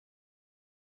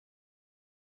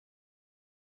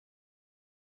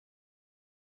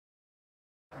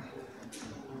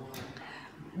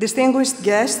distinguished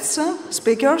guests,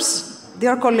 speakers,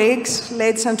 dear colleagues,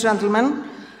 ladies and gentlemen,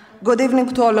 good evening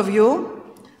to all of you,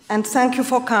 and thank you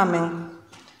for coming.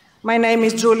 My name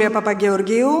is Julia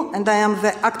Papageorgiou, and I am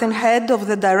the acting head of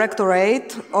the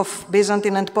Directorate of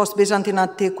Byzantine and Post-Byzantine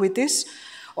Antiquities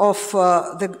of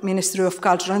the Ministry of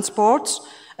Culture and Sports,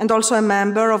 and also a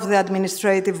member of the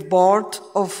Administrative Board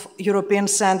of European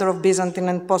Center of Byzantine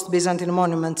and Post-Byzantine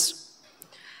Monuments.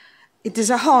 It is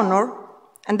a honor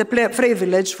and a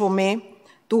privilege for me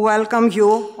to welcome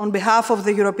you on behalf of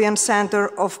the European Center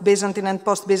of Byzantine and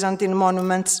Post-Byzantine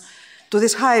Monuments to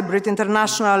this hybrid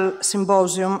international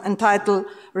symposium entitled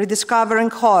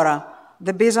Rediscovering Chora,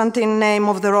 the Byzantine Name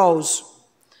of the Rose.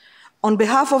 On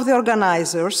behalf of the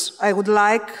organizers, I would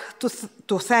like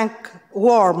to thank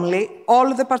warmly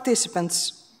all the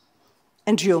participants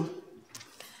and you.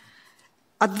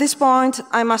 At this point,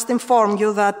 I must inform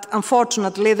you that,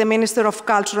 unfortunately, the Minister of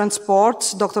Culture and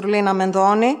Sports, Dr. Lina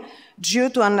Mendoni, due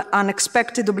to an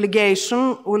unexpected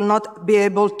obligation, will not be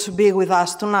able to be with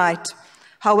us tonight.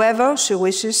 However, she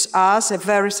wishes us a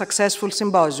very successful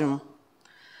symposium.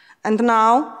 And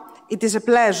now, it is a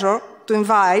pleasure to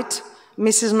invite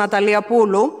Mrs. Natalia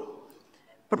Poulou,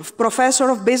 Professor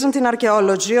of Byzantine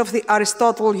Archaeology of the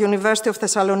Aristotle University of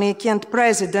Thessaloniki and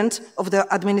President of the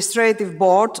Administrative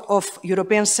Board of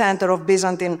European Center of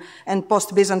Byzantine and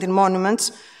Post-Byzantine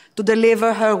Monuments, to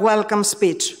deliver her welcome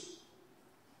speech.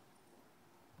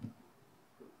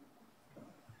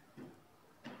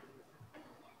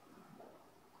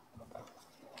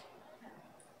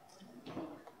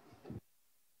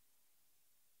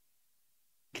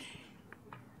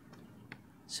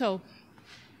 So,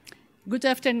 good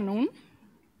afternoon,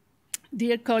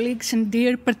 dear colleagues and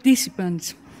dear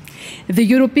participants. The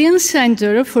European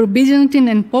Center for Byzantine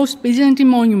and Post-Byzantine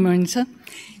Monuments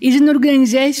is an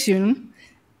organization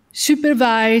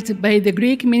supervised by the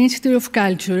Greek Ministry of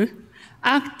Culture,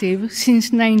 active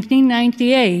since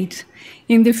 1998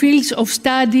 in the fields of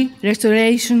study,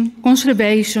 restoration,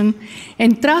 conservation,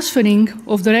 and transferring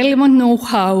of the relevant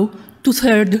know-how to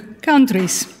third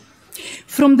countries.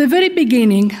 From the very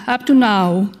beginning up to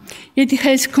now, it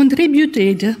has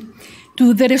contributed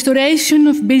to the restoration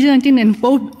of Byzantine and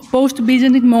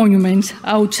post-Byzantine monuments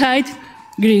outside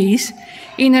Greece,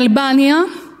 in Albania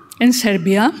and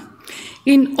Serbia,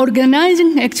 in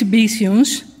organizing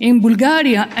exhibitions in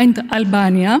Bulgaria and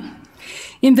Albania,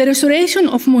 in the restoration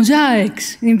of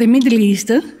mosaics in the Middle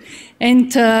East,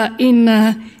 and in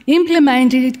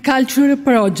implemented cultural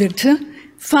projects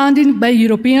funded by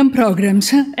European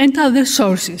programs and other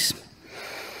sources.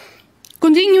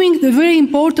 Continuing the very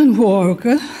important work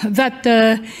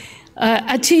that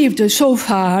achieved so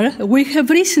far, we have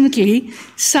recently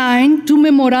signed 2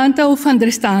 memoranda of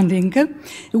understanding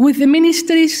with the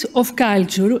Ministries of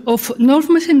Culture of North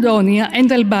Macedonia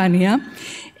and Albania,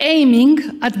 aiming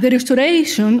at the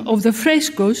restoration of the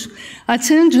frescoes at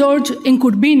St. George in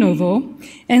Kourbinovo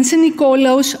and St.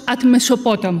 Nikolaos at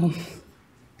Mesopotamo.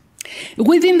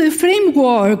 Within the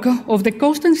framework of the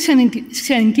constant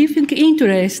scientific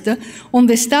interest on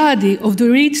the study of the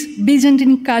rich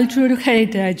Byzantine cultural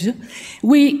heritage,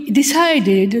 we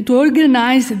decided to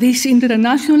organize this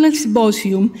international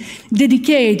symposium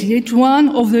dedicated to one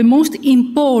of the most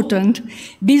important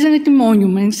Byzantine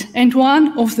monuments and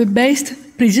one of the best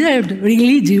preserved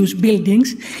religious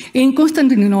buildings in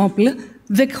Constantinople,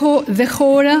 the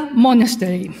Chora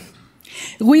Monastery.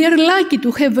 We are lucky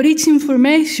to have rich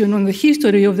information on the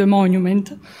history of the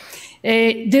monument,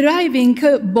 deriving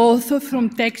both from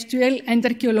textual and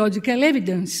archaeological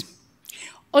evidence.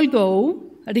 Although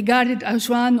regarded as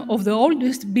one of the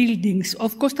oldest buildings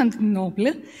of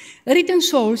Constantinople, written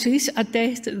sources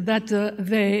attest that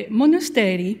the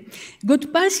monastery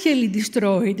got partially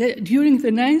destroyed during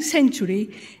the 9th century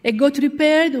and got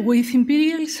repaired with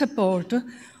imperial support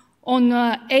on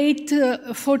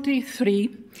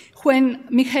 843, when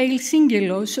Michael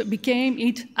Syngelos became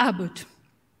its abbot.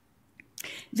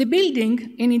 The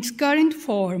building, in its current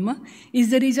form,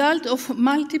 is the result of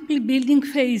multiple building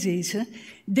phases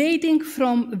dating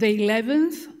from the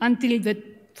 11th until the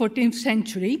 14th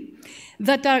century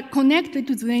that are connected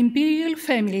to the imperial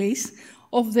families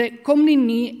of the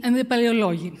Komneni and the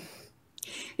Paleologi.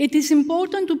 It is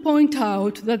important to point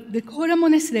out that the Chora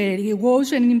Monastery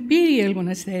was an imperial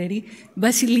monastery,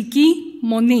 Vasiliki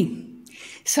Moni,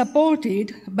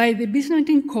 supported by the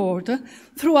Byzantine court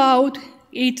throughout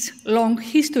its long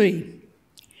history.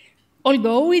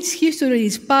 Although its history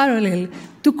is parallel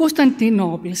to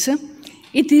Constantinople's,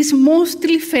 it is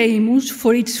mostly famous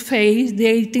for its phase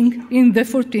dating in the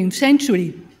 14th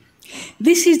century.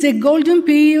 This is the golden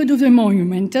period of the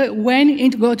monument when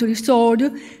it got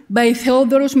restored by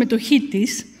Theodoros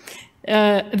Metochitis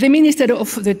the Minister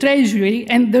of the Treasury,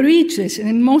 and the richest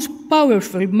and most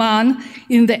powerful man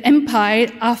in the empire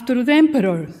after the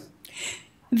emperor.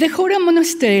 The Chora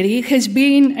Monastery has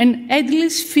been an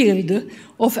endless field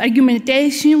of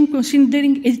argumentation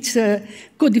considering its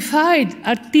codified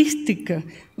artistic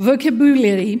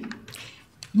vocabulary.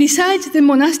 Besides the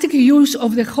monastic use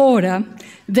of the Chora,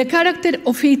 the character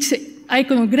of its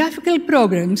iconographical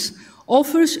programs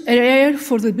offers a rare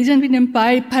for the Byzantine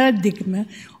Empire paradigm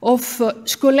of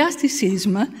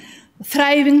scholasticism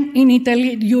thriving in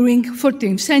Italy during the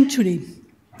 14th century.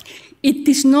 It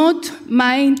is not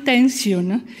my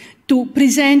intention to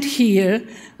present here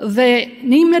the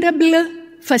innumerable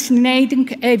fascinating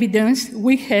evidence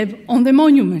we have on the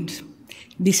monument.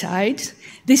 Besides,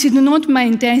 this is not my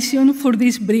intention for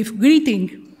this brief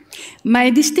greeting. My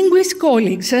distinguished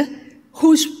colleagues,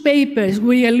 whose papers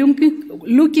we are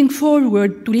looking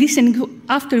forward to listening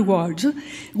afterwards,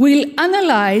 will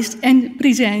analyze and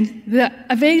present the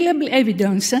available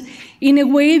evidence in a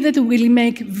way that will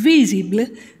make visible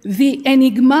the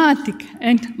enigmatic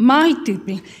and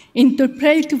multiple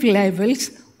interpretive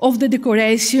levels of the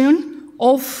decoration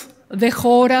of the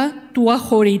Chora to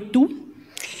Achoritu,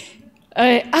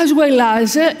 as well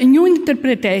as new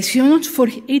interpretations for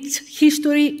its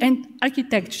history and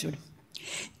architecture.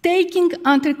 Taking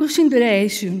under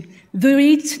consideration the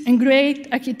rich and great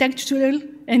architectural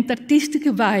and artistic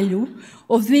value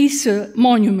of this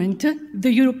monument,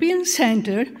 the European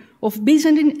Center of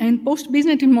Byzantine and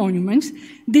Post-Byzantine Monuments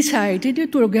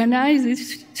decided to organize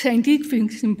this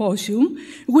scientific symposium,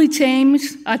 which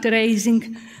aims at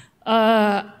raising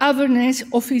awareness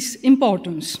of its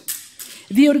importance.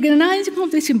 The organizing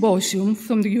of the symposium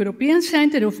from the European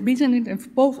Center of Byzantine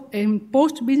and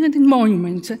Post-Byzantine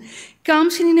Monuments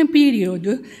comes in a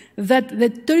period that the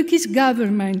Turkish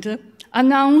government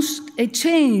announced a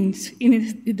change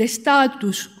in the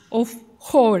status of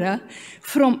Chora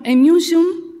from a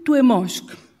museum to a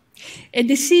mosque, a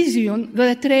decision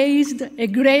that raised a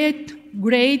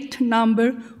great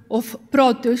number of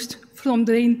protests from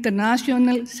the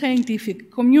international scientific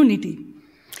community.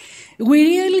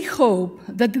 We really hope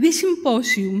that this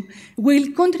symposium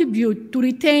will contribute to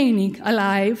retaining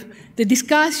alive the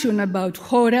discussion about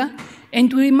Chora and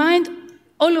to remind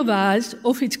all of us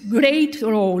of its great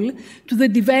role to the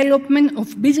development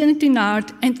of Byzantine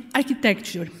art and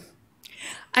architecture.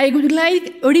 I would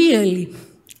really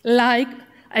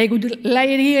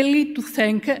to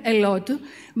thank a lot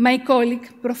my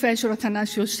colleague, Professor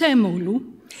Athanasios Semoulou,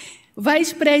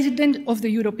 Vice President of the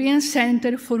European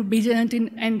Center for Byzantine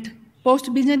and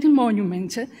Post-Byzantine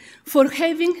Monuments, for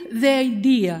having the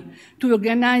idea to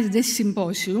organize this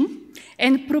symposium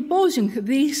and proposing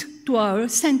this to our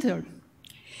center.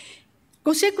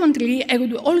 Consequently, I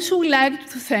would also like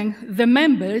to thank the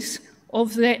members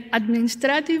of the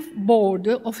Administrative Board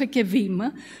of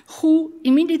EKEVIM, who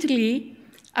immediately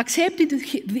accepted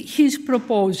his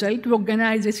proposal to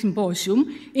organize a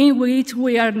symposium in which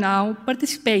we are now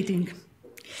participating.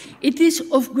 It is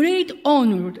of great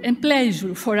honor and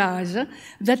pleasure for us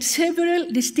that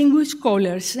several distinguished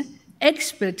scholars,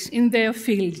 experts in their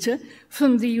fields,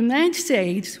 from the United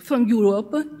States, from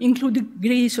Europe, including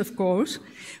Greece, of course,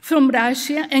 from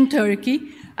Russia and Turkey,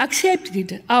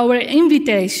 accepted our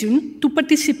invitation to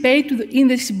participate in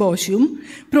the symposium,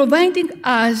 providing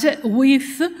us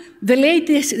with the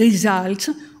latest results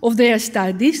of their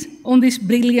studies on this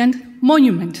brilliant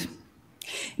monument.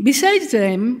 Besides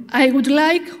them, I would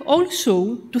like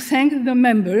also to thank the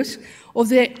members of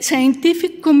the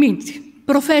scientific committee,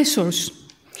 professors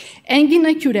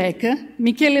Engina Kureka,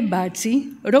 Michele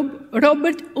Bazzi,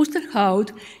 Robert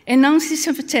Osterhout, and Nancy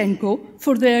Savchenko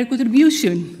for their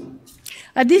contribution.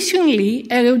 Additionally,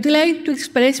 I would like to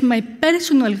express my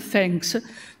personal thanks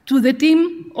to the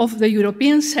team of the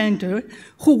European Center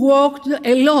who worked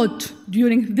a lot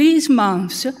during these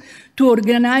months to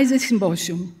organize the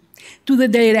symposium. To the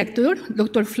director,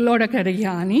 Dr. Flora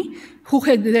Cariani, who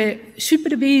had the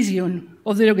supervision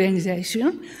of the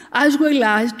organization, as well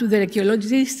as to the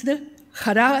archaeologists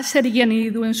Chara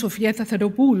Serigianidou and Sofia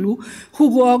Thatheropoulou, who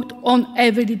worked on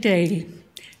every detail.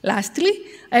 Lastly,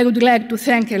 I would like to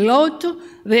thank a lot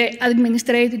the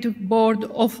administrative board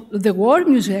of the War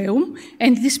Museum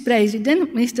and its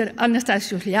president, Mr.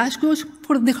 Anastasios Liaskos,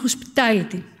 for the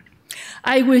hospitality.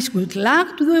 I wish good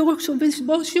luck to the works of this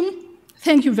symposium.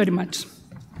 Thank you very much.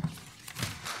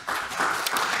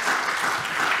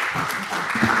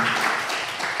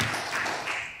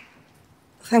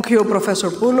 Thank you,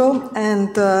 Professor Poulo.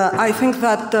 And I think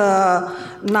that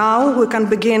now we can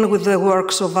begin with the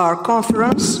works of our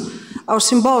conference. Our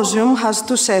symposium has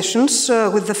two sessions,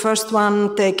 with the first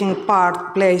one taking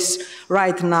place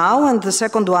right now and the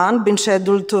second one being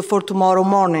scheduled for tomorrow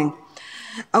morning.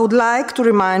 I would like to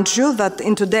remind you that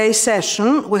in today's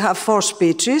session we have 4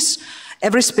 speeches.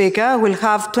 Every speaker will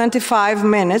have 25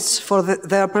 minutes for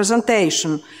their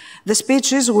presentation. The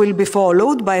speeches will be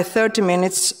followed by a 30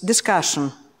 minutes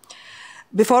discussion.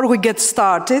 Before we get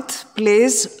started,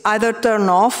 please either turn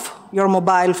off your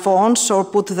mobile phones or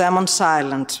put them on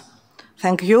silent.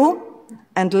 Thank you,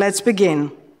 and let's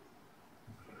begin.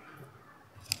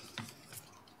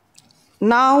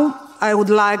 Now, I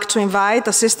would like to invite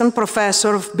Assistant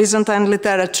Professor of Byzantine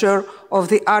Literature of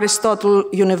the Aristotle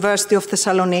University of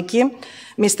Thessaloniki,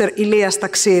 Mr. Ilias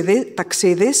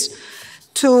Taxidis,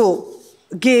 to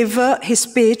give his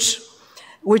speech,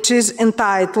 which is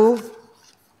entitled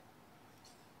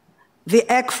The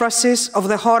Ekphrasis of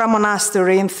the Chora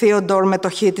Monastery in Theodore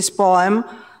Metochitis poem,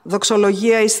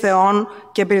 Δοξολογία εις Θεόν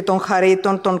και περί των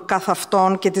χαρίτων των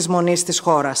καθαυτών και της μονής της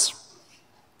χώρας.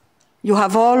 You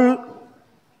have all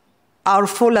our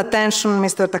full attention,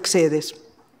 Mr. Taxidis.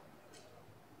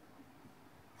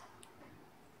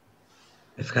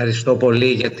 Ευχαριστώ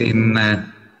πολύ για την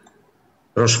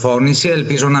προσφώνηση.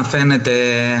 Ελπίζω να φαίνεται,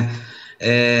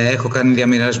 έχω κάνει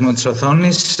διαμοιρασμό της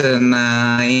οθόνης,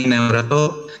 να είναι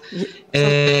ορατό.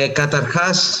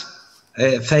 Καταρχάς,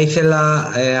 θα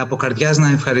ήθελα από καρδιάς να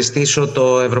ευχαριστήσω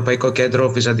το Ευρωπαϊκό Κέντρο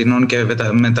Βυζαντινών και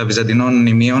Μεταβυζαντινών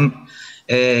Μνημείων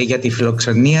για τη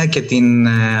φιλοξενία και την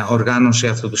οργάνωση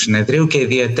αυτού του συνεδρίου και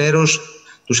ιδιαιτέρως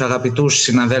τους αγαπητούς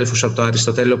συναδέλφους από το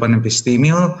Αριστοτέλειο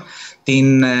Πανεπιστήμιο,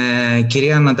 την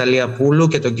κυρία Ναταλία Πούλου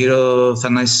και τον κύριο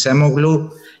Θανάση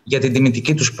Σέμογλου για την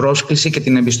τιμητική τους πρόσκληση και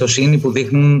την εμπιστοσύνη που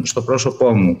δείχνουν στο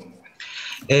πρόσωπό μου.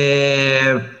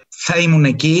 Θα ήμουν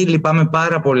εκεί, λυπάμαι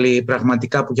πάρα πολύ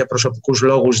πραγματικά που για προσωπικούς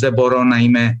λόγους δεν μπορώ να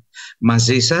είμαι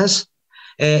μαζί σας.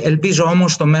 Ελπίζω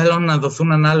όμως στο μέλλον να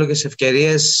δοθούν ανάλογες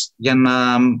ευκαιρίες για να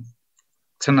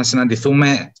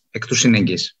ξανασυναντηθούμε εκ του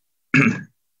σύνεγγυς.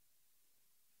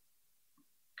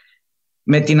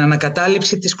 Με την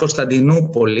ανακατάληψη της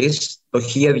Κωνσταντινούπολης το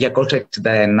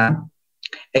 1261,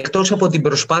 εκτός από την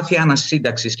προσπάθεια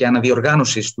ανασύνταξης και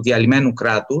αναδιοργάνωσης του διαλυμένου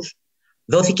κράτους,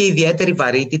 δόθηκε ιδιαίτερη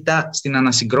βαρύτητα στην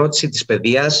ανασυγκρότηση της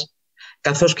παιδείας,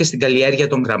 καθώς και στην καλλιέργεια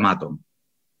των γραμμάτων.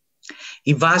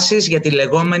 Οι βάσεις για τη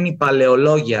λεγόμενη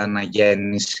παλαιολόγια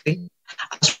αναγέννηση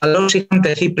ασφαλώς είχαν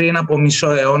τεθεί πριν από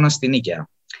μισό αιώνα στην Νίκαια,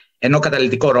 ενώ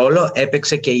καταλυτικό ρόλο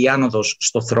έπαιξε και η άνοδος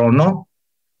στο θρόνο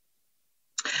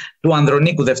του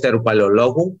Ανδρονίκου Δευτέρου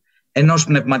Παλαιολόγου, ενός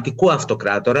πνευματικού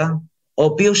αυτοκράτορα, ο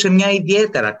οποίος σε μια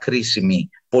ιδιαίτερα κρίσιμη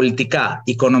πολιτικά,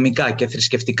 οικονομικά και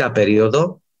θρησκευτικά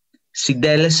περίοδο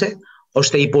συντέλεσε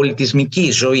ώστε η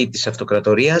πολιτισμική ζωή της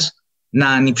αυτοκρατορίας να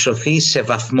ανυψωθεί σε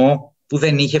βαθμό που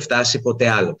δεν είχε φτάσει ποτέ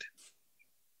άλλοτε.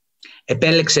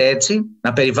 Επέλεξε έτσι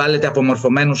να περιβάλλεται από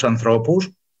μορφωμένους ανθρώπους,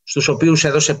 στους οποίους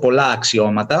έδωσε πολλά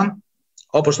αξιώματα,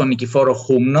 όπως τον Νικηφόρο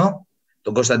Χούμνο,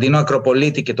 τον Κωνσταντίνο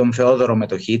Ακροπολίτη και τον Θεόδωρο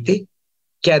Μετοχίτη,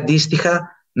 και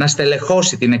αντίστοιχα να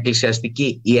στελεχώσει την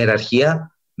εκκλησιαστική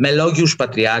ιεραρχία με λόγιους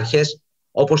πατριάρχες,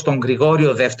 όπως τον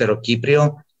Γρηγόριο Δεύτερο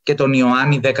Κύπριο και τον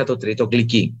Ιωάννη 13ο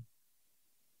Γλυκή.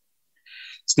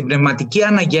 Στην πνευματική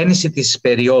αναγέννηση της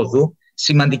περίοδου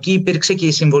σημαντική υπήρξε και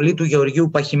η συμβολή του Γεωργίου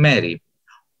Παχημέρη,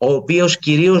 ο οποίος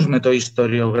κυρίως με το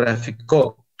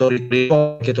ιστοριογραφικό, το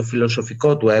ρητορικό και το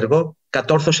φιλοσοφικό του έργο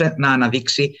κατόρθωσε να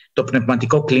αναδείξει το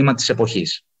πνευματικό κλίμα της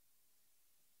εποχής.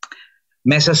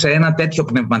 Μέσα σε ένα τέτοιο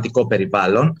πνευματικό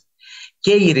περιβάλλον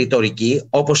και η ρητορική,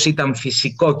 όπως ήταν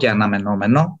φυσικό και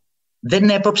αναμενόμενο, δεν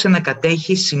έπαψε να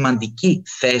κατέχει σημαντική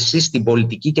θέση στην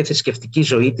πολιτική και θρησκευτική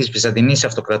ζωή της Βυζαντινής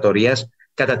Αυτοκρατορίας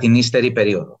κατά την ύστερη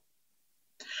περίοδο.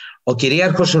 Ο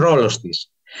κυρίαρχος ρόλος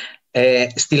της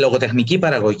στη λογοτεχνική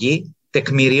παραγωγή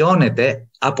τεκμηριώνεται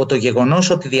από το γεγονός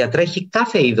ότι διατρέχει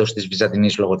κάθε είδος της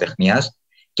βυζαντινής λογοτεχνίας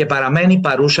και παραμένει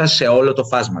παρούσα σε όλο το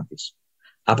φάσμα της,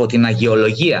 από την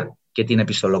αγιολογία και την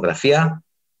επιστολογραφία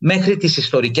μέχρι τις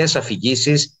ιστορικές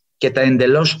αφηγήσεις και τα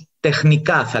εντελώς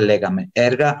τεχνικά, θα λέγαμε,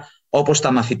 έργα όπως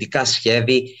τα μαθητικά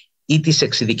σχέδια ή τις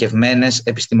εξειδικευμένες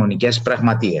επιστημονικές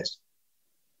πραγματείες.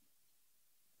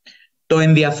 Το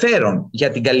ενδιαφέρον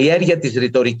για την καλλιέργεια της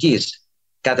ρητορικής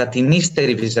κατά την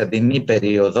ύστερη βυζαντινή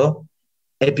περίοδο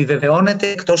επιβεβαιώνεται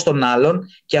εκτός των άλλων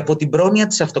και από την πρόνοια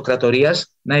της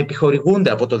αυτοκρατορίας να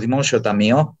επιχορηγούνται από το Δημόσιο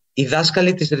Ταμείο οι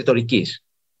δάσκαλοι της ρητορικής.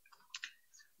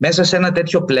 Μέσα σε ένα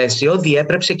τέτοιο πλαίσιο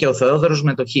διέπρεψε και ο Θεόδωρος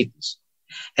Μετοχίτης,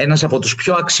 ένας από τους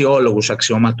πιο αξιόλογους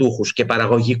αξιωματούχους και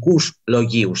παραγωγικούς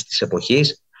λογίους της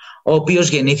εποχής, ο οποίος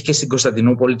γεννήθηκε στην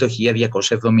Κωνσταντινούπολη το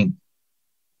 1270.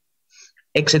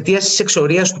 Εξαιτίας της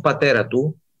εξορίας του πατέρα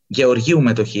του, Γεωργίου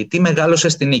Μετοχίτη, μεγάλωσε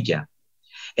στην Νίκαια.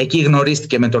 Εκεί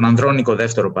γνωρίστηκε με τον Ανδρώνικο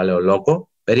δεύτερο Παλαιολόγο,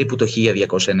 περίπου το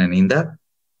 1290,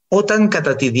 όταν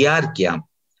κατά τη διάρκεια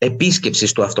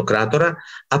επίσκεψης του αυτοκράτορα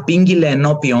απήγγειλε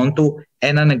ενώπιον του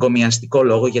έναν εγκομιαστικό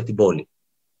λόγο για την πόλη.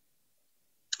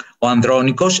 Ο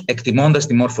Ανδρώνικος, εκτιμώντας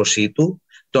τη μόρφωσή του,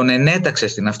 τον ενέταξε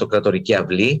στην αυτοκρατορική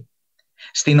αυλή,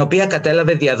 στην οποία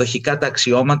κατέλαβε διαδοχικά τα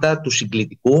αξιώματα του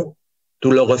συγκλητικού,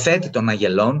 του λογοθέτη των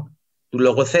αγελών, του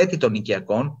λογοθέτη των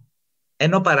οικιακών,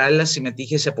 ενώ παράλληλα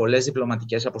συμμετείχε σε πολλές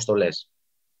διπλωματικές αποστολές.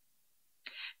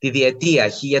 Τη διετία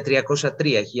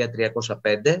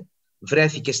 1303-1305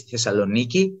 βρέθηκε στη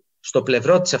Θεσσαλονίκη, στο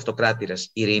πλευρό της αυτοκράτηρας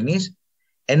Ειρήνης,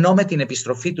 ενώ με την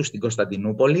επιστροφή του στην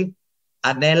Κωνσταντινούπολη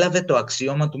ανέλαβε το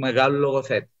αξίωμα του μεγάλου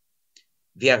λογοθέτη,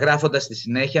 διαγράφοντας στη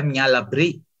συνέχεια μια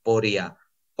λαμπρή πορεία,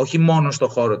 όχι μόνο στον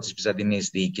χώρο της Βυζαντινής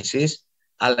διοίκησης,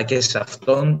 αλλά και σε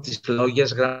αυτόν της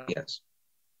λόγιας γραφείας.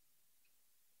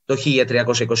 Το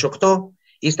 1328,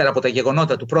 ύστερα από τα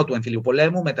γεγονότα του πρώτου εμφυλίου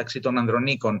πολέμου μεταξύ των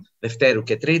Ανδρονίκων Δευτέρου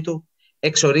και Τρίτου,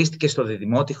 εξορίστηκε στο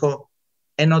Διδημότυχο,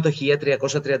 ενώ το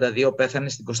 1332 πέθανε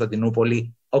στην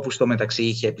Κωνσταντινούπολη, όπου στο μεταξύ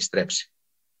είχε επιστρέψει.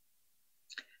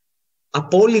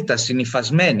 Απόλυτα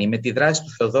συνυφασμένη με τη δράση του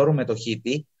Θεοδόρου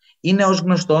Μετοχίτη είναι ως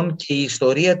γνωστόν και η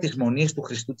ιστορία της Μονής του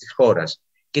Χριστού της χώρας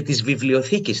και της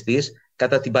βιβλιοθήκης της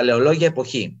κατά την παλαιολόγια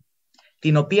εποχή,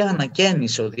 την οποία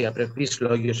ανακαίνισε ο διαπρεπής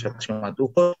λόγιος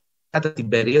αξιωματούχος κατά την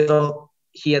περίοδο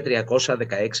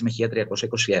 1316 με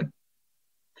 1321.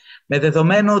 Με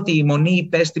δεδομένο ότι η Μονή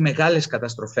υπέστη μεγάλες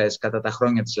καταστροφές κατά τα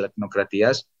χρόνια της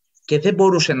Λατινοκρατίας και δεν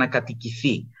μπορούσε να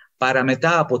κατοικηθεί παρά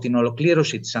μετά από την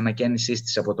ολοκλήρωση της ανακαίνισής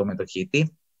της από το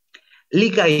Μετοχίτη,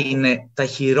 λίγα είναι τα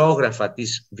χειρόγραφα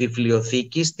της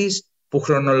βιβλιοθήκης της που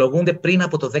χρονολογούνται πριν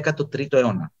από το 13ο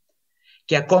αιώνα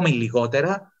και ακόμη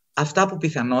λιγότερα αυτά που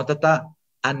πιθανότατα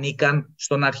ανήκαν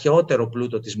στον αρχαιότερο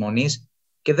πλούτο της Μονής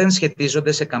και δεν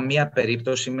σχετίζονται σε καμία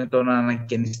περίπτωση με τον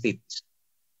ανακαινιστή της.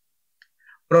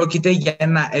 Πρόκειται για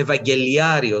ένα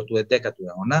Ευαγγελιάριο του 11ου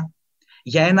αιώνα,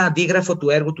 για ένα αντίγραφο του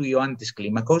έργου του Ιωάννη της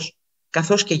Κλίμακος,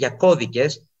 καθώς και για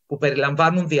κώδικες που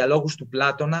περιλαμβάνουν διαλόγους του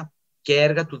Πλάτωνα και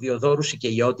έργα του Διοδόρου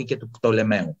Σικελιώτη και του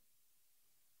Πτολεμαίου.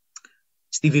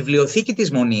 Στη βιβλιοθήκη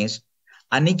της Μονής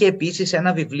ανήκε επίσης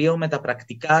ένα βιβλίο με τα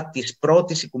πρακτικά της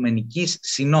πρώτης Οικουμενικής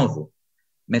Συνόδου,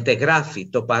 μετεγράφει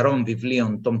το παρόν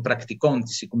βιβλίων των πρακτικών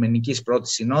της Οικουμενικής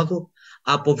Πρώτης Συνόδου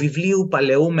από βιβλίου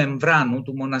παλαιού μεμβράνου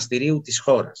του Μοναστηρίου της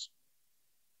χώρας.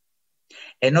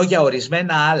 Ενώ για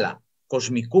ορισμένα άλλα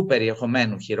κοσμικού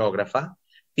περιεχομένου χειρόγραφα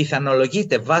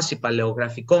πιθανολογείται βάσει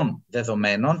παλαιογραφικών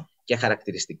δεδομένων και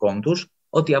χαρακτηριστικών τους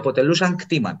ότι αποτελούσαν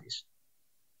κτήμα της.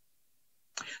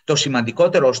 Το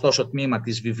σημαντικότερο ωστόσο τμήμα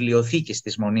της βιβλιοθήκης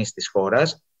της Μονής της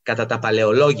χώρας κατά τα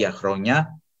παλαιολόγια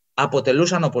χρόνια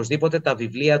αποτελούσαν οπωσδήποτε τα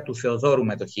βιβλία του Θεοδόρου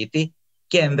Μετοχίτη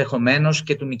και ενδεχομένως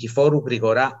και του Νικηφόρου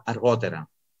Γρηγορά αργότερα.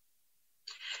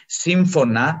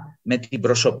 Σύμφωνα με την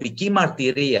προσωπική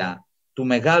μαρτυρία του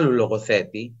μεγάλου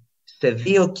λογοθέτη, σε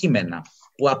δύο κείμενα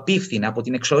που απίφθηνε από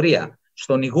την εξορία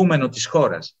στον ηγούμενο της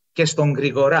χώρας και στον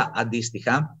Γρηγορά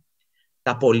αντίστοιχα,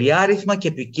 τα πολυάριθμα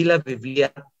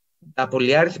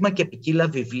και ποικίλα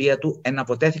βιβλία του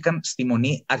εναποτέθηκαν στη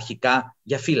Μονή αρχικά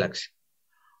για φύλαξη.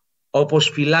 Όπως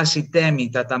φυλάσσει τέμη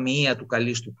τα ταμεία του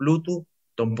καλίστου πλούτου,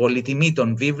 των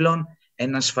πολυτιμήτων βίβλων,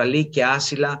 ενασφαλή και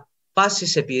άσυλα,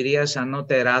 πάσης επηρείας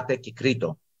ανώτεράτε και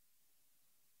Κρήτο.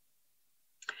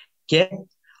 Και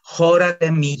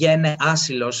χώρατε μη γένε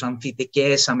άσυλος αμφίτε και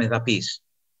έσα μεδαπής.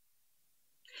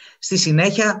 Στη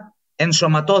συνέχεια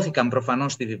ενσωματώθηκαν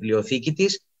προφανώς στη βιβλιοθήκη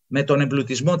της, με τον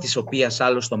εμπλουτισμό της οποίας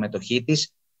άλλος το μετοχή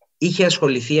της είχε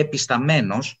ασχοληθεί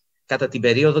επισταμένος κατά την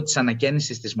περίοδο της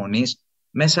ανακαίνισης της Μονής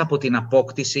μέσα από την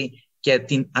απόκτηση και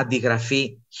την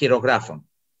αντιγραφή χειρογράφων.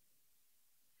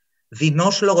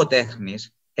 Δεινός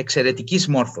λογοτέχνης, εξαιρετικής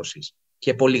μόρφωσης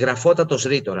και πολυγραφότατος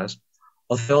ρήτορας,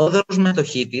 ο Θεόδωρος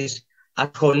Μετοχίτης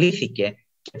ασχολήθηκε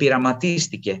και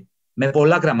πειραματίστηκε με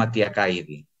πολλά γραμματιακά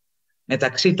είδη,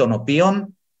 μεταξύ των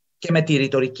οποίων και με τη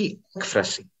ρητορική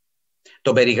έκφραση,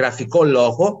 τον περιγραφικό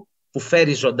λόγο που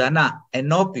φέρει ζωντανά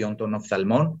ενώπιον των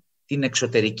οφθαλμών την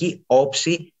εξωτερική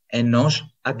όψη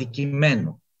ενός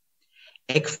αντικειμένου.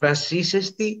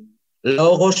 Εκφρασίσεστη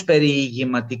λόγος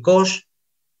περιηγηματικός,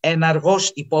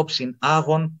 εναργός υπόψην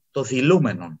άγων το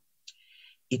δηλούμενον.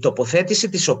 Η τοποθέτηση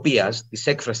της οποίας, της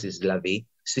έκφρασης δηλαδή,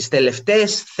 στις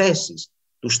τελευταίες θέσεις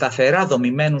του σταθερά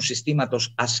δομημένου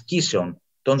συστήματος ασκήσεων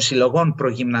των συλλογών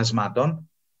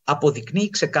προγυμνασμάτων αποδεικνύει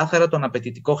ξεκάθαρα τον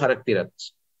απαιτητικό χαρακτήρα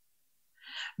της.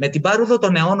 Με την πάρουδο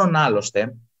των αιώνων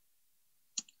άλλωστε,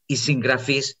 οι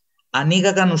συγγραφείς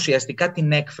ανοίγαγαν ουσιαστικά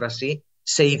την έκφραση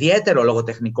σε ιδιαίτερο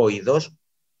λογοτεχνικό είδος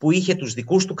που είχε τους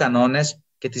δικούς του κανόνες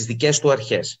και τις δικές του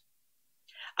αρχές.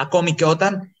 Ακόμη και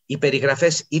όταν οι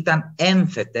περιγραφές ήταν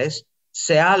ένθετες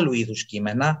σε άλλου είδους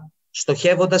κείμενα,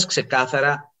 στοχεύοντας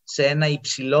ξεκάθαρα σε ένα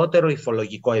υψηλότερο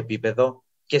υφολογικό επίπεδο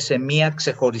και σε μία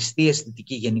ξεχωριστή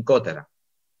αισθητική γενικότερα,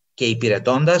 και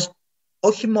υπηρετώντας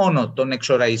όχι μόνο τον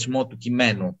εξοραϊσμό του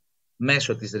κειμένου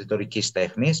μέσω της ρητορικής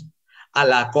τέχνης,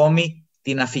 αλλά ακόμη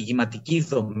την αφηγηματική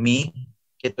δομή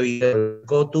και το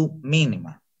ιδεολογικό του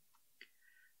μήνυμα.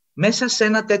 Μέσα σε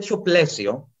ένα τέτοιο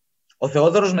πλαίσιο, ο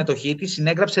Θεόδωρος Μετοχίτης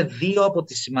συνέγραψε δύο από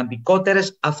τις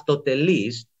σημαντικότερες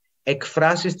αυτοτελείς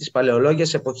εκφράσεις της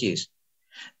παλαιολόγιας εποχής,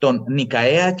 τον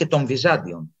Νικαία και τον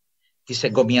Βυζάντιον, τις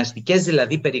εγκομιαστικές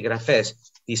δηλαδή περιγραφές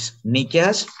της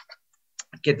Νίκαιας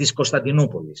και της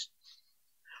Κωνσταντινούπολης.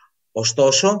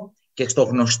 Ωστόσο, και στο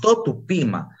γνωστό του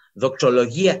ποίημα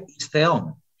 «Δοξολογία εις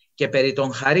Θεόν» και περί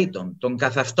των χαρίτων, των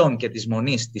καθαυτών και της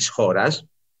μονής της χώρας,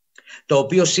 το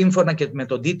οποίο σύμφωνα και με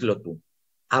τον τίτλο του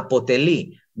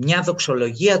αποτελεί μια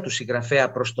δοξολογία του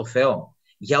συγγραφέα προς το Θεό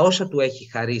για όσα του έχει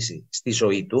χαρίσει στη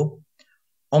ζωή του,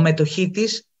 ο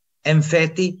Μετοχίτης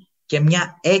εμφέτει και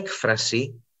μια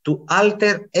έκφραση του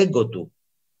alter ego του,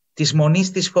 της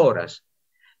μονής της χώρας,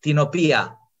 την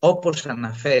οποία, όπως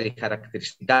αναφέρει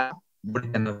χαρακτηριστικά,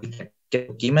 μπορείτε να δείτε και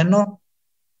το κείμενο,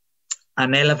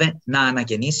 ανέλαβε να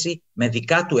αναγεννήσει με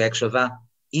δικά του έξοδα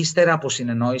ύστερα από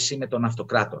συνεννόηση με τον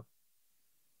Αυτοκράτορα.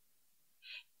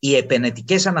 Οι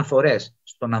επενετικές αναφορές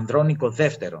στον Ανδρώνικο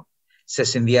δεύτερο, σε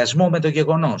συνδυασμό με το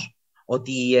γεγονός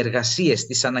ότι οι εργασίες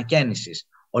της ανακαίνησης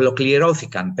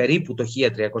ολοκληρώθηκαν περίπου το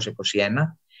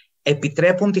 1321,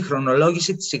 επιτρέπουν τη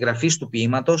χρονολόγηση της συγγραφής του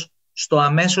ποίηματος στο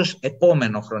αμέσως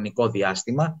επόμενο χρονικό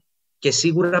διάστημα και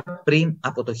σίγουρα πριν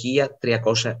από το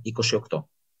 1328.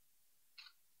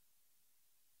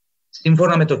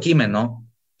 Σύμφωνα με το κείμενο,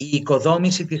 η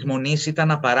οικοδόμηση της μονής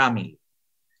ήταν απαράμιλη,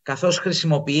 καθώς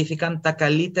χρησιμοποιήθηκαν τα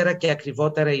καλύτερα και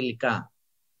ακριβότερα υλικά.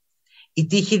 Οι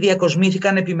τοίχοι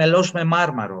διακοσμήθηκαν επιμελώς με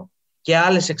μάρμαρο και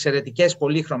άλλες εξαιρετικές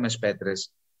πολύχρωμες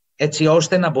πέτρες, έτσι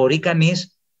ώστε να μπορεί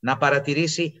κανείς να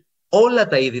παρατηρήσει όλα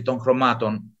τα είδη των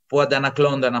χρωμάτων που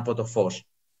αντανακλώνταν από το φως,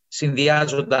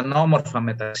 συνδυάζονταν όμορφα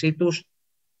μεταξύ τους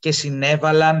και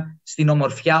συνέβαλαν στην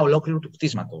ομορφιά ολόκληρου του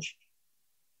κτίσματος.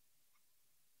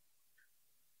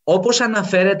 Όπως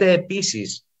αναφέρεται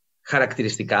επίσης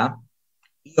χαρακτηριστικά,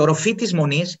 η οροφή της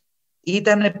μονής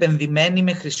ήταν επενδυμένη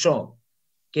με χρυσό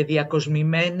και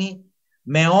διακοσμημένη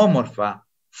με όμορφα,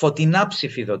 φωτεινά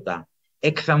ψηφιδωτά,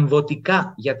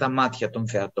 εκθαμβωτικά για τα μάτια των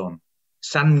θεατών,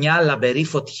 σαν μια λαμπερή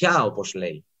φωτιά, όπως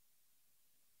λέει.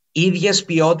 Ίδιας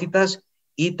ποιότητας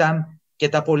ήταν και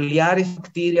τα πολυάριθμα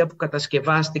κτίρια που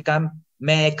κατασκευάστηκαν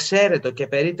με εξαίρετο και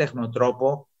περίτεχνο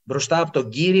τρόπο μπροστά από τον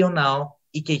Κύριο Ναό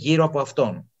ή και γύρω από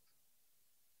αυτόν.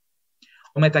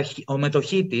 Ο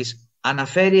Μετοχίτης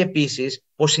αναφέρει επίσης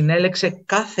πως συνέλεξε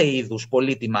κάθε είδους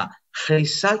πολύτιμα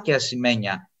χρυσά και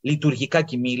ασημένια λειτουργικά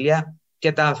κοιμήλια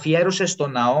και τα αφιέρωσε στο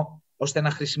ναό ώστε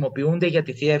να χρησιμοποιούνται για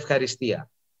τη Θεία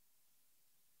Ευχαριστία.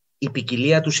 Η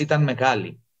ποικιλία τους ήταν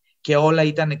μεγάλη και όλα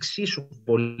ήταν εξίσου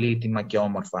πολύτιμα και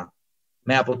όμορφα,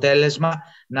 με αποτέλεσμα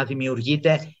να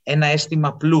δημιουργείται ένα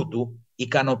αίσθημα πλούτου,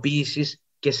 ικανοποίησης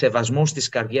και σεβασμού στις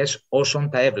καρδιές όσων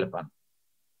τα έβλεπαν.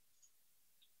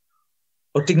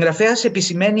 Ο συγγραφέας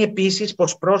επισημαίνει επίσης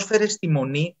πως πρόσφερε στη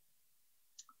μονή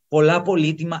πολλά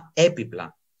πολύτιμα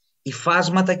έπιπλα,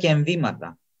 υφάσματα και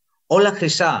ενδύματα, όλα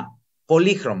χρυσά,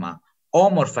 πολύχρωμα,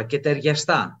 όμορφα και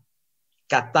ταιριαστά,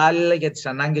 κατάλληλα για τις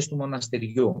ανάγκες του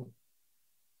μοναστηριού.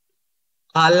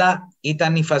 Άλλα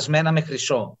ήταν υφασμένα με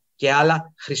χρυσό και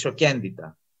άλλα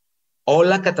χρυσοκέντητα,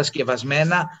 όλα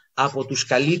κατασκευασμένα από τους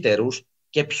καλύτερους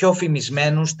και πιο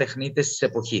φημισμένους τεχνίτες της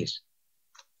εποχής.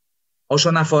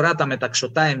 Όσον αφορά τα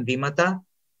μεταξωτά ενδύματα,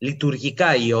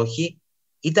 λειτουργικά ή όχι,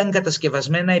 ήταν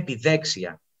κατασκευασμένα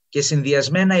επιδέξια και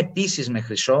συνδυασμένα επίσης με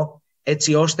χρυσό,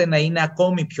 έτσι ώστε να είναι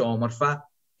ακόμη πιο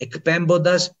όμορφα,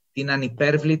 εκπέμποντας την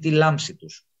ανυπέρβλητη λάμψη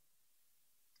τους.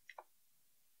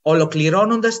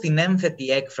 Ολοκληρώνοντας την έμφετη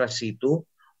έκφρασή του,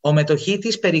 ο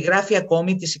Μετοχίτης περιγράφει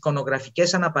ακόμη τις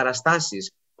εικονογραφικές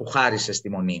αναπαραστάσεις που χάρισε στη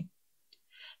μονή.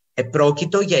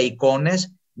 Επρόκειτο για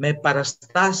εικόνες με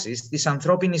παραστάσεις της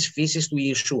ανθρώπινης φύσης του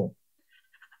Ιησού,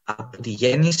 από τη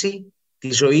γέννηση,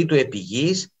 τη ζωή του επί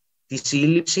γης, τη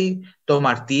σύλληψη, το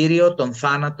μαρτύριο, τον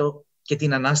θάνατο και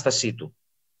την Ανάστασή του.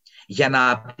 Για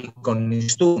να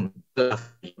απεικονιστούν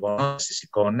στις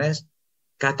εικόνες,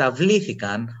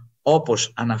 καταβλήθηκαν,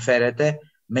 όπως αναφέρεται,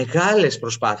 μεγάλες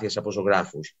προσπάθειες από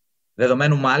ζωγράφους,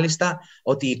 δεδομένου μάλιστα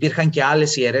ότι υπήρχαν και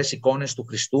άλλες ιερές εικόνες του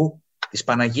Χριστού, της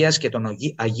Παναγίας και των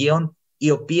Αγίων, οι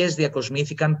οποίες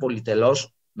διακοσμήθηκαν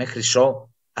πολυτελώς με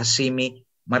χρυσό, ασήμι,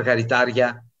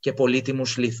 μαργαριτάρια και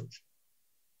πολύτιμους λίθους.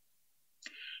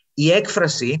 Η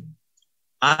έκφραση,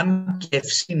 αν και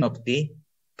ευσύνοπτη,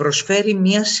 προσφέρει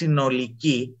μια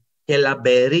συνολική και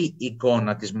λαμπερή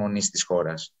εικόνα της μονής της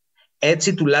χώρας.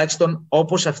 Έτσι τουλάχιστον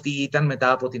όπως αυτή ήταν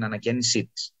μετά από την ανακαίνισή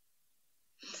της.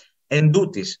 Εν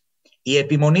τούτης, η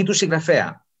επιμονή του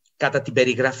συγγραφέα κατά την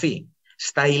περιγραφή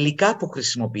στα υλικά που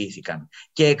χρησιμοποιήθηκαν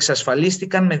και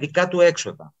εξασφαλίστηκαν με δικά του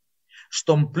έξοδα,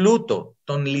 στον πλούτο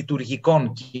των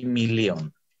λειτουργικών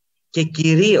κοιμηλίων και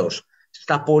κυρίως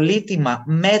στα πολύτιμα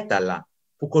μέταλλα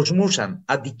που κοσμούσαν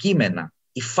αντικείμενα,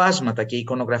 υφάσματα και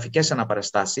εικονογραφικές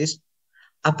αναπαραστάσεις,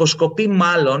 αποσκοπεί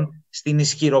μάλλον στην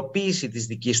ισχυροποίηση της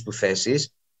δικής του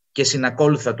θέσης και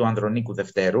συνακόλουθα του Ανδρονίκου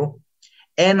Δευτέρου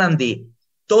έναντι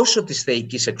τόσο της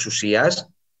θεϊκής εξουσίας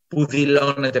που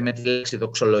δηλώνεται με τη λέξη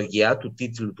δοξολογία του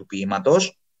τίτλου του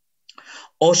ποίηματος,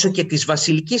 όσο και της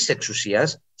βασιλικής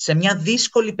εξουσίας σε μια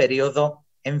δύσκολη περίοδο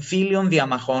εμφύλιων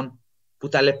διαμαχών που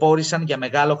ταλαιπώρησαν για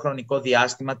μεγάλο χρονικό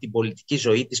διάστημα την πολιτική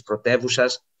ζωή της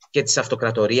πρωτεύουσας και της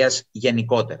αυτοκρατορίας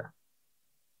γενικότερα.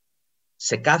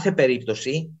 Σε κάθε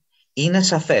περίπτωση είναι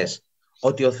σαφές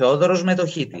ότι ο Θεόδωρος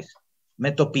Μετοχίτης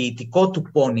με το ποιητικό του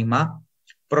πόνημα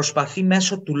προσπαθεί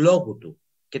μέσω του λόγου του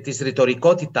και της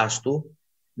ρητορικότητάς του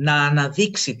να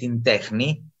αναδείξει την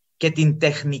τέχνη και την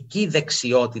τεχνική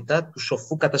δεξιότητα του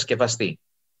σοφού κατασκευαστή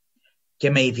και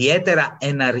με ιδιαίτερα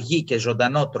εναργή και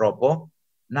ζωντανό τρόπο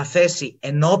να θέσει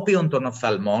ενώπιον των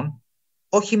οφθαλμών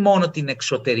όχι μόνο την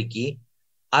εξωτερική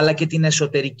αλλά και την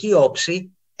εσωτερική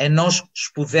όψη ενός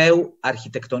σπουδαίου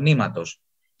αρχιτεκτονήματος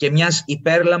και μιας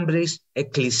υπέρλαμπρης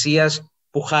εκκλησίας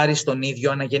που χάρη στον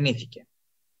ίδιο αναγεννήθηκε.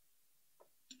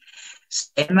 Σε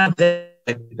ένα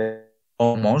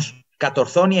όμως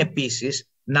κατορθώνει επίσης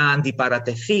να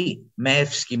αντιπαρατεθεί με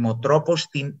εύσχυμο τρόπο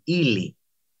στην ύλη,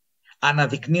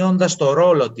 αναδεικνύοντας το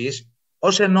ρόλο της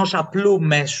ως ενός απλού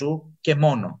μέσου και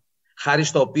μόνο, χάρη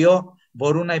στο οποίο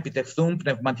μπορούν να επιτευχθούν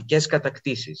πνευματικές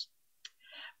κατακτήσεις.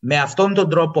 Με αυτόν τον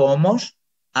τρόπο όμως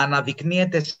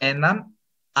αναδεικνύεται σε έναν,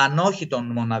 αν όχι τον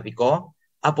μοναδικό,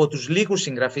 από τους λίγους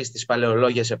συγγραφείς της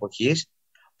παλαιολόγιας εποχής,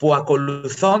 που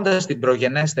ακολουθώντας την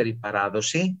προγενέστερη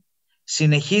παράδοση,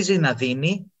 συνεχίζει να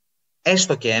δίνει,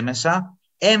 έστω και έμεσα,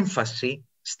 έμφαση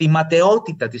στη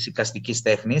ματαιότητα της εικαστικής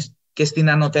τέχνης και στην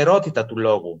ανωτερότητα του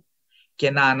λόγου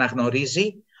και να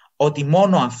αναγνωρίζει ότι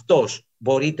μόνο αυτός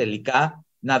μπορεί τελικά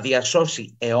να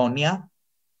διασώσει αιώνια,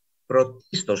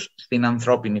 πρωτίστως στην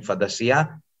ανθρώπινη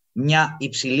φαντασία, μια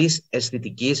υψηλής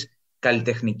αισθητικής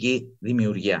καλλιτεχνική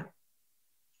δημιουργία.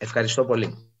 Ευχαριστώ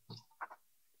πολύ.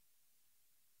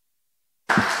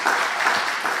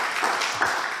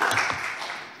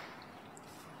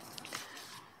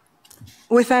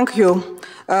 We thank you,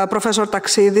 Professor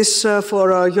Taxidis, for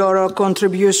your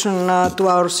contribution to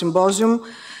our symposium.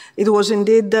 It was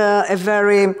indeed a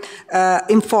very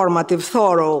informative,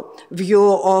 thorough view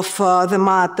of the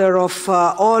matter of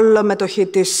all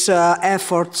Metochitis'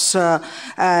 efforts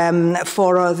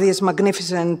for this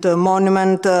magnificent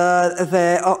monument,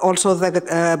 also the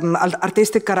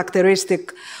artistic characteristic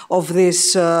of this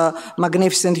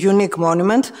magnificent, unique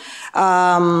monument.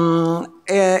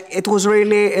 It was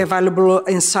really a valuable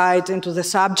insight into the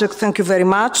subject. Thank you very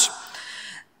much.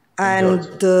 And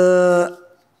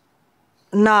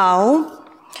now,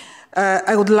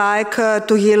 I would like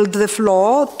to yield the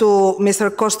floor to Mr.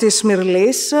 Kostis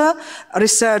Mirlis,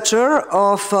 researcher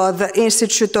of the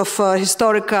Institute of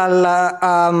Historical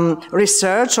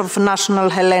Research of National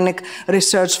Hellenic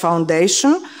Research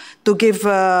Foundation, to give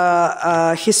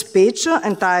his speech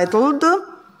entitled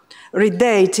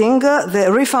Redating the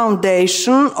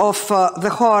Refoundation of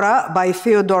the Chora by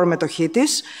Theodore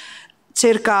Metochitis,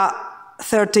 circa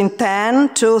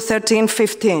 1310 to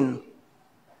 1315.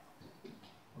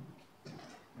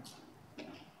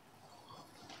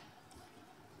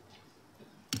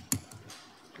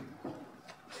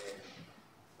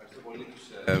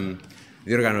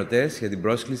 Διοργανωτές για την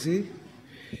πρόσκληση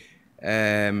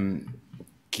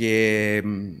και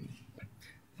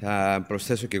θα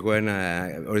προσθέσω και εγώ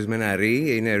ορισμένα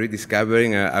είναι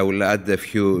rediscovering, I will add a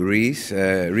few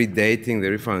redating the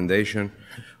refoundation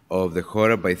of the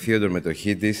Chora by Theodore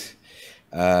Metochitis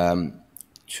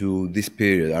to this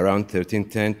period, around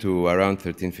 1310 to around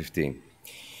 1315.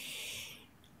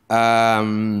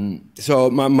 So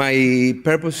my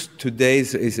purpose today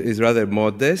is rather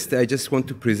modest. I just want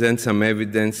to present some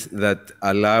evidence that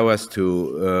allow us to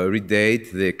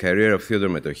redate the career of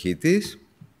Theodore Metochitis,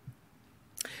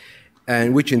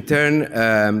 and which in turn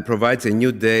provides a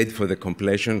new date for the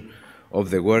completion of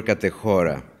the work at the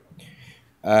Chora.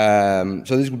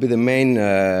 So this will be the main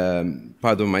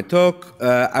part of my talk.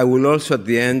 I will also at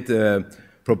the end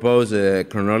propose a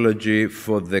chronology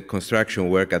for the construction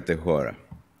work at the Chora,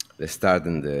 the start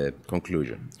and the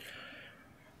conclusion.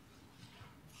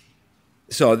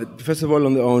 So, first of all,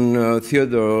 on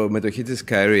Theodore Metochitis'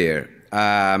 career.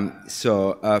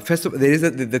 First of all, there is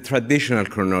the traditional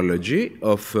chronology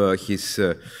of his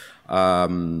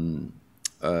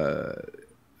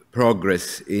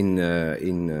progress in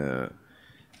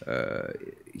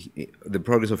the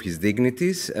progress of his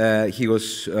dignities. He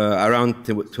was around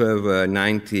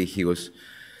 1290. He was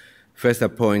first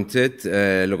appointed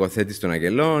Logothetis των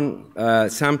Αγγελών.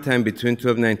 Sometime between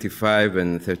 1295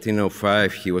 and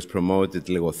 1305, he was promoted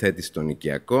Logothetis των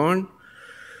Οικιακών.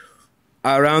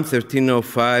 Around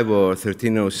 1305 or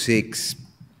 1306,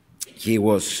 he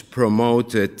was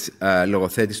promoted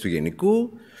Logothetis του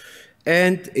Γενικού.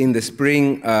 And in the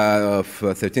spring of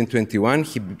 1321,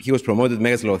 he was promoted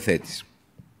Megas Logothetis.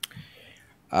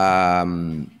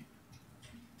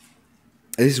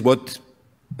 This is what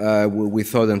we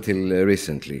thought until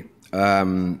recently.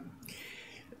 The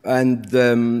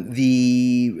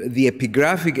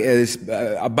epigraphic,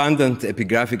 abundant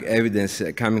epigraphic evidence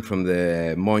coming from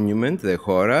the monument, the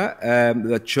Chora,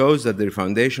 that shows that the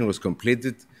foundation was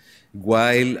completed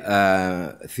while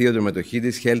Theodore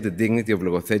Metochidis held the dignity of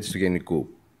Logothetis του Γενικού.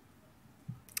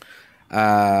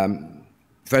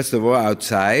 First of all,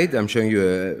 outside, I'm showing you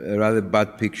a rather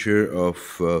bad picture of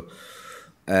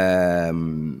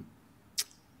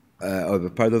a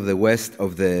part of the west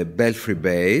of the belfry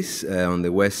base on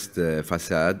the west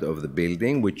facade of the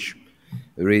building, which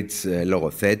reads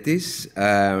Logothetis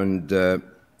and του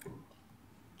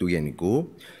Γενικού.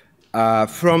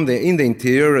 In the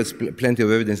interior, there's plenty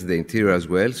of evidence in the interior as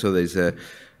well. So there's a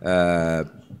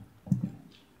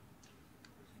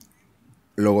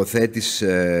Logothetis,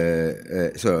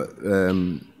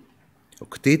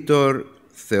 Κτήτορ,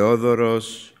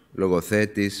 Θεόδωρος,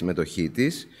 Logothetis,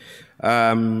 Metochitis,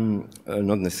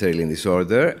 not necessarily in this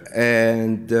order,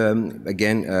 and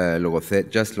again,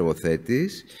 just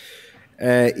Logothetis.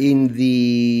 At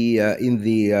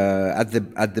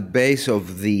the base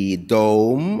of the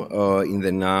dome in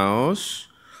the naos,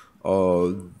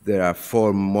 there are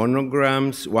 4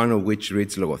 monograms, one of which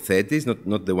reads Logothetis,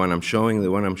 not the one I'm showing.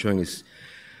 The one I'm showing is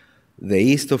the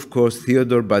east, of course,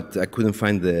 Theodore, but I couldn't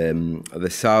find the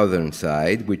southern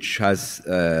side, which has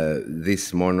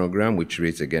this monogram, which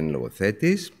reads again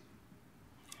Logothetis.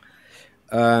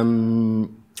 And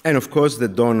of course, the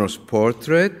donor's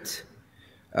portrait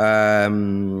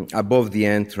above the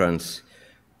entrance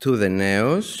to the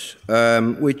naos,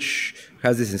 which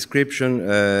has this inscription,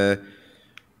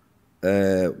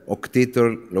 Ο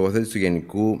κτήτορ Logothetis του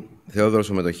Γενικού, Θεόδωρος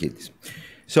ο Μετοχίτης.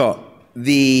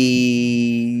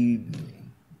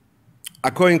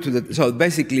 According to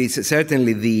basically,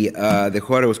 certainly the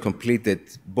Chora was completed,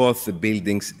 both the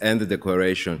buildings and the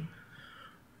decoration,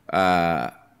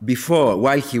 while Theodore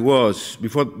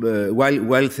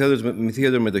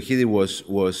Metochidis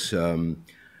was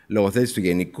Logothetis του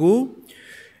Γενικού,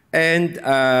 and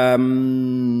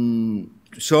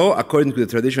so according to the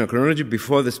traditional chronology,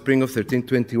 before the spring of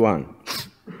 1321.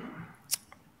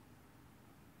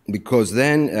 Because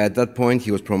then, at that point,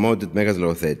 he was promoted Megas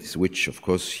Logothetis, which, of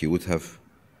course, he would have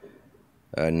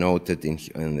noted in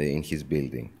his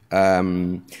building.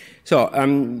 I'm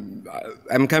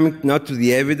coming now to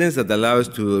the evidence that allows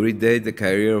us to redate the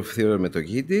career of Theodore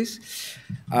Metochidis.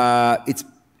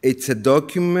 It's a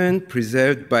document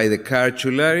preserved by the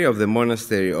cartulary of the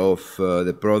monastery of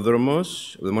the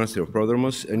monastery of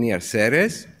Prodromos near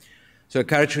Ceres. So a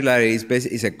cartulary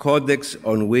is a codex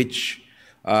on which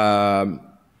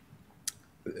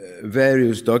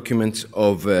various documents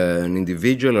of an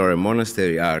individual or a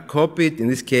monastery are copied. In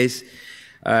this case,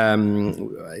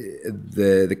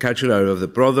 the cartulary of the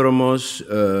Prodromos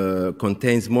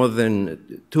contains more than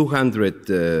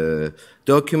 200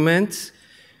 documents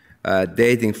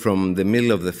dating from the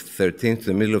middle of the 13th to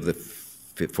the middle of the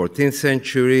 14th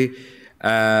century,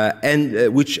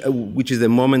 and which is the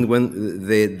moment when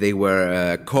they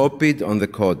were copied on the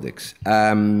codex.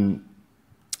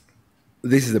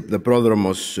 This is the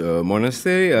Prodromos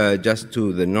monastery, just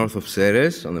to the north of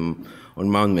Ceres, on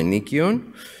Mount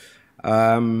Menikion.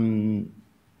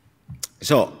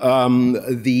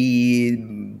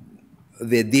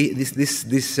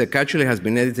 This cartulary has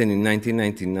been edited in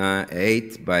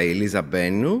 1998 by Elisa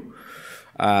Benu,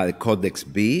 the Codex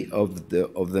B of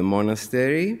the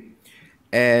monastery.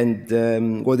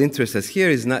 And what interests us here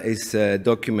is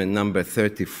document number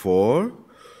 34.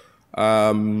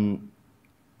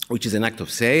 Which is an act of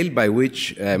sale by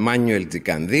which Manuel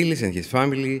Tsikandilis and his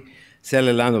family sell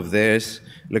a land of theirs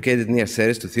located near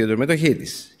Ceres to Theodore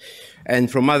Metochidis. And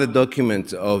from other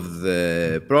documents of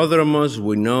the Prodromos,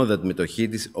 we know that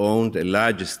Metochidis owned a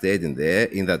large estate in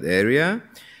that area,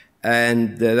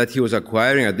 and that he was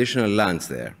acquiring additional lands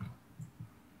there.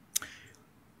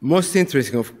 most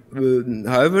interesting,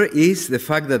 however, is the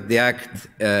fact that the act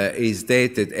is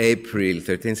dated April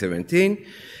 1317,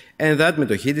 and that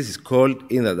Metochites is called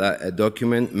in the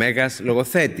document Megas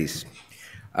Logothetis.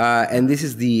 And this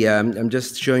is the, I'm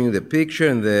just showing you the picture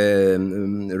and the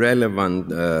relevant,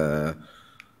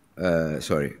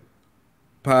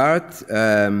 part.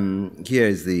 Here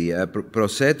is the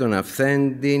προσέτων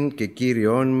αυθέντην και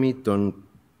κύριον μη των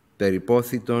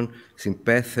περιπόθητων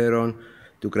συμπέθερων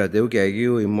του κρατεού και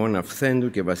Αγίου ημών αυθέντου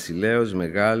και βασιλέως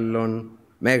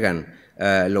μέγαν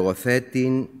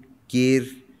λογοθέτην κύρ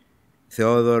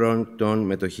Θεόδωρον των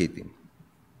Μετοχίτην.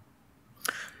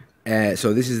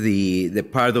 So this is the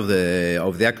part of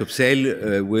the act of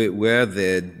sale where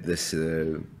the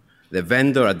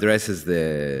vendor addresses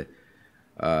the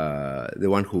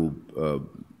one who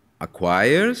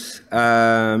acquires,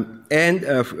 and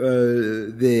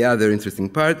the other interesting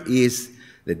part is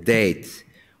the date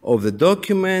of the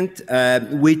document,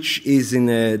 which is in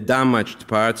a damaged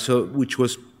part, so which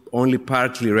was only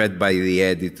partly read by the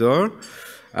editor.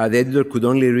 The editor could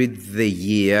only read the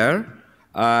year.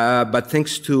 But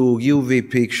thanks to UV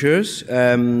pictures,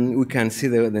 we can see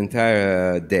the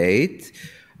entire date.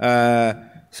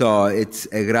 So it's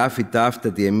εγγράφει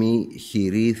ταύτατη εμή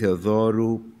χειρή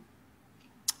Θεοδόρου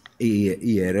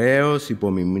ιερέως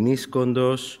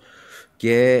υπομιμνίσκοντος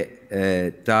και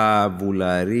τα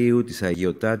βουλαρίου της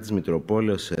Αγιωτάτης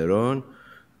Μητροπόλεως Ερών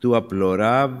του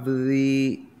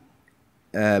απλοράβδη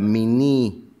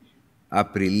μηνύ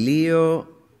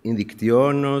Απριλίο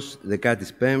Ινδικτιόνος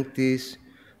 15ης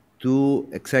του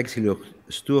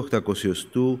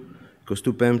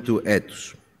 6.825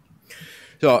 έτους.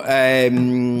 So,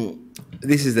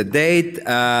 this is the date.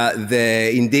 The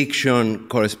indiction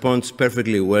corresponds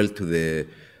perfectly well to the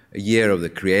year of the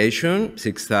creation,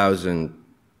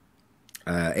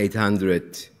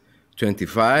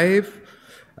 6,825.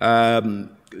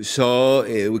 So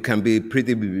we can be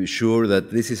pretty sure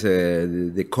that this is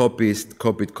the copyist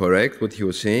copied correct what he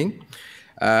was saying.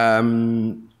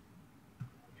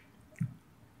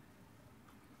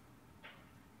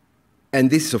 And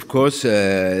this is, of course,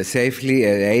 safely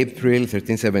April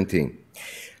 1317.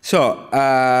 So,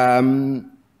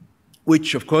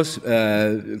 which, of course,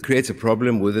 creates a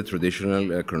problem with the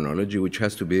traditional chronology, which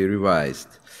has to be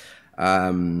revised.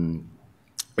 A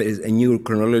new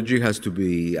chronology has to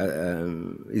be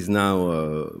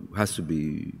has to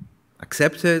be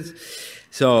accepted.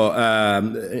 So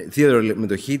Theodore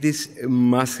Metochites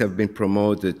must have been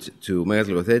promoted to Megas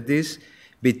Logothetis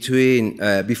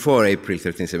before April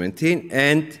 1317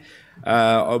 and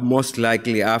most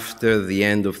likely after the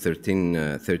end of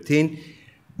 1313,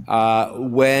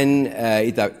 when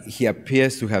he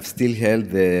appears to have still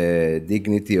held the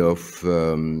dignity of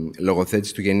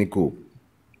Logothetis του Γενικού.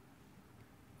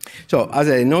 So, as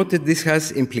I noted, this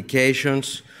has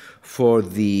implications for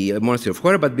the Monastery of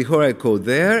Chora, but before I go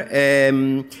there,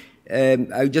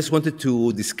 I just wanted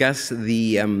to discuss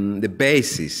the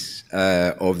basis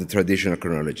of the traditional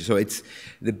chronology. So,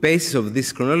 the basis of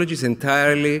this chronology is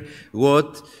entirely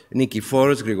what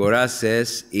Nikiforos Grigoras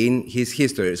says in his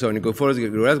history. So, Nikiforos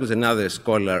Grigoras was another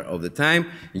scholar of the time,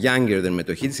 younger than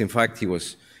Metochites. In fact, he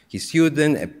was his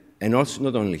student, and also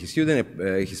not only his student,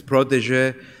 his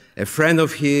protege, a friend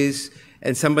of his,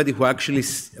 and somebody who actually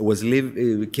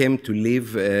came to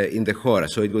live in the Chora.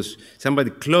 So it was somebody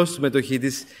close to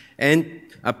Metochites, and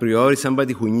a priori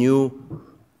somebody who knew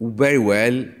very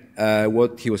well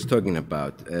what he was talking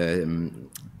about,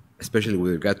 especially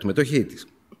with regard to Metochites.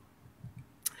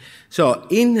 So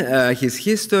in his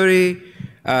history,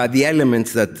 the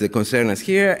elements that concern us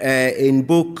here, in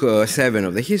Book 7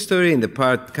 of the history, in the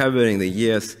part covering the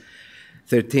years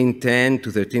 1310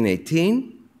 to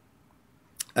 1318,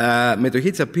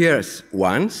 Metochites appears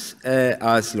once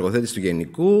as Logothetis του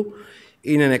Γενικού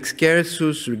in an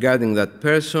excursus regarding that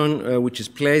person, which is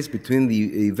placed between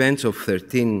the events of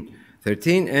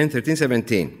 1313 and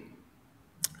 1317.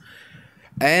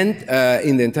 And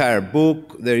in the entire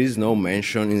book, there is no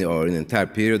mention, or in the entire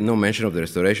period, no mention of the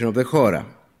restoration of the Chora.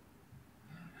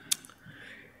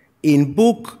 In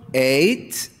Book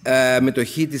 8,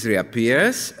 Metochites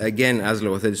reappears, again as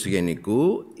Logothetis του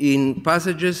Γενικού, in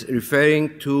passages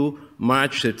referring to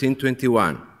March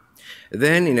 1321.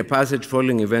 Then, in a passage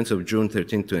following events of June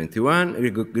 1321,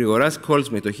 Grigoras calls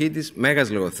Metochites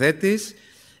Megas Logothetis,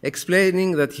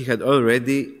 explaining that he had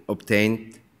already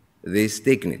obtained this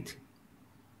dignity.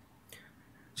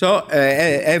 So,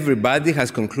 everybody has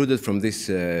concluded from this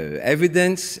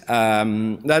evidence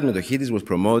that Metochites was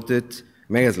promoted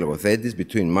Megas Logothetis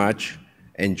between March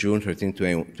and June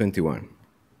 1321.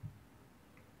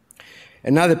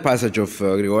 Another passage of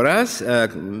Grigoras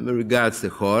regards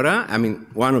the Chora. I mean,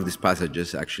 one of these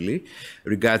passages, actually,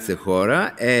 regards the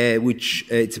Chora, which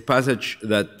it's a passage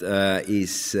that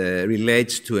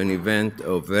relates to an event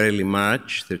of early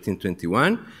March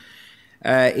 1321,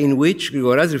 in which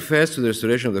Grigoras refers to the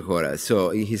restoration of the Chora. So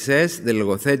he says, the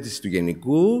logothetes του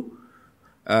Γενικού,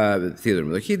 Theodore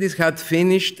Metochidis, had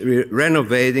finished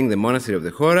renovating the monastery of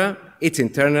the Chora, its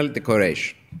internal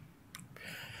decoration.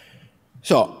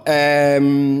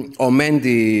 Ο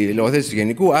Μέντι λογοθέτης του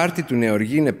Γενικού, άρτη του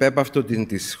νεοργήν επέπαυτο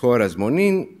της χώρας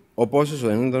μονήν, οπόσος ο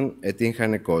ενόντων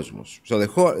ετύχανε κόσμος. So the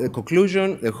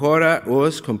conclusion, the Chora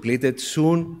was completed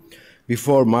soon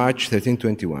before March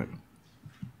 1321.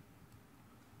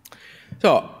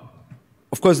 So,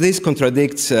 of course, this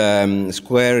contradicts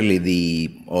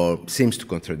squarely or seems to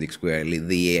contradict squarely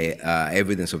the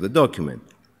evidence of the document.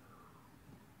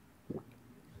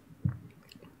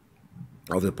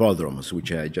 Of the prodromos,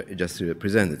 which I just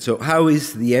presented. So how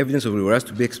is the evidence of Grigoras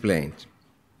to be explained?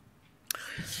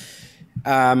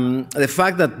 The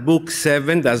fact that Book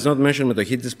 7 does not mention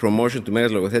Metochidis' promotion to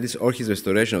Megas Logothetis or his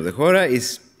restoration of the Chora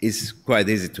is quite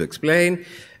easy to explain.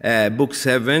 Book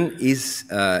 7 is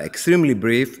extremely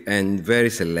brief and very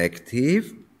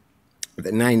selective.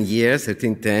 The 9 years,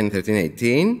 1310,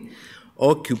 1318,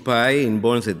 occupy in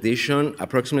Bohn's edition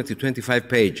approximately 25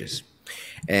 pages.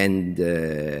 And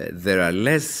there are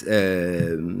less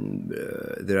than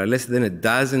a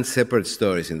dozen separate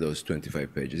stories in those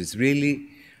 25 pages. It's really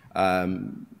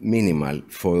minimal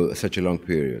for such a long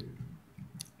period.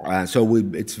 So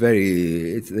it's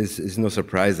no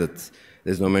surprise that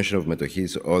there's no mention of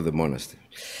Metochidis or the monastery.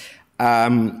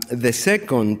 The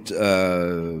second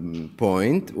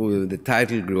point, the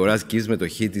title Grigoras gives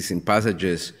Metochidis in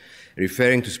passages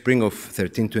referring to spring of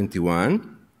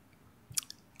 1321,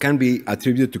 can be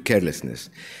attributed to carelessness.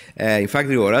 In fact,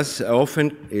 Grigoras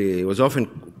was often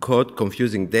caught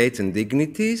confusing dates and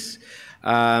dignities.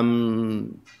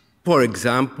 For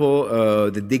example,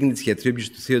 the dignities he attributes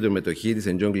to Theodore Metochidis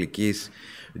and John Glikis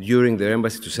during their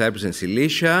embassy to Cyprus and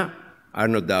Cilicia are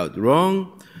no doubt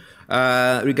wrong.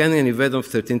 Regarding an event of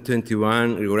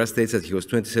 1321, Grigoras states that he was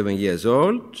 27 years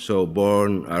old, so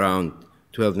born around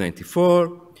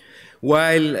 1294.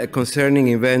 While concerning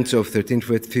events of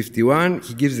 1351,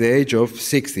 he gives the age of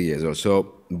 60 years old,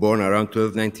 so born around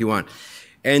 1291.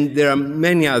 And there are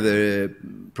many other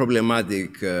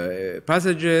problematic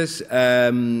passages,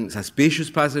 suspicious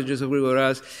passages of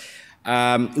Grigoras.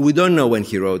 We don't know when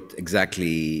he wrote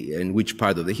exactly in which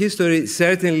part of the history.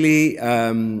 Certainly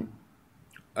in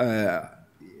the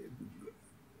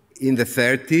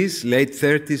 30s, late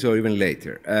 30s, or even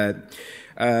later.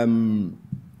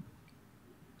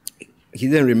 He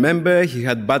didn't remember, he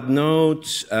had bad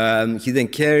notes, he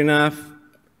didn't care enough.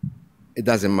 It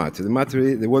doesn't matter. The matter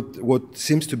is, what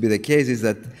seems to be the case is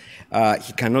that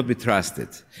he cannot be trusted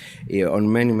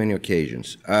on many, many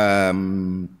occasions.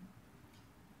 And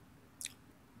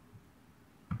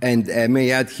I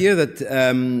may add here that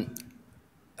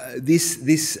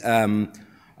this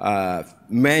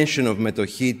mention of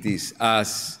Metochidis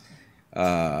as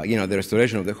the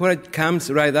restoration of the Chora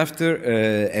comes right after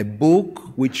a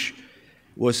book which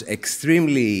was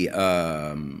extremely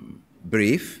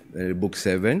brief, Book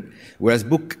 7, whereas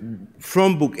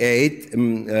from Book 8,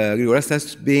 Grigoras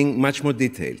starts being much more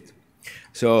detailed.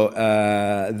 So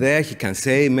there he can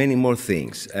say many more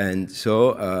things, and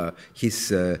so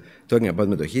he's talking about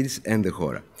Metochidis and the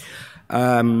Chora.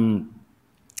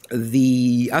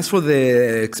 As for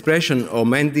the expression «Ο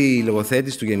μέντι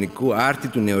λογοθέτης του γενικού άρτη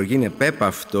του νεοργήν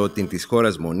επέπαυτο την της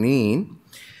χώρας μονήν»,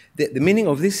 the meaning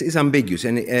of this is ambiguous,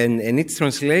 and its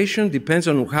translation depends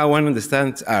on how one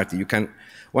understands art.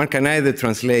 One can either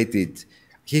translate it,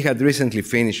 he had recently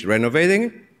finished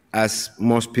renovating, as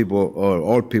most people or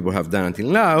all people have done until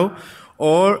now,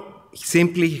 or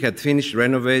simply he had finished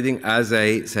renovating, as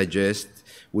I suggest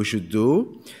we should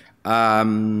do,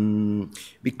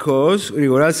 because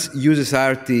Grigoras uses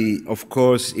arti, of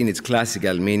course, in its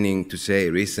classical meaning to say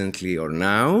recently or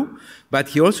now, but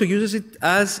he also uses it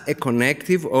as a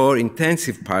connective or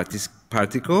intensive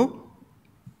particle,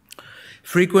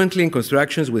 frequently in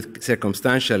constructions with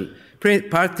circumstantial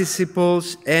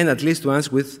participles and at least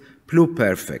once with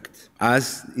pluperfect,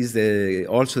 as is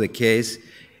also the case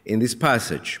in this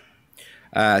passage.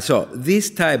 So this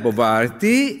type of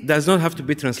arti does not have to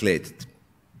be translated.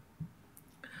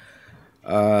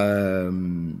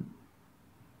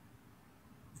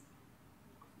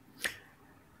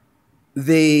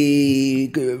 The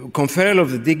conferral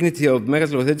of the dignity of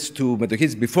Megas Logothetis to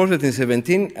Metochidis before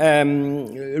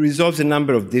 1317 resolves a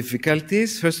number of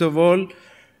difficulties. First of all,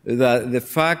 the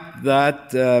fact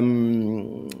that, I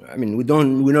mean, we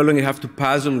no longer have to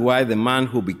puzzle why the man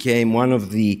who became one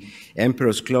of the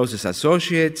emperor's closest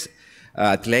associates,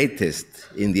 at latest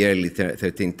in the early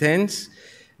 1310s,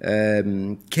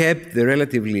 kept the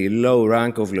relatively low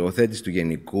rank of Leothetis του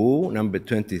Γενικού, number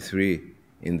 23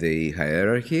 in the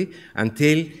hierarchy,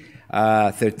 until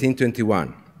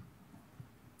 1321.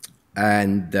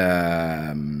 And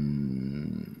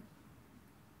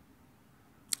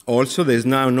also, there is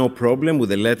now no problem with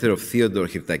the letter of Theodore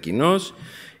Hirtakinos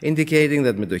indicating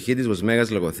that Metochitis was Megas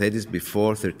Logothetis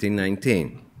before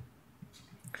 1319.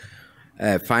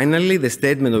 Finally, the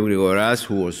statement of Grigoras,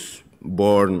 who was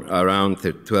born around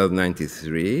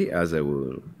 1293, as I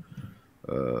will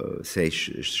say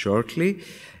shortly,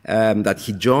 that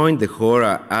he joined the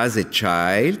Chora as a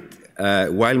child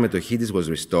while Metochitis was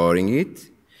restoring it,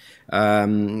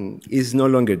 is no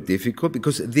longer difficult,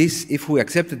 because this, if we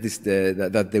accepted this,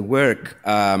 that the work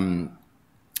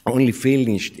only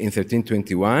finished in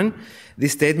 1321,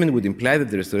 this statement would imply that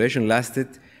the restoration lasted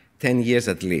 10 years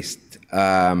at least,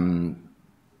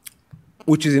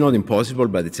 which is not impossible,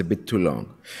 but it's a bit too long.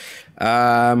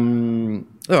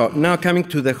 Now coming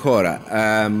to the Chora,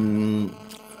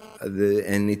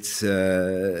 and its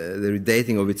the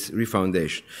redating of its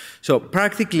refoundation. So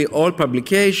practically all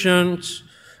publications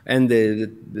and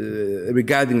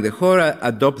regarding the Chora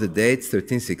adopt the dates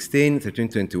 1316,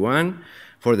 1321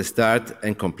 for the start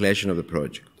and completion of the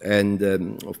project. And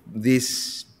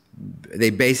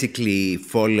they basically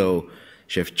follow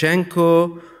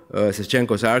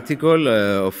Shevchenko's article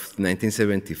of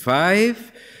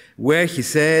 1975, where he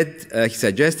said, he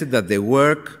suggested that the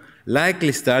work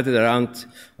likely started around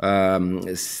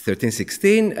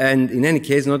 1316, and in any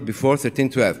case not before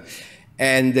 1312.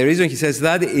 And the reason he says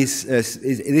that is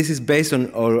this is based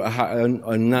on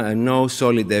no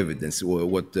solid evidence,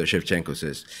 what Shevchenko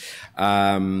says,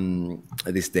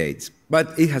 these dates.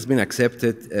 But it has been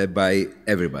accepted by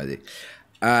everybody.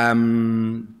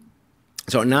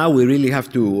 So now we really have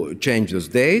to change those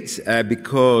dates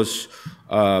because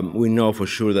we know for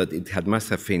sure that it must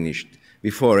have finished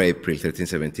before April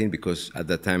 1317, because at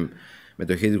that time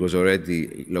Metochitis was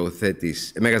already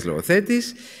Megas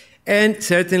Logothetis, and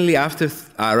certainly after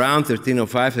around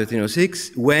 1305,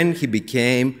 1306, when he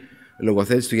became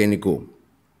Logothetis του Γενικού.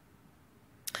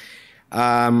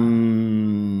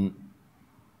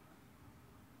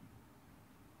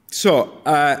 So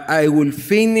I will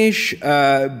finish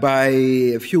by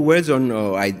a few words on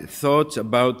thoughts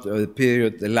about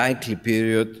the likely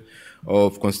period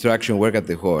of construction work at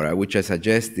the Chora, which I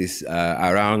suggest is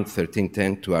around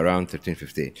 1310 to around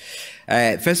 1315.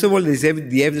 First of all, there is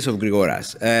the evidence of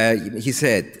Grigoras. He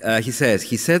says,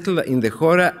 he settled in the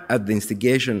Chora at the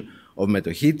instigation of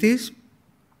Metochitis.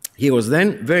 He was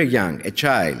then very young, a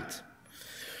child.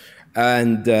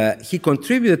 And he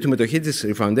contributed to Metochitis'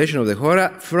 refoundation of the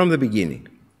Chora from the beginning.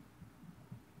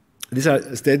 These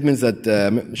are statements that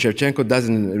Shevchenko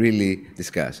doesn't really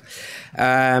discuss.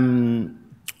 Hans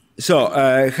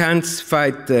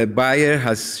Veit Bayer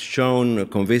has shown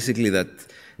convincingly that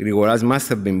Grigoras must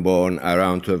have been born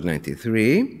around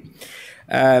 1293.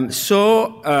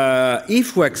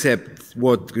 If we accept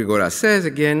what Grigoras says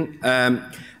again,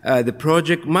 the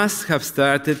project must have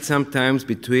started sometimes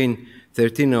between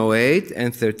 1308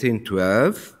 and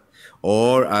 1312,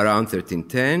 or around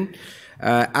 1310,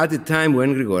 at a time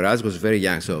when Grigoras was very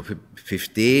young, so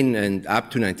 15 and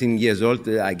up to 19 years old.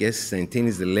 I guess 19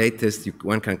 is the latest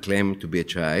one can claim to be a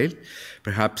child,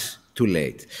 perhaps too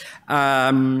late.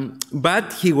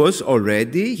 But he was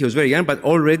very young, but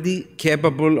already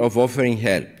capable of offering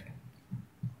help.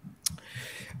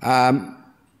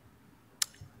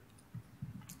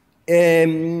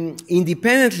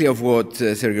 Independently of what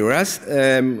Grigoras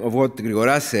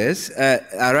says,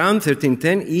 around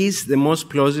 1310 is the most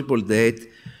plausible date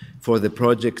for the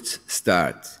project's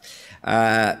start.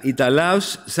 It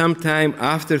allows some time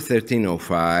after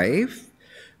 1305,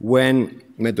 when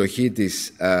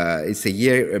Metochitis, it's a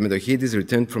year Metochitis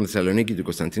returned from Thessaloniki to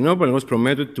Constantinople and was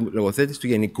promoted to Logothetis του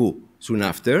Γενικού soon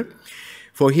after,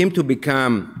 for him to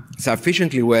become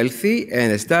sufficiently wealthy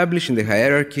and established in the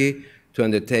hierarchy to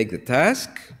undertake the task,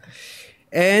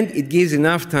 and it gives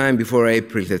enough time before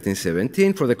April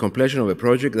 1317 for the completion of a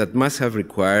project that must have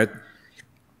required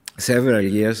several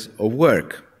years of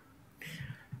work.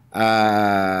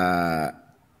 And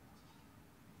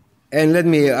let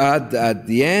me add at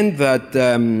the end that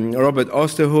Robert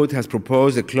Osterhout has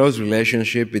proposed a close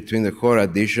relationship between the Chora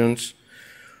additions,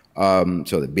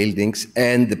 so the buildings,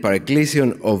 and the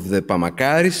Paraklesion of the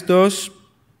Pamakaristos,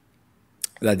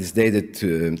 that is dated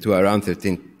to around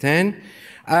 1310,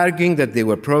 arguing that they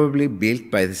were probably built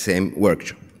by the same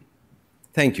workshop.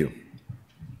 Thank you.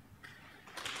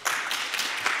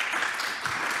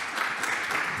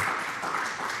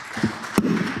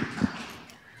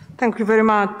 Thank you very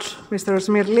much, Mr.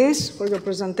 Smirlis, for your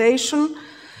presentation.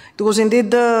 It was indeed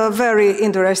very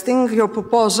interesting, your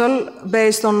proposal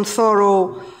based on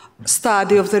thorough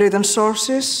study of the written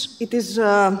sources. It is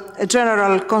a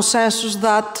general consensus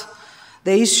that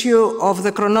the issue of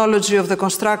the chronology of the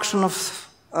construction of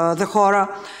the Chora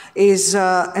is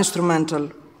instrumental.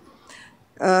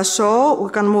 So we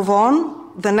can move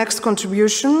on. The next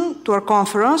contribution to our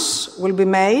conference will be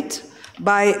made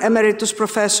by Emeritus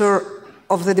Professor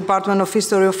of the Department of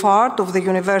History of Art of the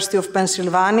University of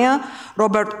Pennsylvania,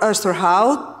 Robert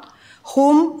Oesterhout,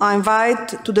 whom I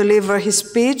invite to deliver his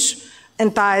speech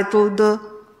entitled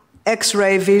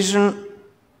X-ray Vision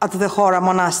at the Chora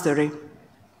Monastery.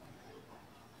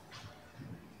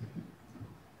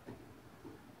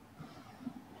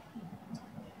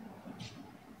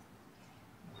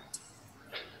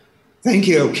 Thank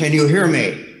you. Can you hear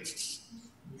me?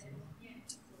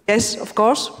 Yes, of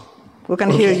course. We can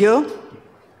hear you.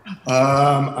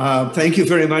 Thank you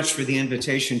very much for the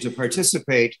invitation to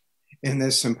participate in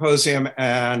this symposium,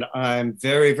 and I'm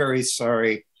very, very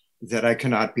sorry that I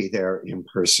cannot be there in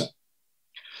person.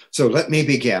 So let me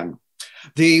begin.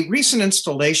 The recent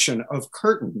installation of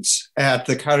curtains at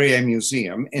the Carrier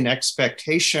Museum in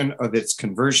expectation of its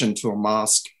conversion to a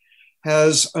mosque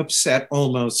has upset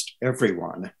almost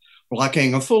everyone,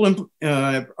 blocking a full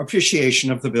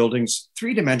appreciation of the building's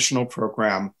three-dimensional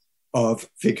program of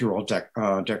figural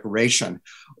decoration,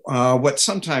 what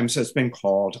sometimes has been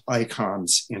called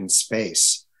icons in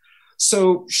space.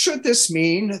 So should this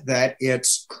mean that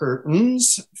it's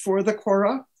curtains for the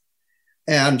Chora?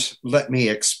 And let me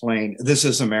explain, this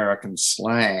is American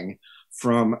slang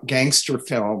from gangster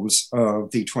films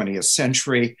of the 20th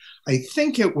century. I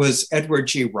think it was Edward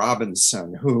G.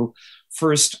 Robinson who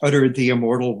first uttered the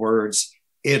immortal words,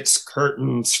 "It's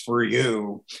curtains for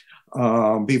you,"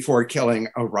 before killing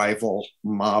a rival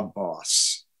mob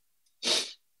boss.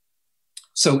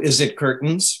 So is it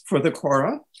curtains for the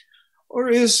Chora? Or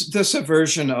is this a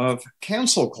version of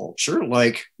cancel culture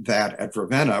like that at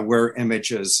Ravenna, where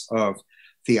images of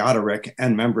Theodoric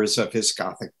and members of his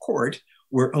Gothic court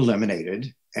were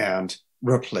eliminated and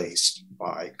replaced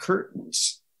by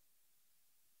curtains?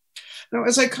 Now,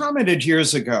 as I commented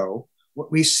years ago,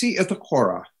 what we see at the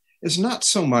Chora is not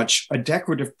so much a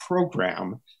decorative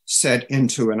program set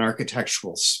into an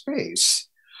architectural space,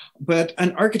 but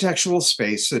an architectural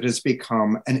space that has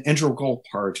become an integral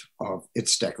part of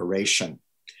its decoration.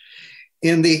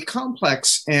 In the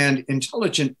complex and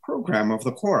intelligent program of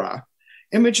the Chora,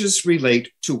 images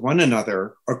relate to one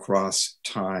another across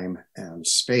time and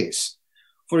space.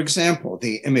 For example,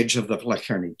 the image of the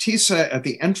Plachernitisa at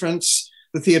the entrance,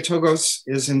 the Theotokos,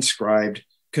 is inscribed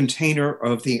 "Container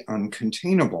of the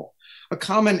Uncontainable," a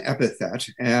common epithet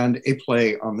and a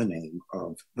play on the name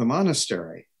of the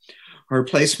monastery. Her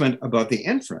placement above the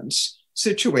entrance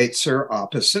situates her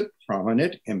opposite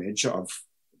prominent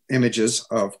images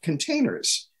of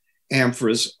containers,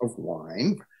 amphoras of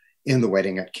wine in the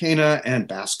wedding at Cana, and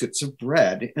baskets of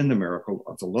bread in the miracle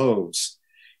of the loaves.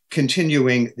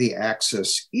 Continuing the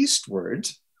axis eastward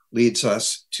leads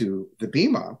us to the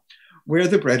bema, where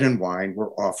the bread and wine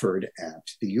were offered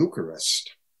at the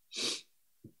Eucharist.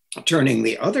 Turning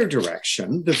the other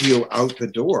direction, the view out the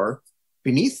door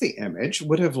beneath the image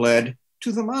would have led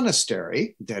to the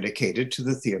monastery dedicated to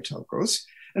the Theotokos,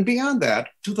 and beyond that,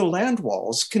 to the land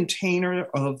walls, container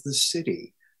of the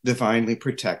city, divinely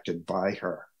protected by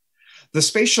her. The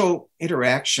spatial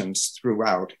interactions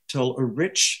throughout tell a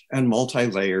rich and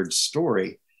multi-layered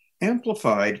story,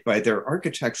 amplified by their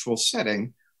architectural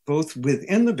setting, both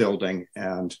within the building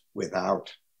and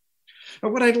without. Now,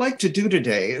 what I'd like to do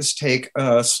today is take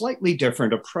a slightly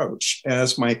different approach,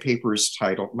 as my paper's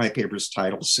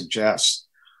title suggests.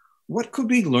 What could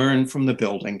we learn from the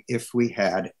building if we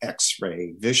had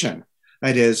X-ray vision?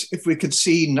 That is, if we could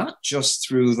see not just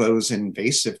through those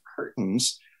invasive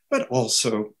curtains, but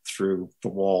also through the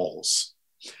walls.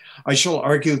 I shall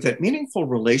argue that meaningful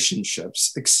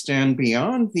relationships extend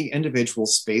beyond the individual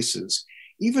spaces,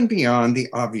 even beyond the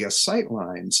obvious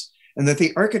sightlines, and that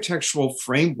the architectural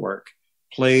framework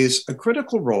plays a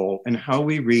critical role in how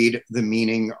we read the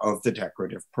meaning of the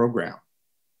decorative program.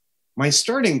 My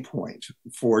starting point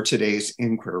for today's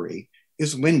inquiry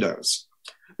is windows.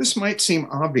 This might seem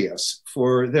obvious,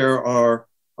 for there are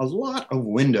a lot of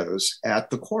windows at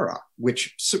the Chora,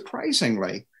 which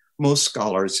surprisingly, most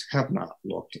scholars have not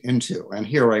looked into. And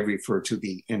here I refer to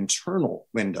the internal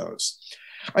windows.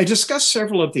 I discussed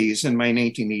several of these in my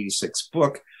 1986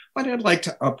 book, but I'd like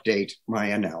to update my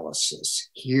analysis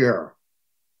here.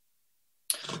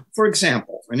 For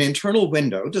example, an internal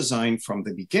window designed from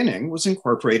the beginning was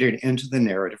incorporated into the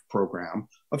narrative program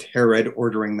of Herod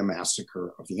ordering the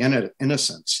massacre of the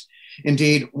innocents.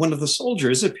 Indeed, one of the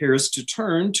soldiers appears to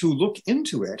turn to look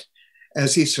into it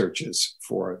as he searches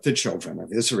for the children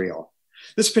of Israel.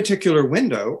 This particular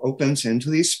window opens into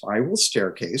the spiral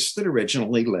staircase that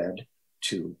originally led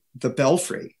to the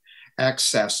belfry,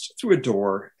 accessed through a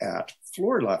door at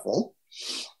floor level.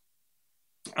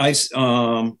 I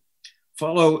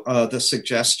follow the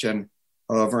suggestion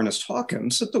of Ernest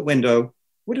Hawkins that the window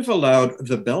would have allowed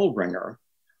the bell ringer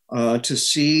to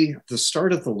see the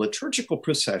start of the liturgical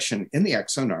procession in the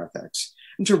exonarthex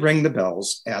and to ring the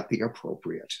bells at the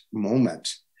appropriate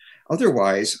moment.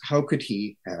 Otherwise, how could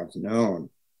he have known?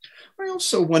 I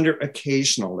also wonder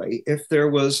occasionally if there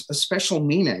was a special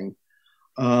meaning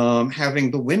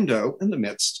having the window in the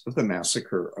midst of the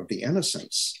massacre of the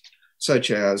innocents,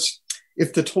 such as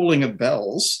if the tolling of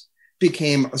bells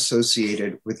became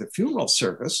associated with a funeral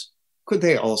service, could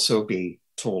they also be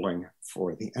tolling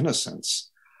for the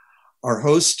innocents? Our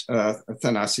host,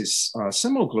 Thanasis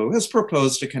Simoglu, has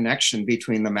proposed a connection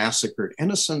between the massacred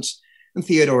innocents and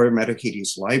Theodore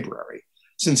Metochites' library,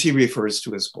 since he refers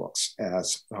to his books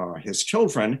as his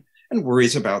children and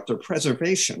worries about their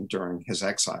preservation during his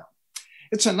exile.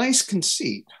 It's a nice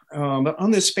conceit, but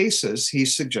on this basis, he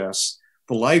suggests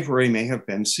the library may have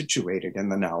been situated in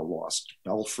the now lost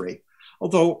belfry,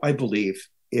 although I believe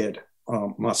it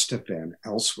must have been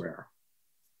elsewhere.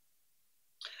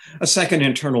 A second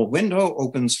internal window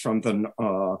opens from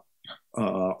the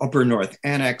upper north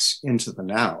annex into the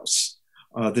naos,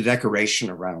 the decoration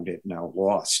around it now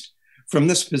lost. From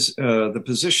this, the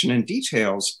position and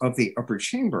details of the upper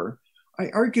chamber, I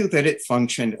argue that it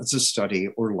functioned as a study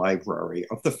or library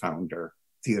of the founder,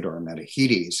 Theodore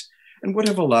Metochites, and would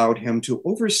have allowed him to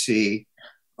oversee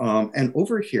and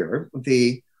overhear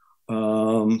the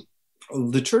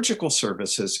liturgical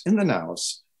services in the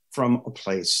naos from a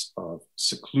place of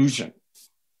seclusion.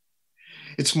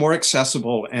 It's more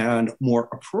accessible and more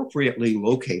appropriately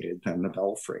located than the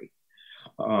belfry.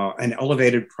 An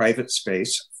elevated private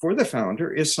space for the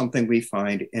founder is something we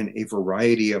find in a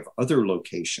variety of other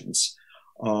locations,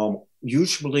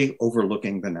 usually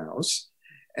overlooking the naos,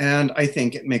 and I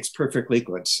think it makes perfectly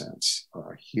good sense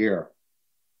here.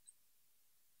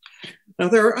 Now,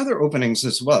 there are other openings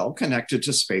as well connected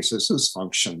to spaces whose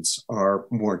functions are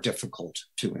more difficult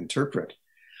to interpret.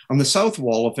 On the south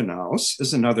wall of the naos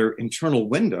is another internal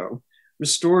window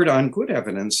restored on good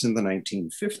evidence in the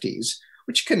 1950s,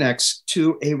 which connects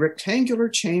to a rectangular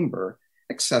chamber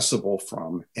accessible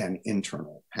from an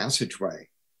internal passageway.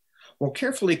 While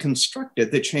carefully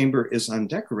constructed, the chamber is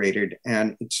undecorated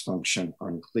and its function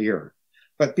unclear.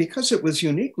 But because it was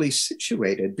uniquely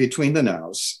situated between the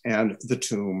naos and the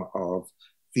tomb of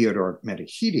Theodore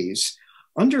Metochites,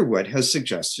 Underwood has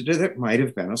suggested that it might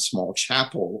have been a small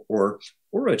chapel or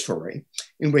oratory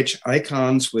in which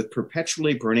icons with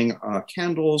perpetually burning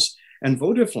candles and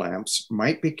votive lamps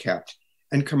might be kept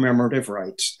and commemorative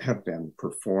rites have been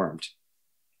performed.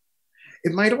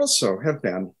 It might also have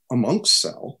been a monk's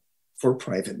cell for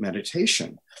private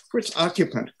meditation, where its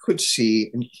occupant could see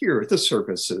and hear the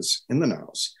services in the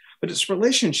naos, but its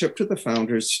relationship to the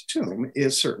founder's tomb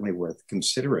is certainly worth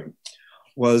considering.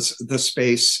 Was the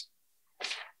space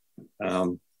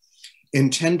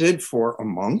intended for a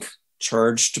monk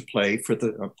charged to pray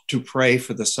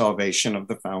for the salvation of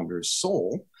the founder's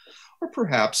soul, or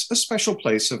perhaps a special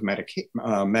place of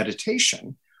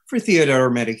meditation for Theodore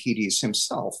Metochites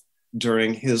himself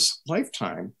during his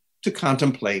lifetime to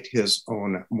contemplate his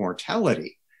own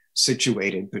mortality,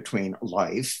 situated between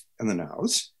life in the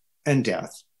naos and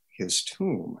death, his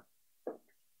tomb.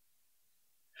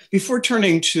 Before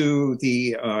turning to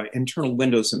the internal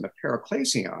windows in the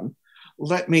Paraklesion,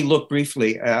 let me look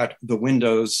briefly at the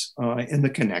windows in the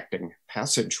connecting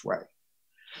passageway.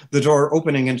 The door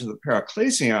opening into the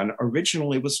Paraklesion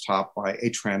originally was topped by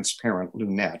a transparent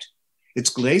lunette.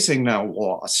 Its glazing now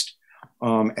lost,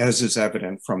 as is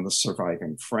evident from the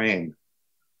surviving frame.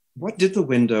 What did the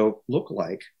window look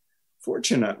like?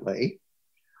 Fortunately,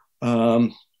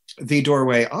 the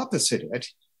doorway opposite it,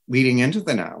 leading into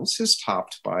the naos, is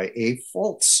topped by a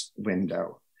false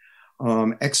window,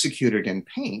 executed in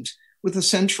paint with a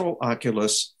central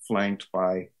oculus flanked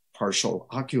by partial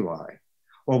oculi.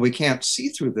 While we can't see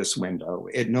through this window,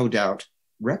 it no doubt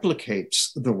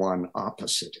replicates the one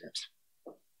opposite it.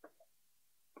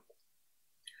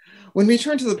 When we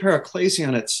turn to the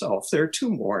Paraklesion itself, there are two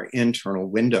more internal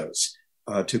windows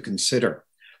to consider.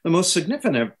 The most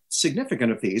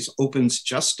significant of these opens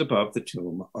just above the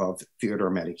tomb of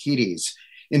Theodore Metochites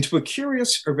into a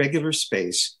curious irregular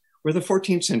space where the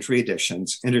 14th century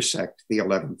additions intersect the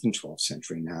 11th and 12th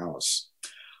century naos.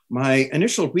 My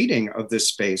initial reading of this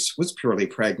space was purely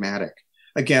pragmatic,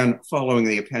 again, following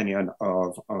the opinion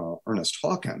of Ernest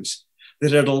Hawkins,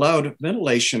 that it allowed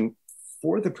ventilation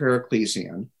for the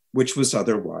Paracelsian, which was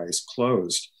otherwise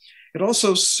closed. It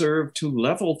also served to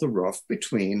level the roof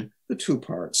between the two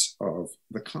parts of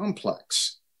the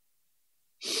complex.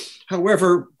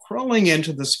 However, crawling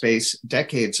into the space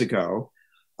decades ago,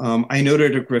 I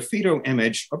noted a graffito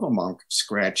image of a monk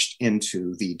scratched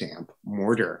into the damp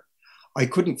mortar. I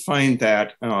couldn't find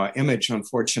that image,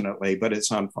 unfortunately, but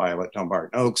it's on file at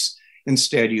Dumbarton Oaks.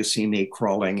 Instead, you see me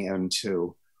crawling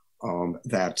into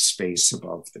that space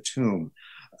above the tomb.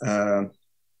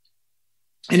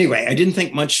 Anyway, I didn't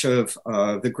think much of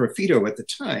the graffito at the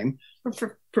time, but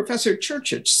Professor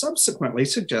Churchich subsequently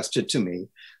suggested to me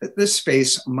that this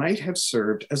space might have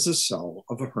served as the cell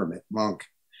of a hermit monk.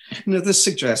 Now, this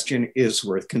suggestion is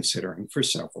worth considering for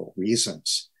several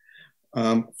reasons.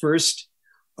 First,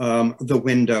 the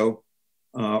window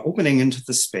opening into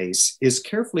the space is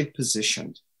carefully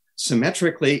positioned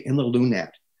symmetrically in the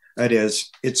lunette. That is,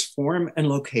 its form and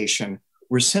location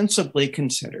were sensibly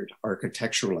considered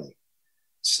architecturally.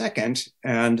 Second,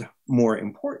 and more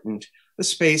important, the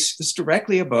space is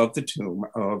directly above the tomb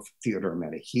of Theodore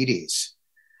Metahides.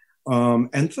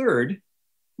 And third,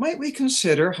 might we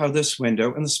consider how this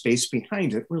window and the space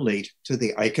behind it relate to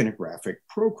the iconographic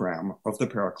program of the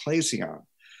Paracelsian,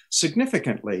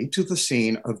 significantly to the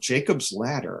scene of Jacob's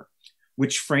ladder,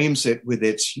 which frames it with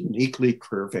its uniquely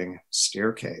curving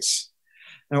staircase.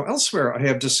 Now, elsewhere, I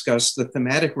have discussed the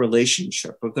thematic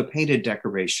relationship of the painted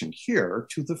decoration here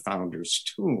to the founder's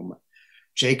tomb.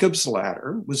 Jacob's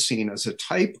ladder was seen as a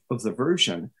type of the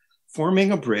Virgin,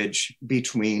 forming a bridge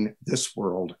between this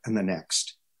world and the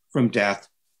next, from death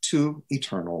to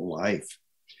eternal life.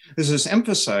 This is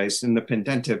emphasized in the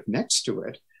pendentive next to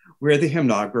it, where the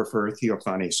hymnographer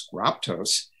Theophanes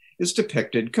Graptos is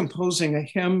depicted composing a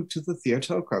hymn to the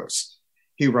Theotokos.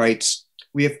 He writes,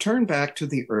 "We have turned back to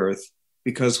the earth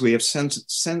because we have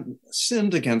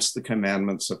sinned against the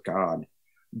commandments of God.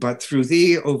 But through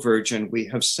thee, O Virgin, we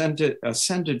have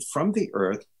ascended from the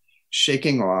earth,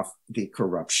 shaking off the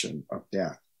corruption of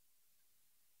death."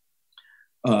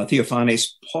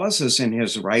 Theophanes pauses in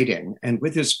his writing and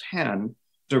with his pen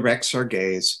directs our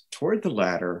gaze toward the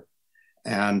ladder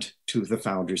and to the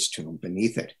founder's tomb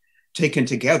beneath it. Taken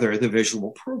together, the visual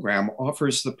program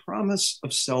offers the promise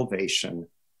of salvation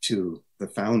to the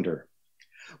founder.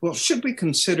 Well, should we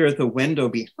consider the window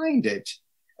behind it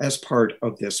as part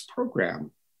of this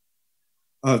program?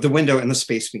 The window and the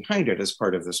space behind it as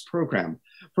part of this program?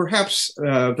 Perhaps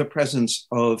the presence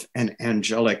of an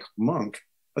angelic monk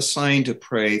assigned to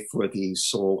pray for the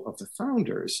soul of the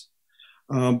founders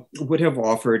would have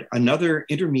offered another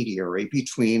intermediary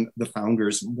between the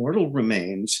founder's mortal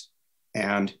remains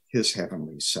and his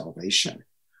heavenly salvation.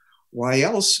 Why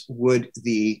else would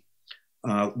the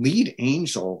lead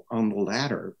angel on the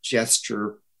ladder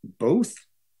gesture both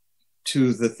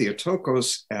to the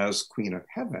Theotokos as Queen of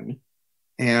Heaven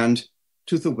and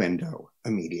to the window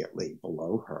immediately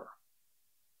below her?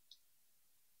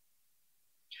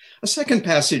 A second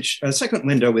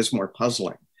window is more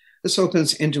puzzling. This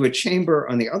opens into a chamber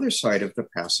on the other side of the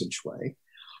passageway.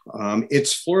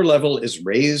 Its floor level is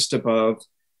raised above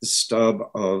the stub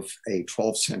of a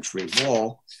 12th century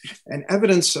wall, and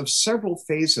evidence of several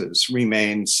phases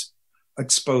remains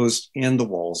exposed in the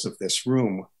walls of this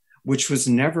room, which was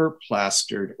never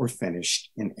plastered or finished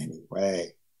in any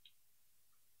way.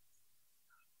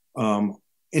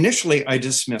 Initially, I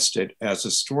dismissed it as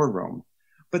a storeroom,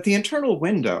 but the internal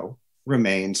window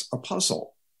remains a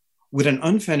puzzle. Would an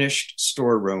unfinished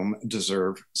storeroom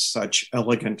deserve such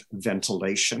elegant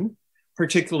ventilation,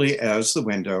 particularly as the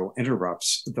window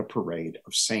interrupts the parade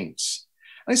of saints?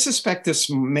 I suspect this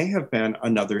may have been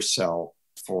another cell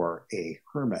for a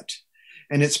hermit,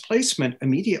 and its placement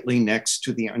immediately next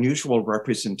to the unusual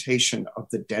representation of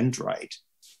the dendrite,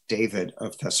 David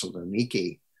of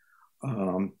Thessaloniki,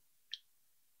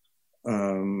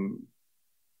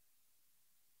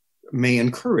 may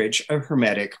encourage a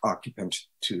hermetic occupant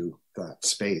to that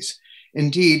space.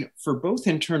 Indeed, for both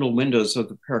internal windows of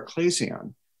the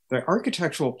Paracelsian, the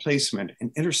architectural placement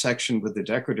and intersection with the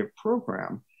decorative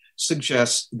program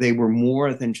suggests they were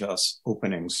more than just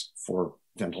openings for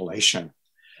ventilation.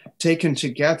 Taken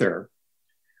together,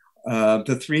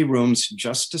 the three rooms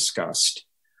just discussed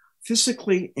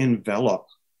physically envelop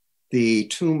the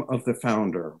tomb of the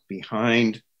founder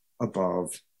behind,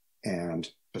 above,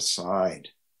 and beside.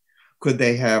 Could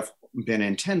they have been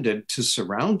intended to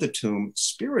surround the tomb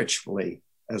spiritually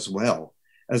as well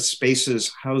as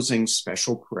spaces housing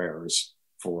special prayers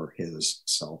for his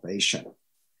salvation.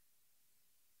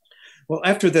 Well,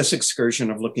 after this excursion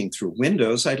of looking through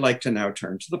windows, I'd like to now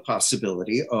turn to the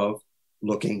possibility of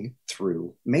looking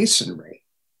through masonry.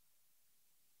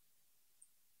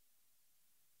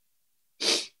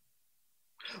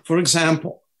 For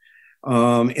example,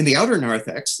 in the outer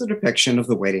narthex, the depiction of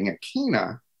the wedding at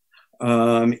Cana,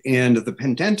 and the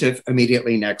pendentif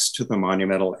immediately next to the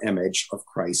monumental image of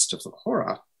Christ of the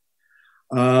Chora.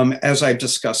 As I've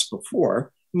discussed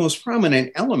before, the most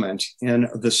prominent element in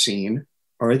the scene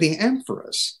are the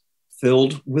amphoras,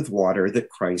 filled with water that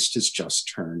Christ has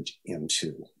just turned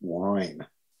into wine.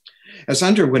 As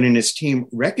Underwood and his team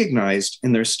recognized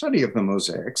in their study of the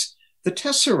mosaics, the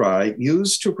tesserae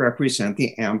used to represent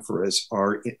the amphoras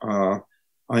are,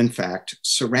 in fact,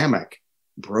 ceramic,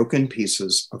 broken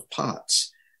pieces of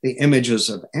pots. The images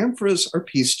of amphoras are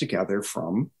pieced together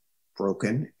from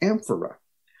broken amphora.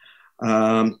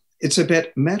 It's a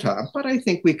bit meta, but I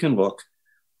think we can look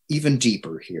even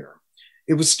deeper here.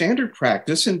 It was standard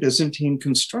practice in Byzantine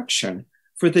construction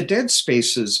for the dead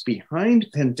spaces behind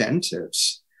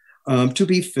pendentifs to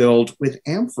be filled with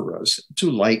amphoras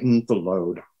to lighten the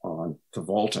load on the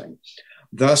vaulting.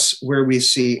 Thus, where we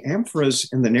see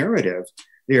amphoras in the narrative,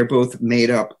 they are both made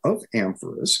up of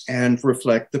amphoras and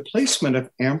reflect the placement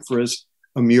of amphoras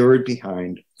immured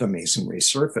behind the masonry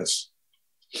surface.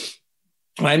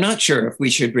 I'm not sure if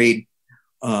we should read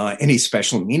any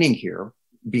special meaning here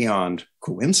beyond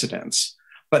coincidence,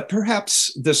 but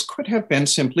perhaps this could have been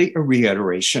simply a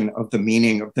reiteration of the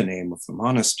meaning of the name of the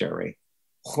monastery,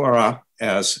 Chora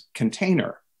as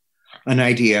container, an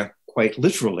idea quite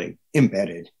literally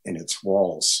embedded in its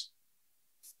walls.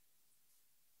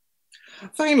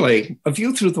 Finally, a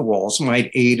view through the walls might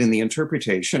aid in the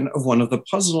interpretation of one of the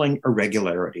puzzling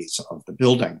irregularities of the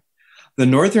building. The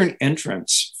northern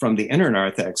entrance from the inner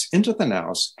narthex into the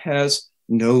naos has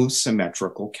no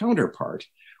symmetrical counterpart,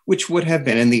 which would have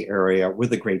been in the area where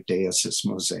the great Deosis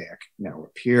mosaic now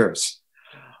appears.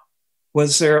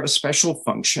 Was there a special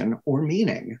function or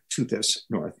meaning to this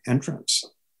north entrance?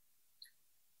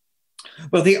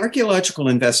 Well, the archaeological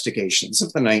investigations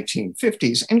of the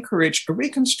 1950s encouraged a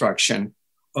reconstruction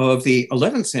of the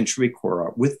 11th century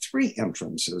Chora with 3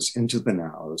 entrances into the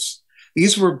naos.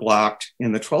 These were blocked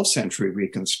in the 12th century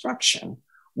reconstruction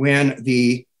when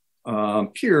the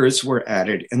piers were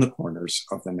added in the corners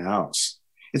of the naos.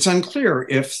 It's unclear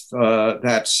if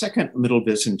that second Middle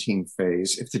Byzantine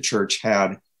phase, if the church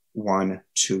had 1,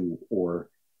 2, or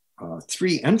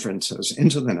 3 entrances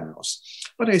into the naos,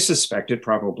 but I suspect it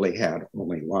probably had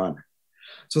only 1.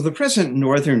 So the present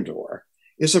northern door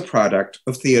is a product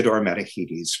of Theodore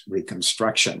Metahides'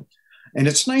 reconstruction, and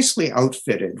it's nicely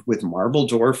outfitted with marble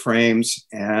door frames,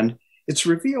 and its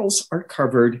reveals are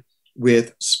covered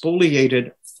with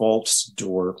spoliated false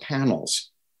door panels.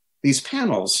 These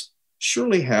panels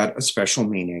surely had a special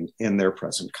meaning in their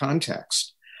present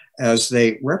context, as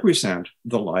they represent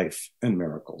the life and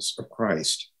miracles of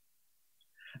Christ.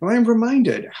 Now, I'm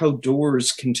reminded how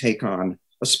doors can take on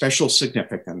a special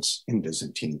significance in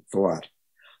Byzantine thought.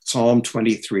 Psalm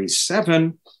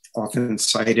 23:7, often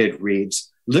cited,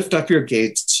 reads, "Lift up your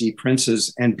gates, ye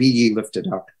princes, and be ye lifted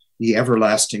up, ye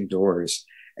everlasting doors,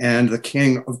 and the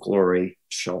King of glory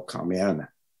shall come in."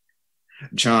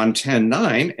 John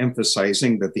 10:9,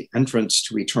 emphasizing that the entrance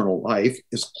to eternal life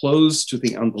is closed to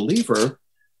the unbeliever,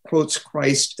 quotes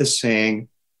Christ as saying,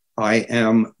 "I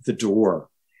am the door.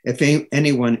 If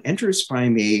anyone enters by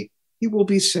me, he will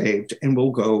be saved and will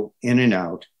go in and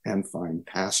out and find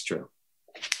pasture."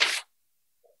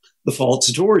 The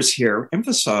false doors here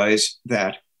emphasize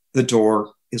that the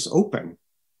door is open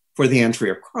for the entry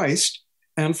of Christ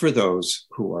and for those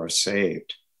who are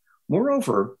saved.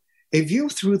 Moreover, a view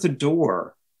through the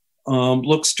door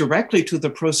looks directly to the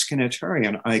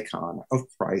proskenitarian icon of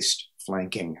Christ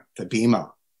flanking the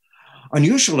bema.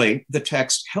 Unusually, the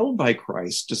text held by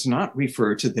Christ does not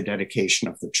refer to the dedication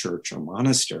of the church or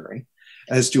monastery,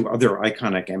 as do other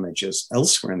iconic images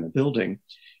elsewhere in the building.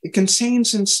 It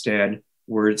contains instead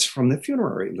words from the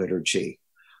funerary liturgy.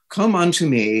 "Come unto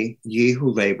me, ye who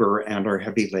labor and are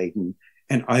heavy laden,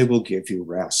 and I will give you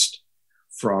rest,"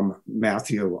 from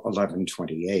Matthew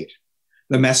 11:28.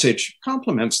 The message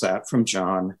complements that from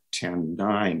John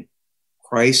 10:9.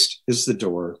 Christ is the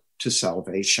door to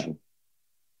salvation.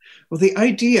 Well, the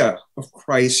idea of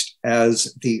Christ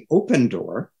as the open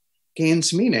door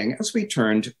gains meaning as we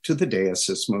turned to the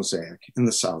Deosis mosaic in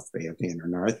the south bay of the inner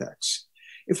narthex.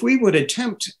 If we would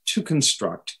attempt to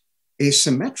construct a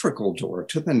symmetrical door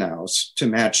to the naos to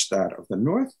match that of the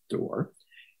north door,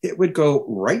 it would go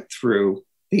right through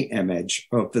the image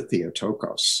of the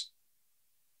Theotokos.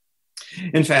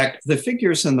 In fact, the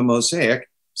figures in the mosaic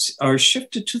are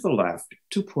shifted to the left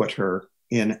to put her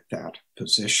in that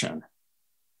position.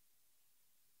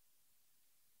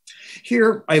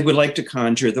 Here, I would like to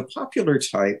conjure the popular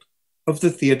type of the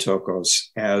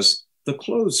Theotokos as the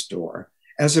closed door,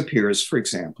 as appears, for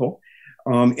example,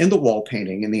 in the wall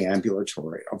painting in the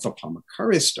ambulatory of the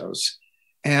Pamakaristos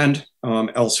and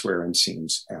elsewhere in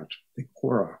scenes at the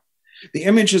Chora. The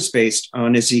image is based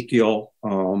on Ezekiel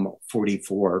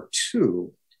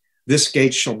 44:2. This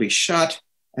gate shall be shut,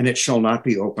 and it shall not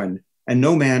be opened, and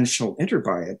no man shall enter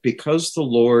by it, because the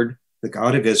Lord, the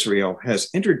God of Israel, has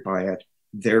entered by it,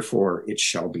 therefore it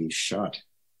shall be shut.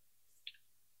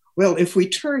 Well, if we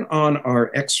turn on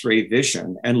our X-ray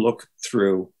vision and look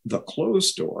through the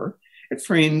closed door, it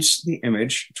frames the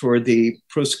image toward the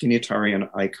proskyneitarian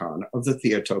icon of the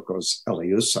Theotokos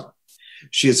Eleusa.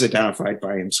 She is identified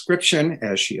by inscription,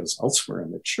 as she is elsewhere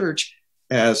in the church,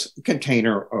 as the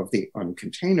container of the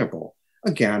uncontainable,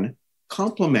 again,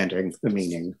 complementing the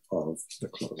meaning of the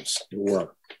closed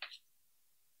door.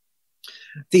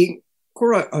 The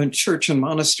Chora church and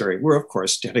monastery were, of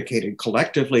course, dedicated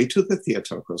collectively to the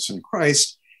Theotokos and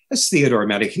Christ, as Theodore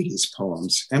Metachites'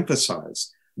 poems emphasize.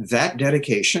 That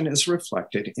dedication is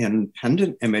reflected in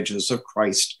pendant images of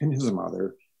Christ and his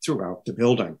mother throughout the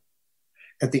building.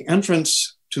 At the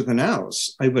entrance to the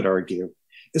naos, I would argue,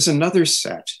 is another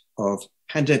set of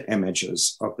pendant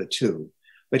images of the two,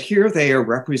 but here they are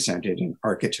represented in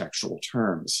architectural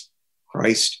terms.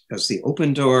 Christ as the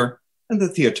open door, and the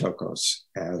Theotokos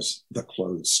as the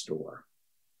closed door.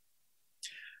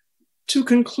 To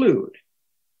conclude,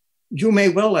 you may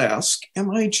well ask, am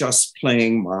I just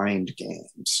playing mind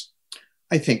games?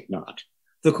 I think not.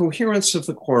 The coherence of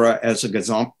the Chora as a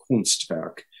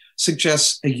Gesamtkunstwerk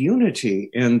suggests a unity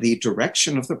in the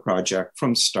direction of the project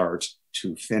from start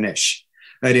to finish.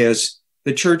 That is,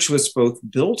 the church was both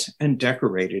built and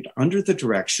decorated under the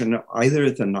direction of either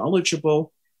the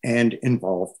knowledgeable and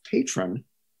involved patron,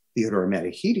 Theodore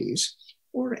Metachites,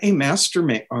 or a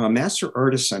master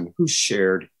artisan who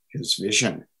shared his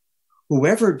vision.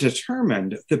 Whoever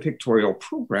determined the pictorial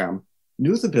program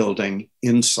knew the building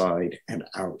inside and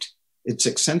out, its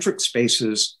eccentric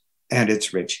spaces and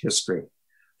its rich history.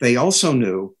 They also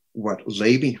knew what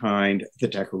lay behind the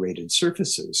decorated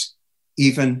surfaces,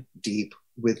 even deep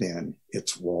within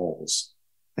its walls.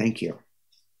 Thank you.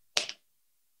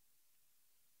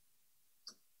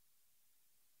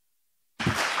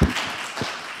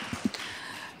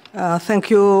 Thank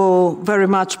you very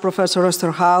much, Professor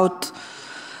Osterhout,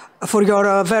 for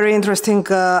your very interesting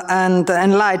and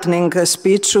enlightening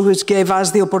speech, which gave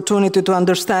us the opportunity to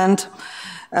understand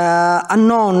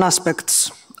unknown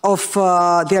aspects of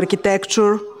the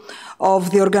architecture,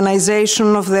 of the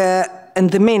organization of and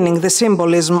the meaning, the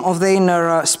symbolism of the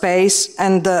inner space,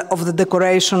 and of the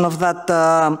decoration of that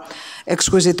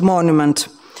exquisite monument.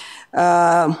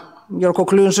 Your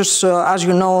conclusions, as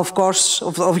you know, of course,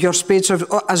 of your speech,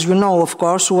 as you know, of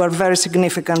course, were very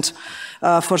significant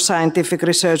for scientific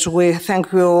research. We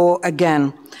thank you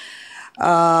again.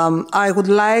 I would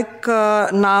like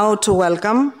now to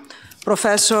welcome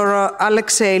Professor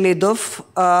Alexei Lidov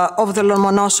of the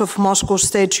Lomonosov Moscow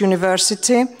State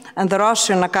University and the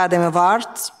Russian Academy of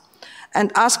Arts,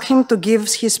 and ask him to give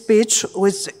his speech,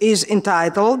 which is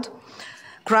entitled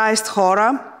Christ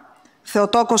Chora,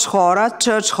 Theotokos Chora,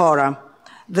 Church Chora,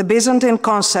 the Byzantine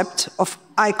concept of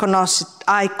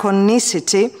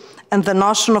iconicity and the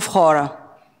notion of Chora.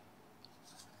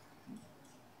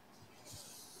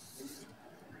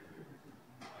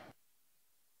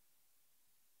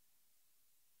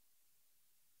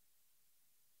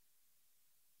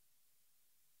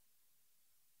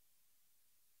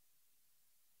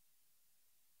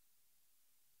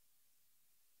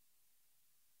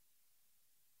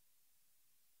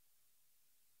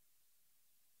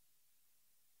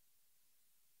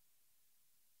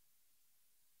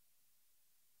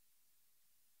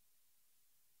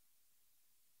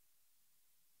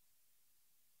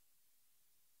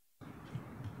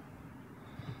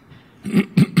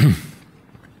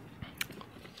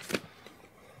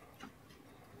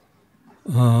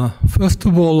 First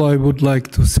of all, I would like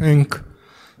to thank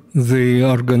the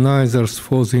organizers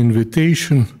for the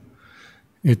invitation.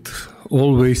 It's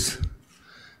always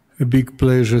a big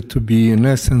pleasure to be in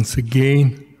Athens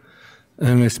again,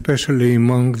 and especially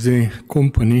among the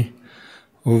company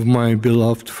of my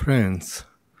beloved friends.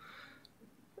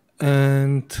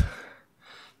 And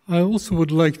I also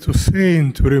would like to say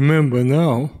and to remember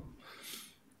now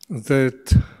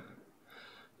that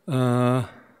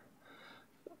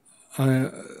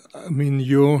I mean,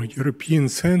 your European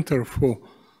Center for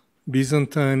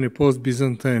Byzantine and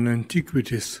Post-Byzantine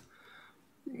Antiquities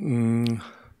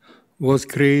was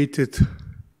created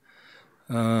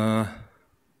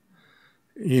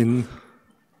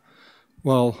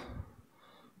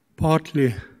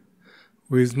partly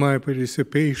with my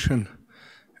participation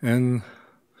and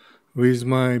with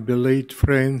my beloved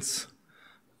friends,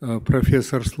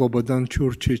 Professor Slobodan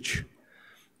Čurčić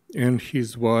and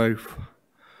his wife,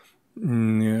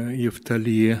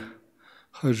 Yeftalia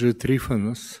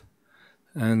Hadži-Trifonos.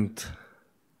 And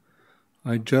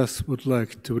I just would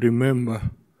like to remember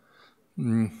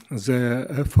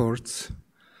their efforts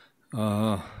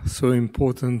so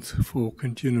important for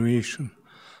continuation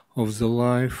of the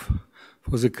life,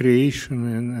 for the creation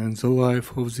and the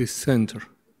life of this center.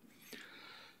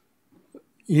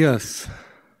 Yes.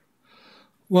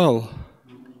 Well,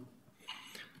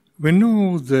 we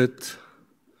know that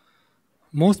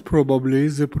most probably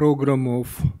the program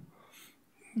of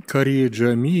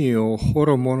Karija or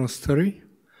Chora Monastery,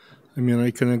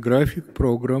 iconographic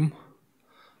program,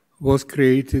 was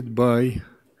created by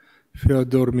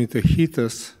Fyodor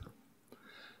Mitahitas,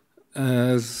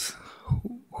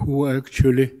 who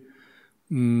actually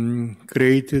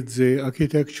created the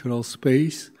architectural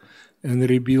space and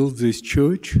rebuilt this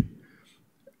church.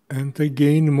 And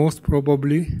again, most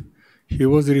probably, he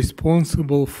was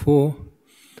responsible for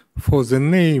the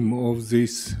name of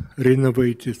this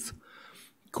renovated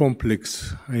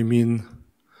complex,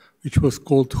 which was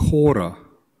called Chora.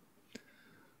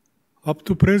 Up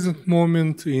to present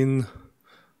moment in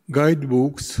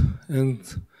guidebooks and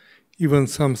even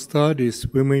some studies,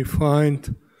 we may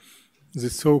find the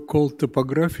so-called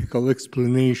topographical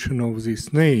explanation of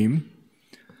this name,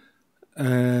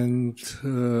 and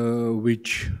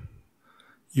which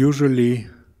usually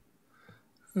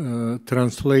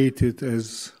translated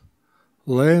as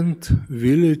land,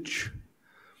 village,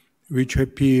 which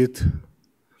appeared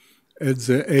at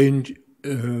the edge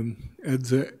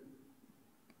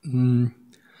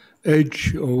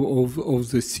of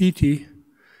the city,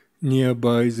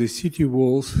 nearby the city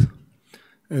walls,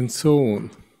 and so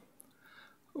on.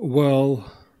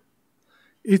 Well,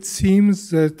 it seems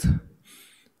that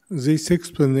this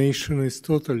explanation is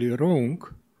totally wrong,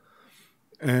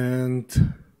 and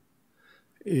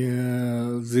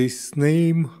this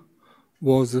name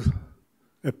was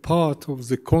a part of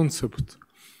the concept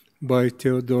by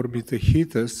Theodore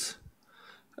Mitahitas,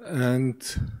 and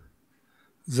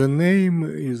the name,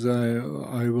 as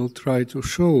I will try to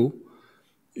show,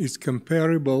 is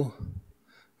comparable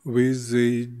with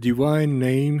the divine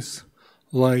names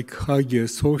like Hagia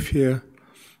Sophia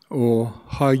or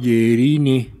Hagia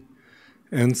Irini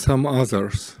and some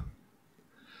others.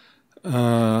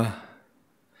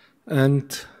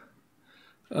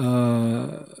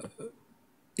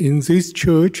 In this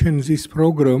church, in this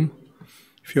program,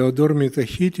 Fyodor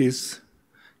Mitahitas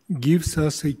gives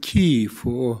us a key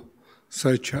for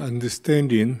such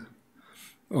understanding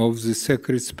of the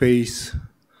sacred space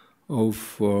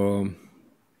of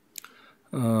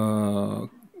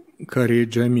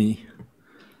Karija.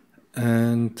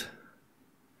 And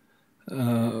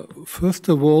first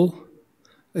of all,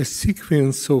 a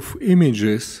sequence of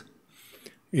images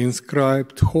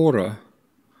inscribed Chora.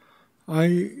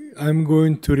 I'm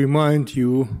going to remind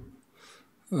you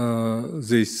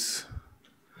these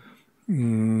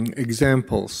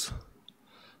examples.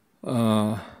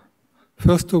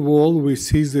 First of all, we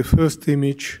see the first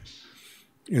image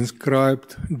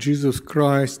inscribed Jesus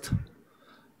Christ,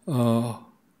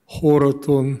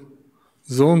 Horaton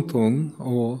Zonton,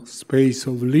 or space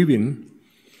of living,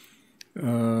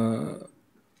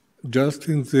 just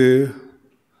in the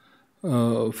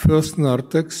first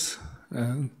narthex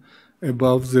and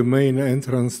above the main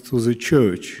entrance to the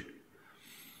church.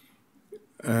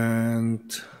 And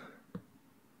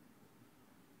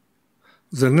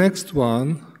the next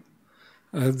one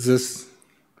at this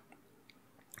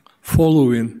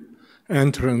following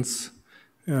entrance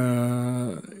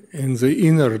in the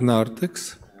inner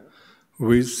narthex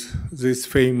with this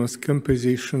famous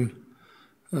composition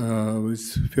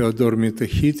with Fyodor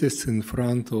Mitahitas in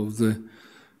front of the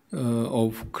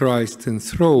of Christ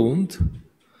enthroned,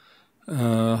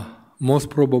 most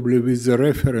probably with the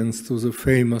reference to the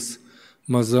famous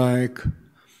mosaic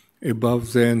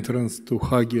above the entrance to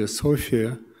Hagia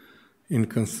Sophia in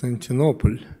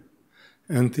Constantinople.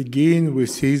 And again we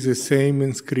see the same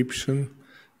inscription,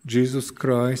 Jesus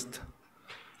Christ,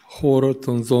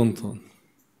 Horaton Zonton.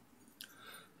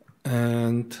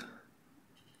 And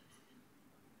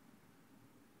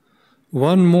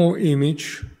one more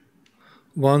image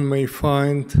one may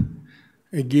find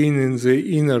again in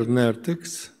the inner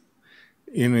narthex,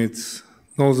 in its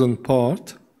northern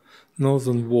part,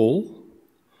 northern wall,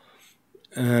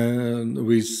 and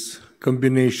with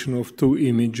combination of two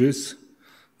images,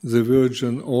 the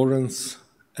Virgin Orange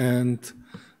and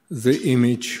the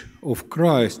image of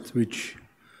Christ, which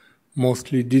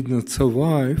mostly did not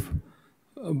survive,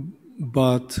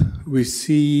 but we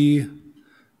see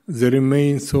the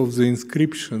remains of the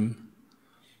inscription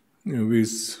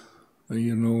with,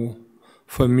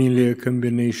 familiar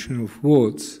combination of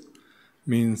words,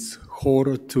 means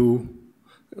Chora to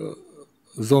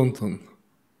Zonton,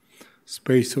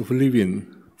 space of living,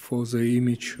 for the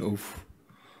image of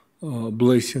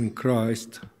blessing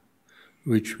Christ,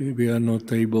 which we are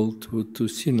not able to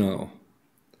see now.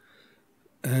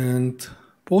 And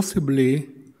possibly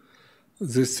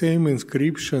the same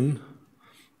inscription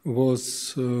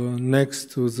was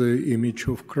next to the image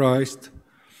of Christ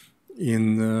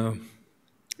in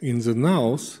the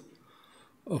naos,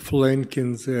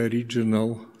 flanking the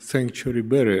original sanctuary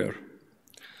barrier,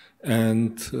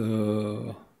 and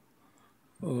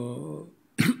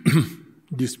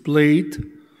displayed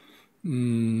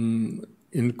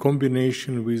in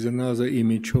combination with another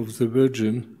image of the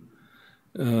Virgin,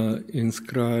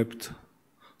 inscribed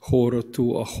Chora to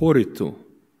Achoritu.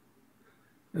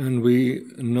 And we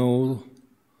know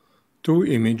two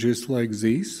images like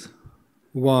this.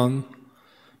 One,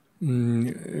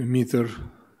 meter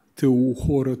Teu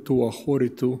Chora to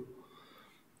Achoritu,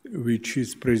 which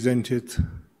is presented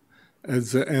at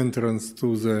the entrance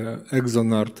to the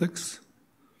exonarthex,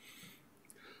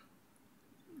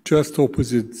 just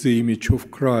opposite the image of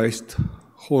Christ,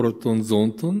 Choraton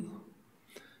Zonton,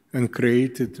 and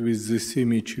created with this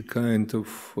image a kind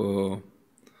of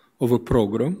a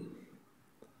program.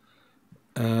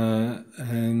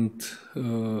 And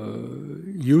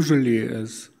usually,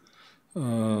 as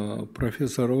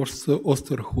Professor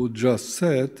Osterhout just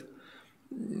said,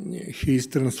 he's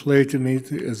translating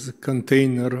it as a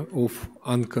container of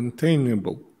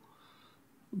uncontainable.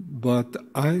 But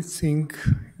I think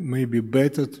maybe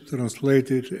better to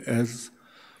translate it as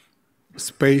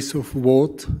space of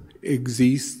what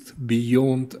exists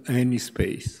beyond any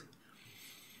space.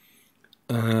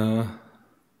 And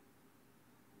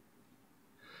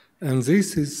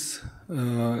this is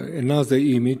another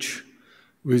image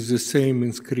with the same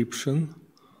inscription,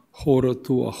 Chora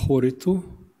to Achoritu,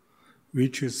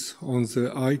 which is on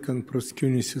the icon,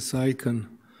 Proskynesis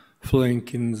icon,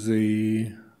 flanking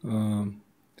the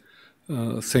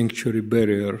sanctuary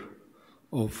barrier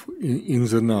in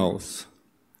the naos.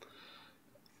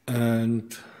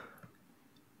 And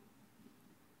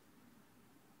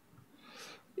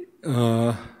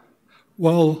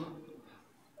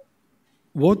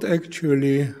what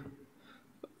actually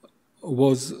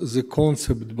was the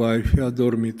concept by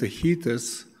Fyodor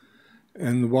Mitachites,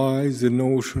 and why the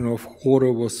notion of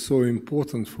Chora was so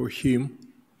important for him?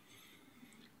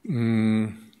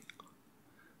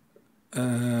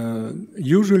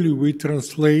 Usually we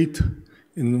translate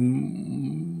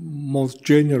in most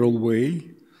general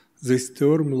way this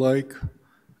term like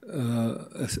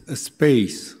a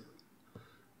space,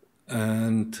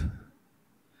 and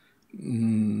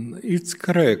it's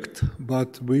correct,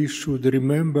 but we should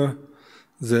remember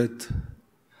that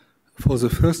for the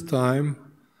first time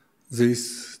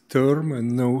this term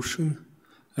and notion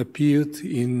appeared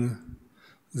in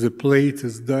the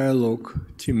Platist dialogue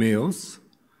Timaeus,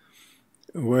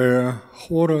 where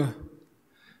Chora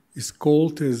is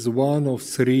called as one of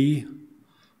three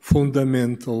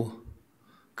fundamental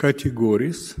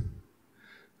categories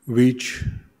which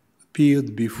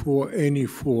appeared before any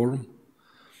form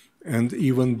and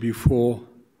even before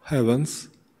heavens,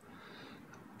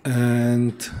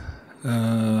 and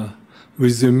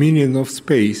with the meaning of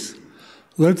space.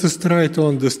 Let us try to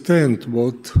understand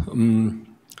what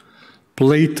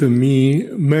Plato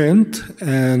meant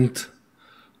and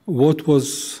what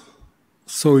was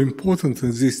so important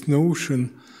in this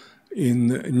notion in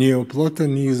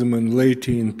Neoplatonism and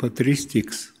later in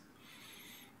patristics,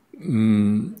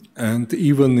 and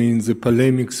even in the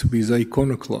polemics with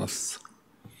iconoclasts,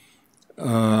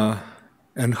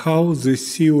 and how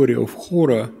this theory of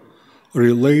Chora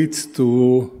relates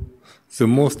to the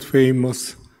most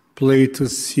famous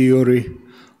Plato's theory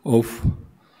of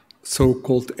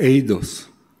so-called eidos.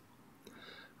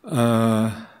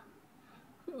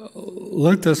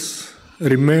 Let us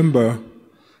remember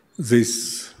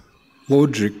this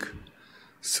logic.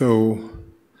 So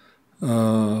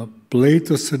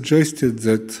Plato suggested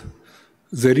that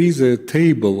there is a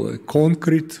table, a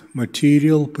concrete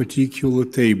material particular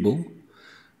table,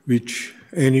 which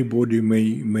anybody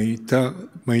may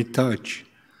touch.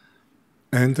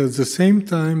 And at the same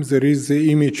time, there is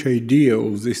the image idea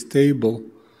of this table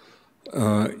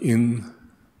in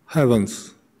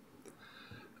heavens.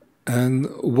 And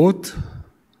what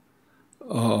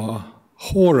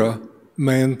Chora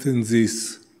meant in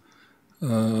this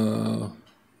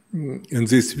in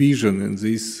this vision, in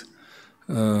this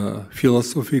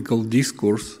philosophical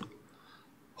discourse,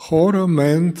 Chora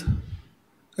meant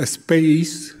a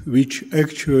space which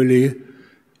actually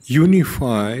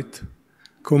unified,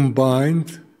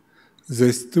 combined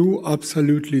these two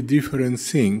absolutely different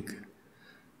things,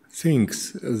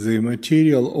 the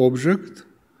material object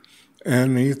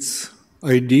and its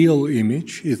ideal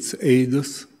image, its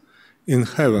eidos in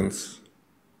heavens.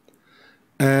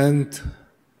 And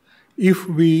if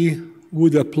we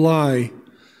would apply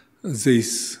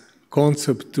this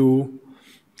concept to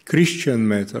Christian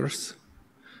matters,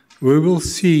 we will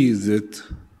see that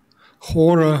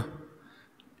Chora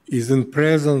isn't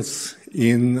present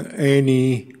in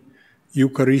any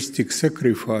Eucharistic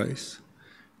sacrifice,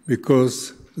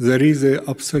 because there is an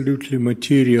absolutely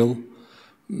material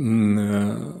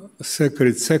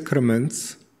sacred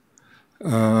sacraments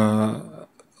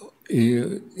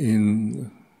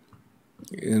in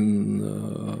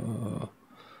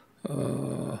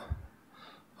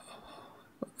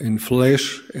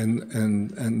flesh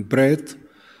and bread,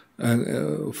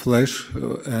 and flesh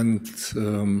and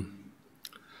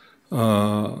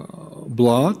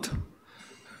blood,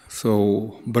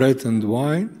 so bread and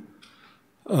wine,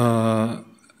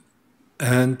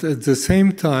 and at the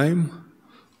same time,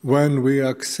 when we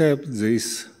accept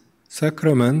these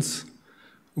sacraments,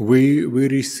 we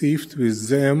received with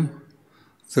them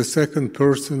the second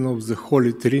person of the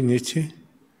Holy Trinity,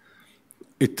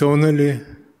 eternally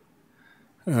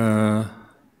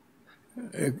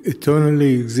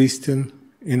existing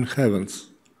in heavens.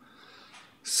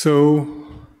 So,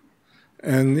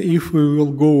 and if we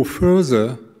will go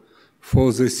further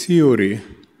for the theory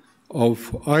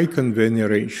of icon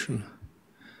veneration,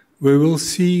 we will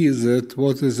see that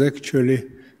what is actually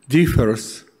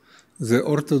differs the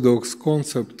Orthodox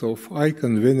concept of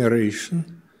icon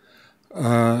veneration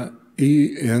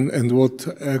and what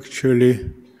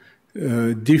actually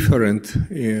different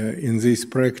in this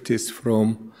practice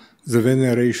from the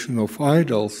veneration of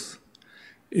idols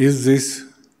is this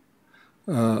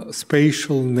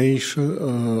spatial nature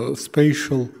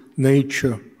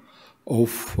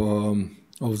of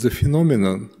the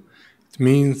phenomenon. It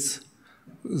means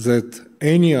that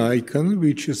any icon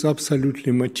which is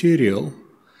absolutely material,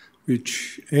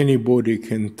 which anybody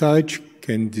can touch,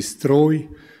 can destroy,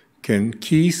 can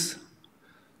kiss,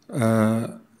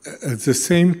 at the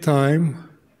same time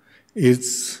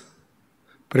it's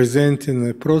presenting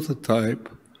a prototype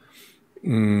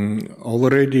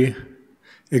already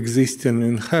existing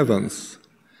in heavens.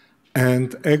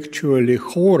 And actually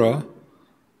Chora,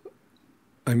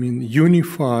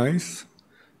 unifies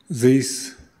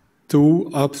these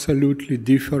two absolutely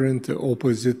different,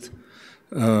 opposite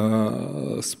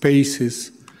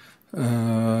spaces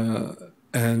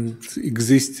and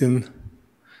existing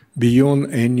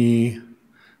beyond any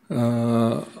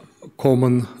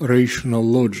common rational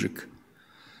logic.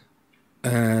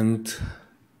 And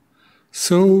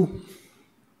so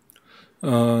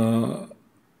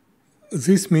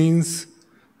this means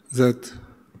that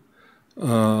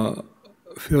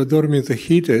Fyodor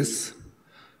Metachites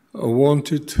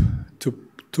wanted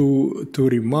to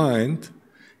remind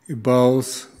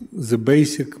about the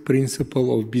basic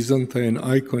principle of Byzantine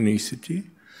iconicity,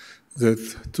 that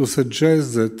to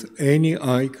suggest that any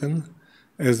icon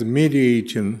as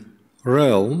mediating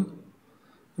realm,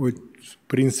 which is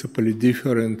principally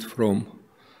different from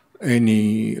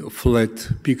any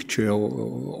flat picture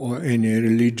or any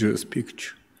religious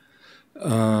picture,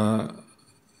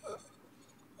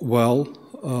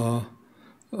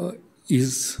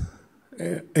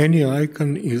 any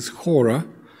icon is Chora.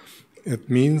 It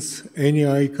means any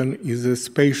icon is a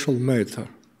spatial matter.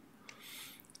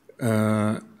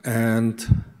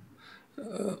 And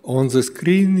on the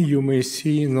screen you may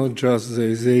see not just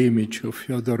the image of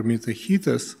Fyodor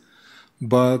Metachites,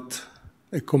 but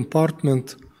a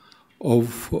compartment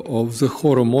of the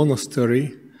Chora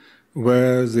Monastery,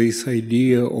 where this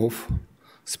idea of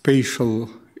spatial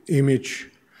image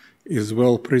is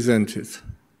well presented.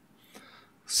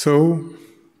 So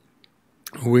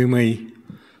we may,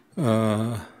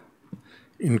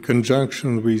 in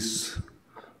conjunction with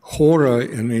Chora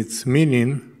and its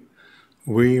meaning,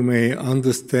 we may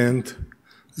understand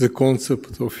the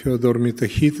concept of Fyodor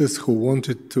Metachites, who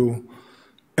wanted to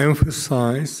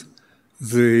emphasize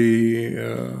the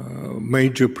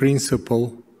major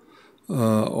principle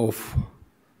of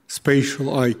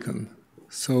spatial icon.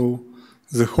 So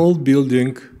the whole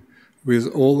building, with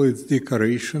all its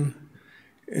decoration,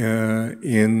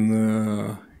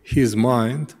 in his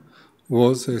mind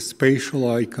was a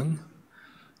spatial icon,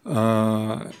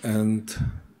 and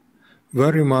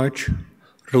very much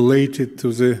related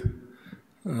to the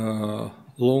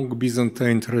long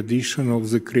Byzantine tradition of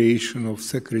the creation of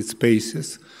sacred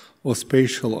spaces or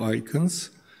spatial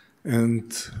icons,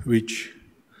 and which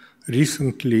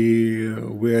recently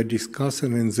we are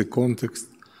discussing in the context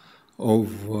of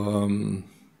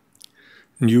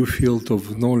new field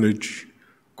of knowledge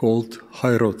called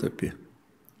hierotopy.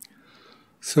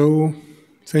 So,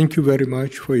 thank you very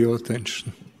much for your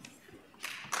attention.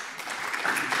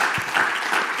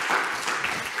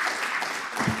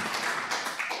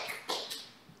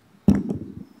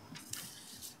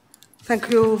 Thank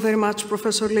you very much,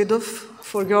 Professor Lidov,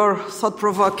 for your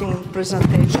thought-provoking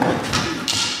presentation.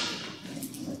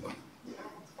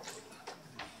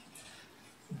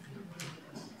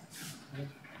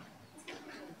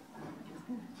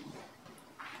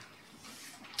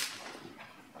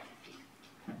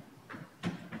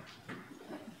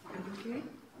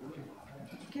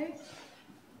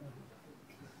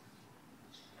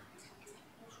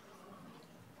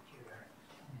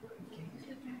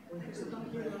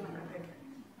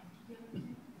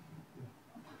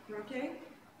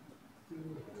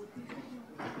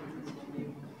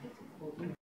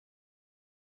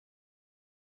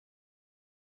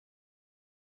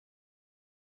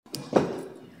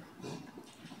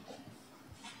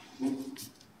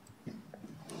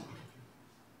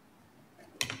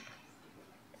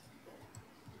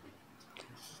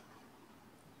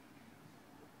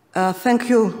 Thank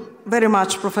you very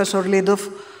much, Professor Lidov,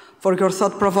 for your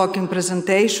thought-provoking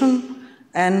presentation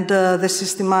and the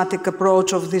systematic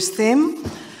approach of this theme.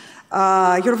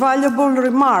 Your valuable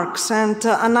remarks and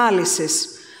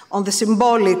analysis on the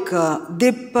symbolic,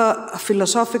 deep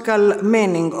philosophical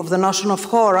meaning of the notion of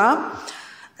Chora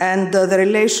and the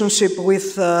relationship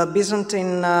with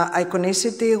Byzantine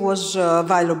iconicity was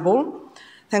valuable.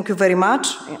 Thank you very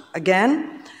much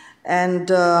again. And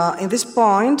in this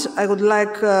point, I would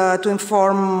like to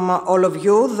inform all of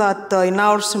you that in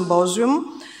our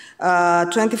symposium,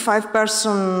 25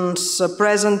 persons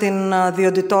present in the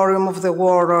auditorium of the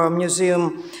War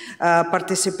Museum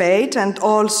participate, and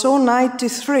also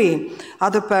 93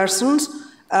 other persons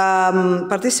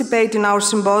participate in our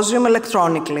symposium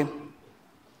electronically.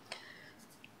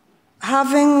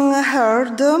 Having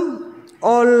heard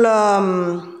all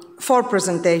 4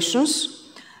 presentations,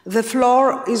 the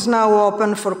floor is now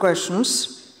open for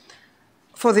questions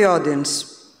for the audience.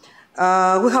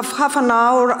 We have half an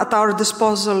hour at our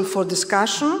disposal for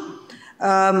discussion.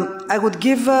 I would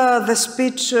give the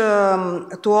speech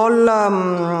to all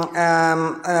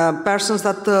persons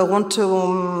that want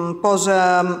to pose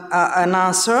an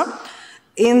answer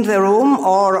in the room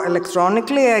or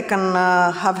electronically. I can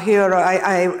have here,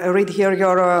 I read here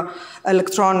your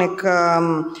electronic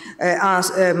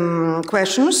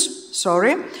questions.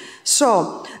 Sorry.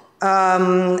 So,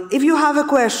 if you have a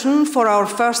question for our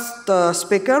first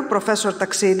speaker, Professor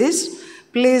Taxidis,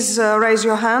 please raise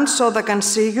your hand so they can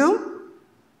see you.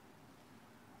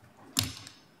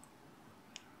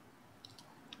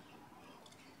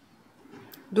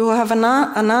 Do you have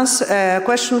a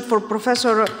question for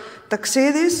Professor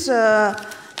Taxidis,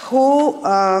 who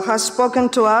has spoken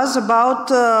to us about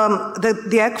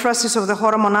the έκφρασης of the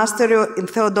Chora Monastery in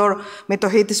Theodore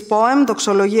Metohitis' poem,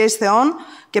 «Δοξολογία εις Θεόν»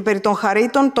 και περί των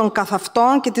χαρίτων, των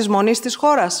καθαυτών και της μονής της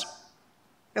χώρας.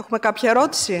 Έχουμε κάποια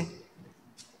ερώτηση?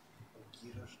 Ο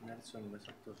κύριος Νέλσον μέσα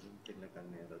από το Zoom θέλει να κάνει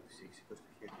ερώτηση. Σηκώ το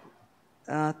χέρι.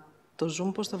 Το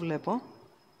Zoom πώς το βλέπω?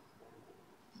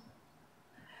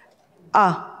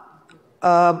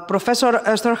 Professor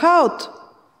Esterhout?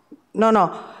 No.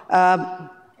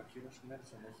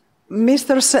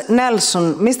 Mr.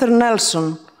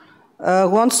 Nelson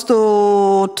wants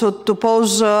to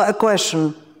pose a question.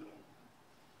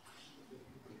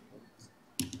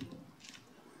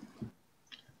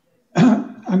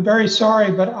 I'm very sorry,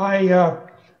 but I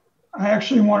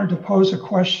actually wanted to pose a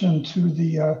question to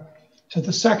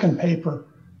the second paper.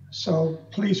 So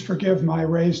please forgive my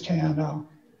raised hand. I'll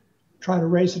try to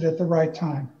raise it at the right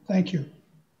time. Thank you.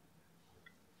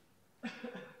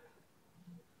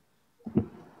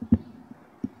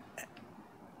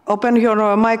 Open your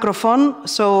microphone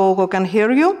so we can hear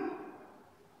you.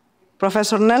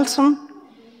 Professor Nelson?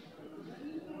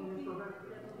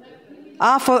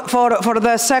 For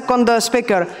the second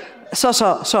speaker.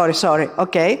 Sorry.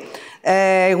 Okay.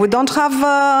 We don't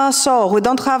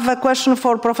have a question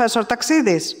for Professor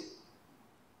Taxidis.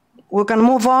 We can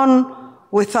move on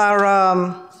with our,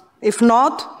 if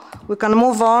not, we can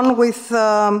move on with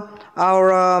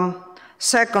our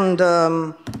second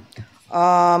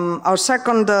Our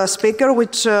second speaker,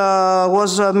 which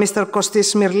was Mr.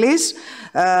 Kostis Smirlis,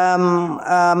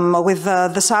 with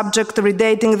the subject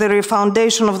redating the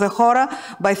refoundation of the Chora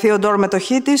by Theodore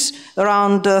Metochitis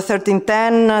around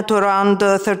 1310 to around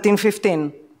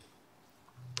 1315.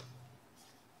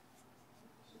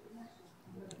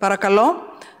 Παρακαλώ.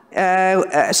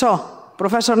 So,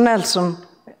 Professor Nelson,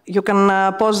 you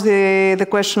can pose the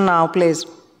question now, please.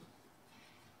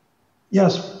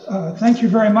 Yes, thank you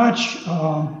very much.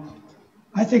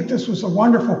 I think this was a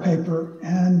wonderful paper,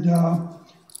 and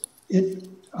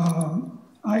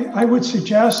I would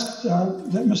suggest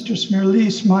that Mr.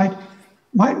 Smirlis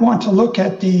might want to look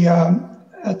at the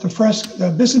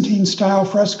Byzantine-style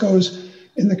frescoes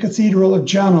in the Cathedral of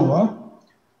Genoa,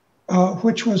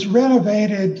 which was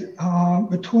renovated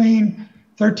between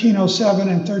 1307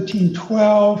 and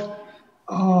 1312.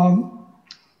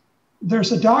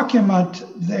 There's a document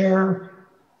there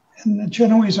in the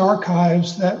Genoese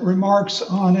archives that remarks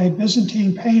on a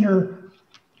Byzantine painter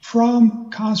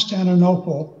from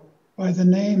Constantinople by the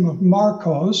name of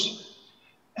Marcos,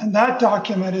 and that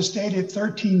document is dated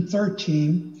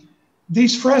 1313.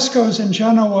 These frescoes in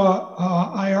Genoa,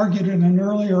 I argued in an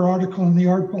earlier article in the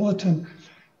Art Bulletin,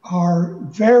 are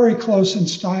very close in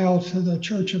style to the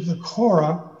Church of the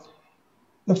Chora.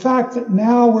 The fact that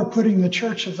now we're putting the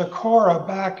Church of the Chora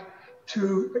back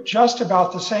to just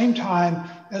about the same time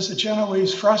as the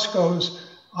Genoese frescoes,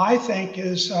 I think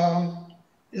is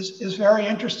very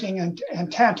interesting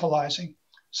and tantalizing.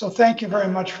 So thank you very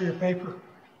much for your paper.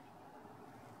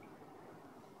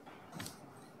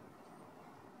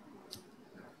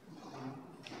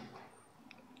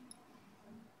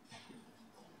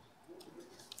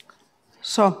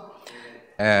 So,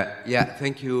 yeah,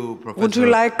 thank you, Professor. Would you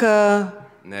like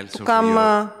Nelson, to come? for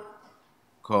your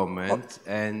comment,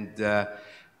 and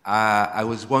I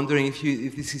was wondering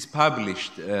if this is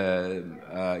published.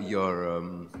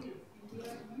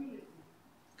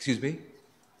 Excuse me.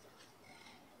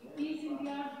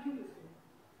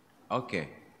 Okay,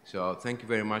 so thank you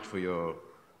very much for your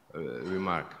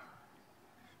remark.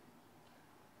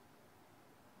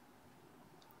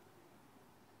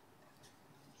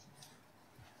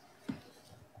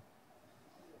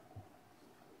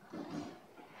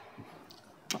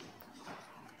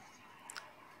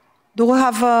 Do we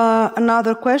have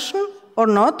another question or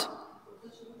not?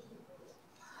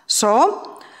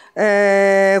 So,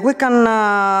 we can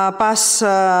pass...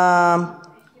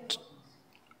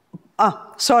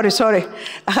 sorry.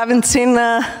 I haven't seen...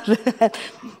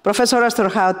 Professor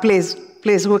Osterhout,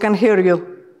 please, we can hear you.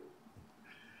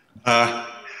 I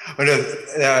want to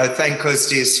thank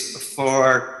Kostis for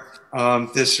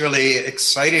this really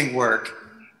exciting work.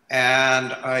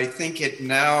 And I think it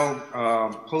now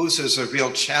poses a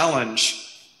real challenge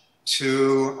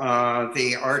to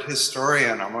the art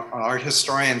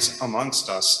historians amongst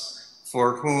us,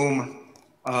 for whom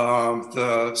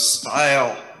the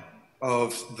style of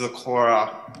the Chora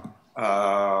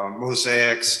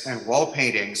mosaics and wall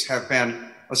paintings have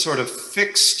been a sort of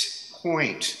fixed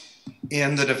point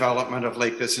in the development of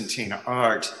late Byzantine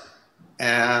art.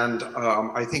 And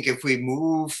I think if we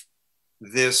move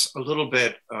this a little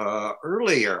bit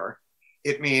earlier,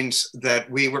 it means that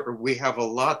we have a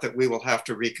lot that we will have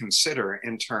to reconsider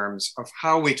in terms of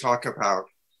how we talk about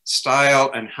style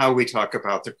and how we talk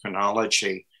about the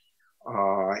chronology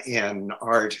in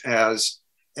art.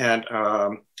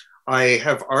 I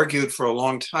have argued for a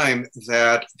long time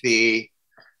that the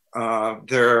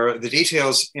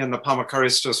details in the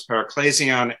Pamakaristos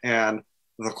Paraklesion and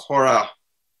the Chora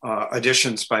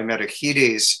editions by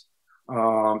Metochitis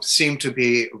seem to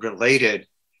be related.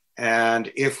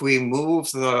 And if we move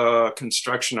the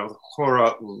construction of the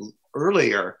Chora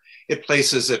earlier, it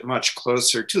places it much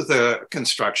closer to the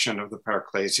construction of the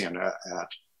Paraklesion at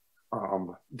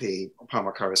the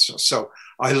Pamakaristos. So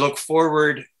I look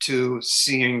forward to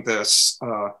seeing this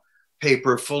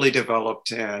paper fully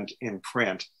developed and in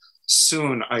print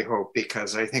soon, I hope,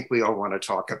 because I think we all want to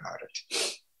talk about it.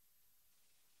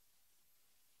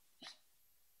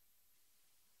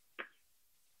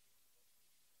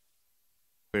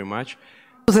 Very much.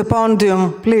 To the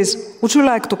podium, please. Would you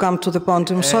like to come to the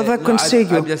podium so that I can see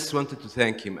you? I just wanted to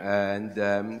thank him, and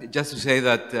just to say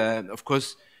that, of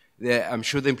course, I'm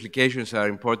sure the implications are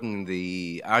important in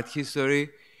the art history,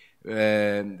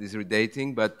 this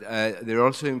redating, but they're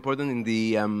also important in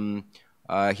the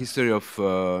history of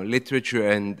literature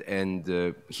and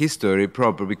history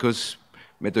proper, because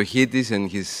Metochitis and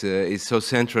his is so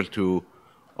central to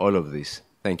all of this.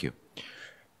 Thank you.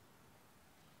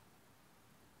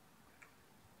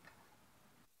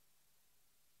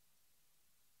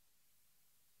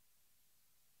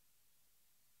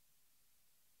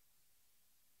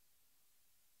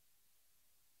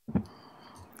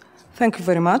 Thank you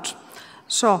very much.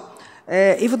 So,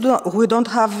 if we don't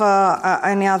have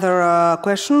any other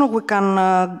question, we can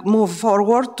move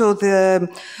forward to the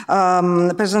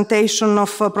presentation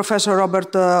of Professor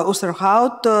Robert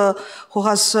Oosterhout, who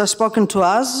has spoken to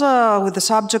us with the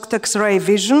subject X-ray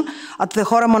vision at the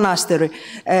Chora Monastery.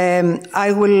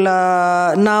 I will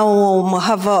now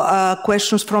have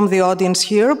questions from the audience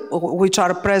here, which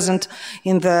are present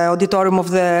in the auditorium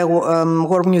of the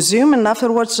War Museum, and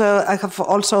afterwards I have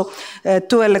also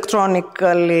two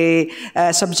electronically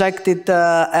subjected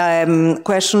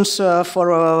questions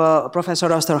for Professor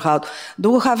Oosterhout.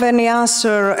 Do we have any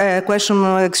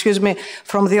question,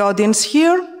 from the audience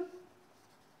here?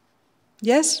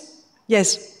 Yes?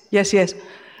 Yes, yes, yes.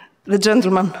 The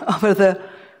gentleman over there.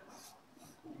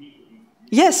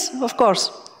 Yes, of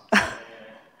course.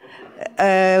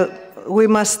 We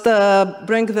must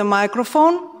bring the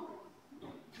microphone.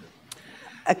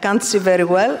 I can't see very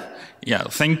well. Yeah,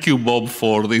 thank you, Bob,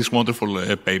 for this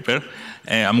wonderful paper.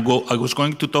 I was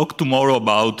going to talk tomorrow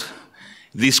about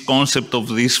this concept of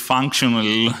these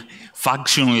functionless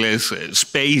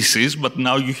spaces, but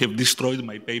now you have destroyed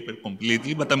my paper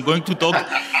completely. But I'm going to talk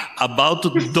about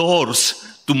doors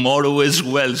tomorrow as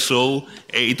well, so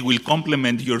it will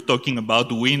complement your talking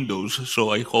about windows. So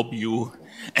I hope you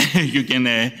you can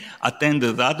attend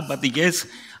that. But yes,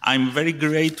 I'm very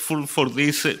grateful for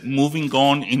this moving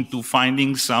on into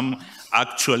finding some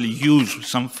actual use,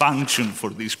 some function for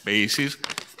these spaces.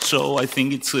 So I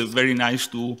think it's very nice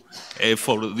to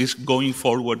for this going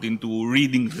forward into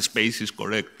reading the spaces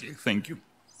correctly. Thank you.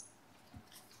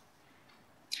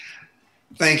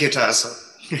 Thank you, Tasso.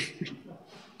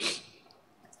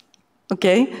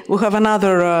 Okay, we have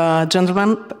another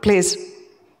gentleman, please.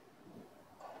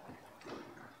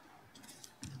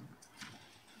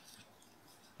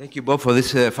 Thank you, Bob, for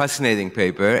this fascinating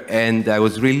paper. And I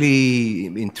was really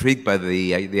intrigued by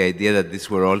the idea that these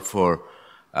were all for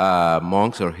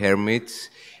monks or hermits.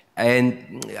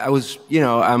 And I was,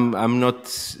 I'm not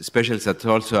specialist at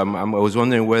all, so I was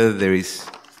wondering whether there is,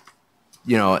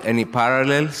 any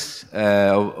parallels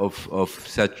of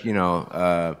such,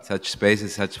 such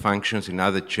spaces, such functions in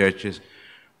other churches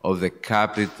of the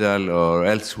capital or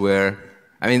elsewhere.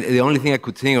 I mean, the only thing I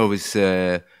could think of is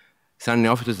San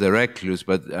Neophytos the Recluse,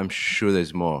 but I'm sure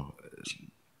there's more.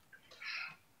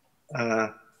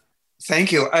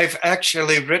 Thank you. I've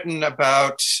actually written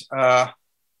about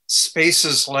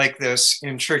spaces like this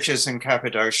in churches in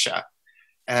Cappadocia,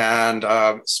 and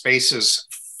spaces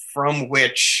from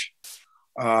which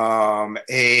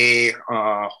a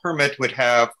hermit would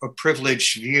have a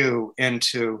privileged view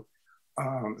into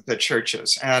the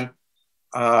churches. And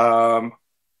I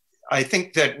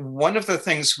think that one of the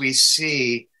things we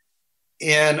see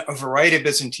in a variety of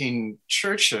Byzantine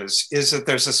churches is that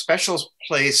there's a special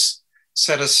place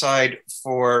set aside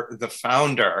for the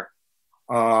founder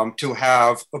to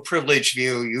have a privileged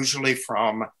view, usually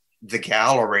from the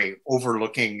gallery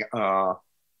overlooking the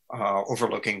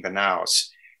naos.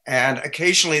 And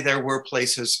occasionally there were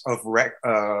places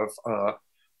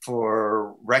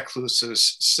for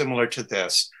recluses similar to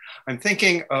this. I'm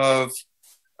thinking of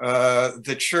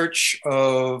the Church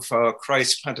of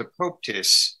Christ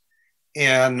Pentecostis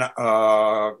in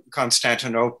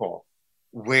Constantinople,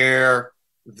 where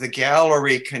the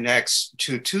gallery connects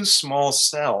to two small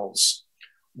cells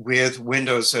with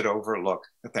windows that overlook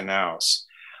the naos.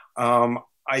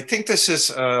 I think this is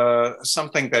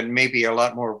something that maybe a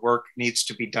lot more work needs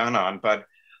to be done on, but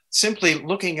simply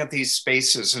looking at these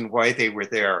spaces and why they were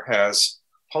there has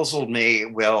puzzled me,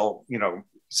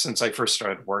 since I first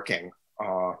started working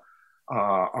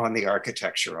on the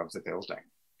architecture of the building.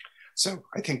 So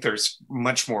I think there's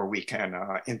much more we can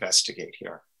investigate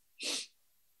here.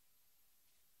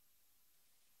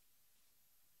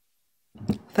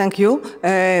 Thank you.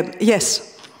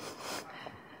 Yes.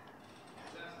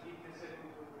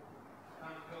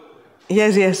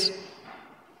 Yes, yes.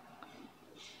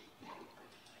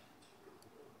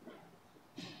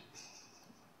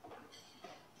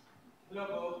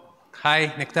 Hi,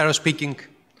 Nectario speaking.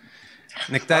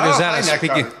 Nectario Zara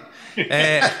speaking.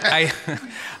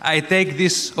 I take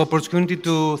this opportunity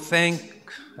to thank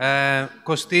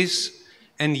Kostis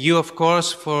and you, of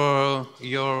course, for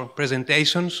your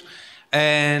presentations,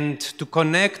 and to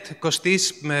connect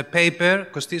Kostis' paper.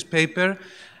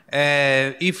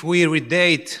 If we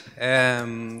redate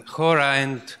Chora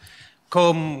and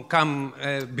come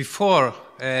before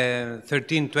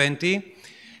 1320,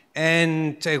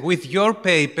 and with your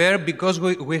paper, because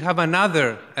we have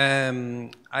another,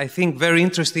 I think, very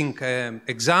interesting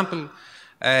example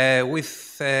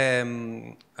with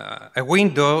a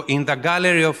window in the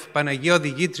gallery of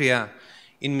Panagiotis Gitria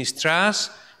in Mistras,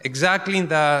 exactly in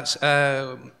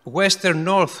the western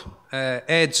north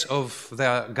edge of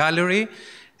the gallery.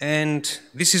 And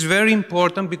this is very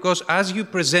important because as you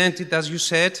presented, as you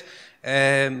said,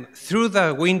 through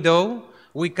the window,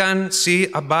 we can see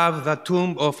above the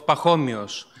tomb of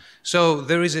Pachomios. So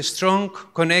there is a strong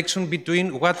connection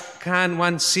between what can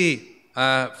one see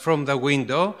from the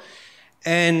window,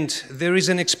 and there is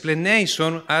an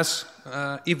explanation as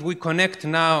if we connect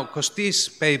now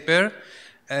Kostis' paper,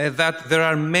 that there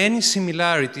are many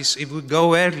similarities. If we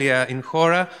go earlier in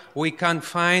Chora, we can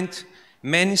find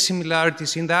many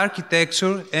similarities in the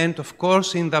architecture and, of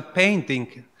course, in the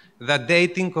painting, the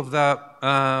dating of the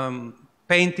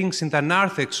paintings in the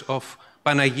narthex of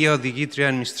Panagio, Digitria,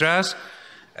 and Mistras,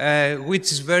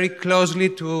 which is very closely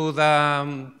to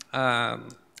the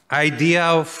idea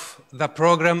of the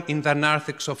program in the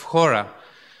narthex of Chora.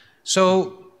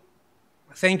 So,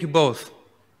 thank you both.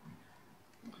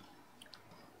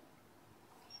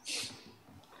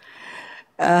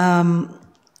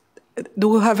 Do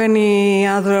we have any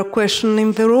other question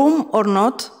in the room or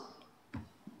not?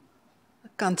 I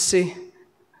can't see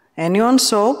anyone.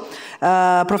 So,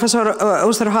 Professor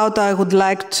Oosterhout, I would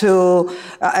like to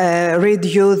read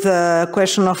you the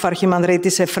question of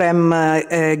Archimandritis Ephrem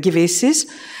Givissis.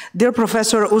 Dear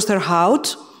Professor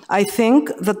Oosterhout, I think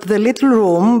that the little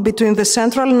room between the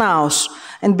central naos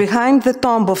and behind the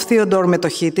tomb of Theodore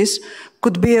Metochitis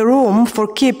could be a room for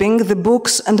keeping the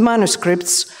books and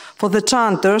manuscripts for the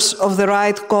chanters of the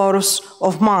right chorus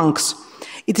of monks.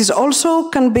 It is also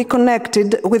can be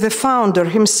connected with the founder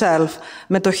himself,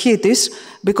 Metochitis,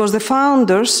 because the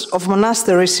founders of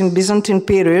monasteries in Byzantine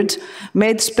period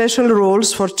made special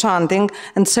rules for chanting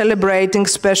and celebrating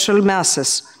special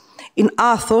masses. In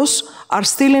Athos are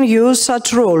still in use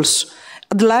such rules.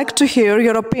 I'd like to hear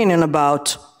your opinion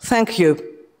about. Thank you.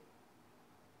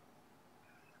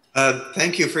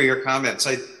 Thank you for your comments.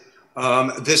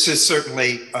 This is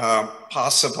certainly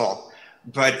possible,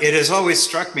 but it has always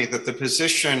struck me that the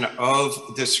position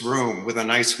of this room with a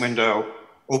nice window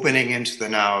opening into the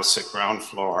naos at ground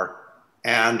floor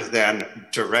and then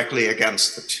directly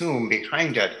against the tomb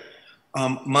behind it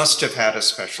must have had a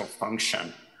special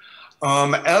function.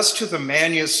 As to the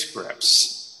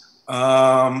manuscripts,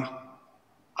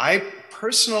 I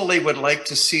personally would like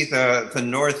to see the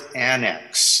north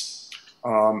annex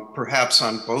perhaps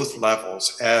on both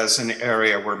levels as an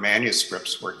area where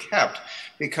manuscripts were kept,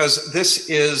 because this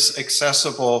is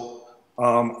accessible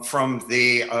from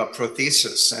the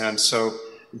prothesis, and so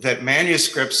that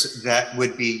manuscripts that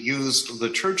would be used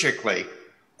liturgically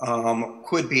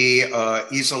could be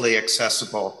easily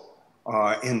accessible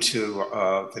into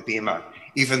the bema,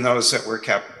 even those that were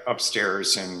kept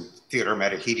upstairs in Theodore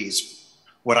Metochitis,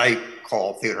 what I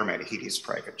call Theodore Metochitis'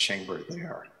 private chamber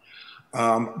there.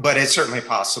 But it's certainly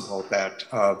possible that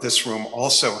this room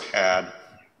also had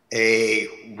a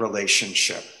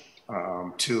relationship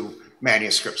to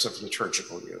manuscripts of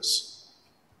liturgical use.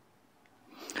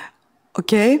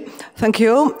 Okay, thank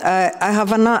you. I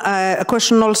have a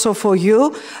question also for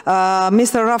you.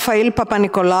 Mr. Raphael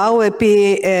Papanikolaou, a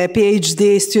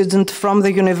PhD student from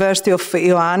the University of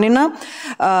Ioannina.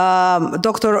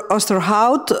 Dr.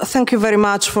 Oosterhout, thank you very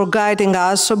much for guiding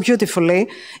us so beautifully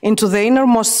into the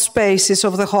innermost spaces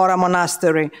of the Chora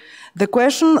Monastery. The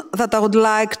question that I would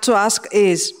like to ask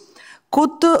is,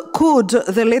 could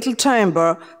the little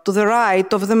chamber to the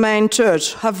right of the main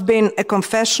church have been a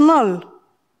confessional?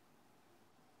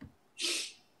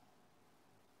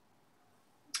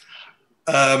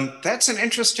 That's an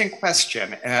interesting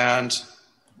question, and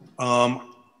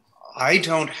I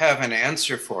don't have an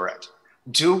answer for it.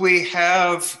 Do we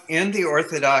have in the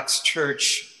Orthodox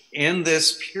Church in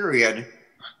this period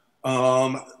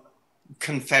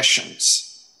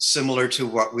confessions similar to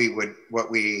what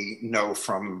we know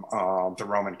from the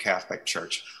Roman Catholic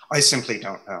Church? I simply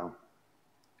don't know.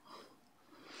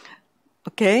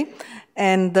 Okay,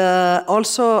 and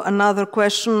also another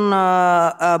question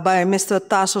by Mr.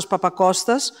 Tassos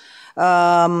Papakostas.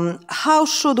 How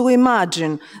should we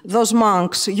imagine those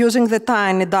monks using the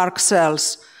tiny dark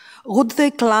cells? Would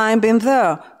they climb in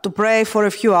there to pray for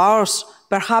a few hours,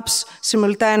 perhaps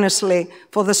simultaneously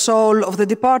for the soul of the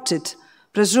departed?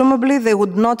 Presumably they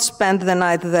would not spend the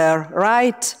night there,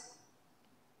 right?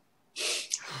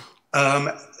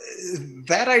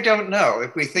 That I don't know.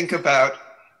 If we think about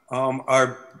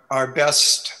our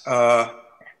best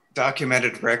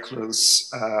documented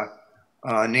recluse,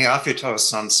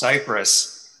 Neophytos on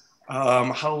Cyprus,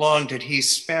 how long did he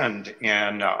spend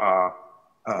in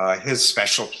his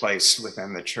special place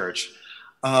within the church?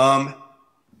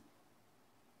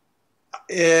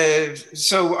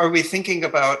 So are we thinking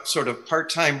about sort of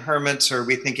part-time hermits, or are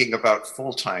we thinking about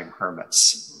full-time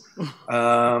hermits?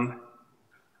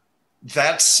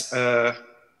 That's a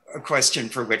question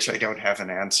for which I don't have an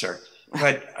answer.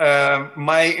 But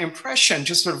my impression,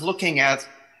 just sort of looking at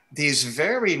these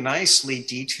very nicely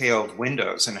detailed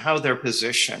windows and how they're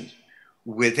positioned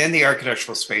within the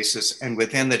architectural spaces and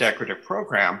within the decorative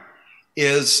program,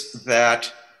 is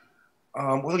that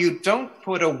well, you don't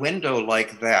put a window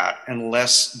like that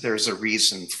unless there's a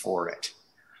reason for it.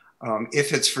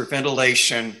 If it's for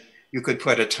ventilation, you could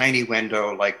put a tiny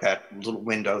window like that little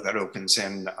window that opens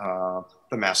in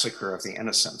the Massacre of the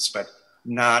Innocents, but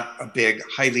not a big,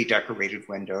 highly decorated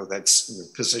window that's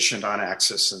positioned on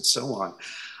axis and so on.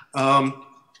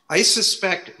 I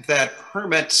suspect that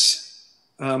hermits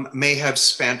may have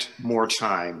spent more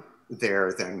time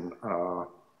there than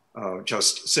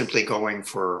just simply going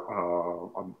for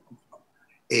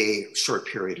a short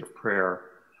period of prayer.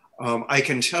 I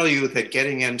can tell you that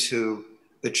getting into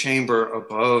the chamber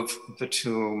above the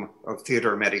tomb of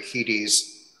Theodore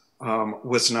Metachides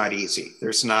was not easy.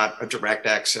 There's not a direct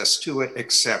access to it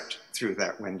except through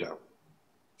that window.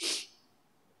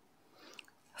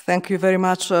 Thank you very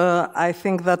much. I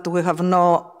think that we have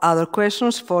no other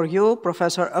questions for you,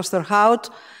 Professor Oosterhout.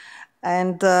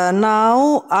 And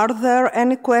now, are there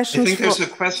any questions? I think there's a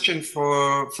question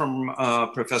from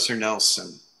Professor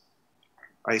Nelson.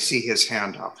 I see his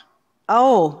hand up.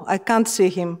 Oh, I can't see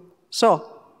him. So,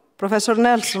 Professor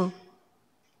Nelson.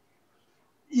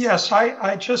 Yes,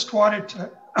 I just wanted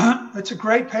to, it's a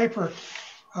great paper,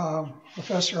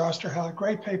 Professor Oosterhout,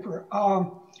 great paper.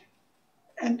 All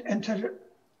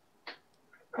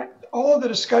of the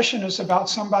discussion is about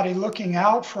somebody looking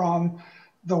out from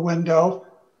the window.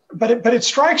 But it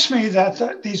strikes me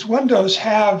that these windows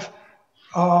have,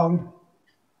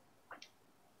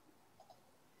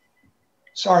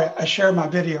 sorry, I shared my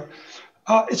video.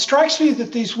 It strikes me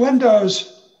that these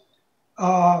windows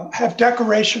have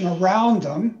decoration around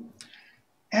them,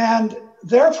 and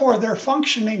therefore they're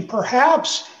functioning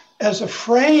perhaps as a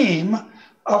frame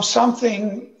of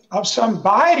something, of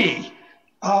somebody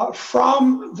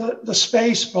from the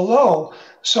space below.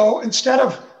 So instead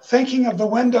of thinking of the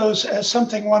windows as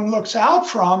something one looks out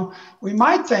from, we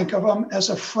might think of them as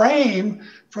a frame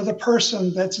for the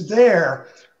person that's there.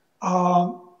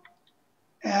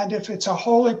 And if it's a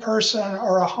holy person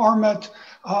or a hermit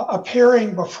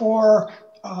appearing before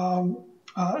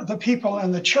the people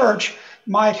in the church,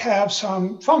 might have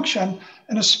some function,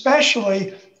 and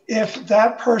especially if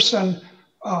that person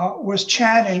was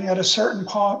chanting at a certain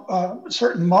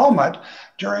moment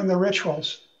during the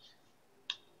rituals.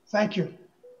 Thank you.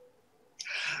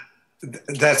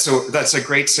 That's a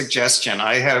great suggestion.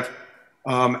 I have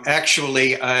I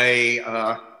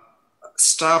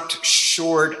stopped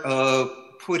short of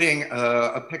putting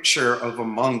a picture of a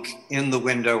monk in the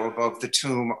window above the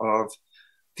tomb of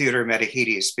Theodore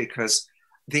Metachides, because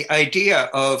the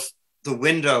idea of the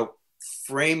window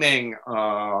framing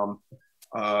the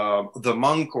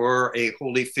monk or a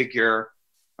holy figure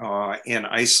in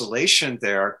isolation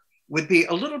there would be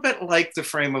a little bit like the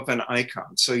frame of an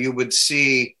icon. So you would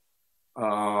see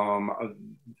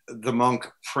the monk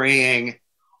praying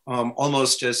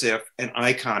almost as if an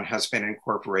icon has been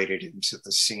incorporated into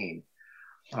the scene.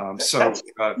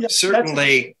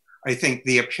 Certainly, I think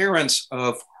the appearance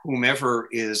of whomever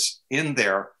is in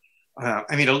there,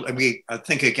 we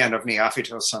think again of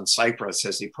Neophytos on Cyprus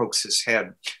as he pokes his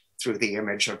head through the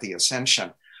image of the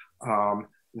Ascension,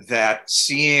 that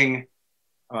seeing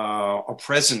a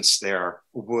presence there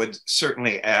would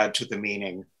certainly add to the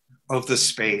meaning of the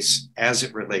space as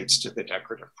it relates to the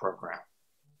decorative program.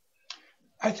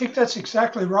 I think that's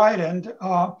exactly right. And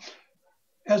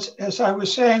as I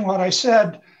was saying what I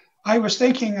said, I was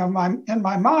thinking of in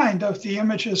my mind of the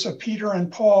images of Peter and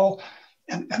Paul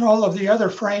and all of the other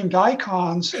framed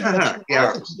icons in the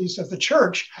Antiquities of the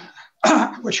church,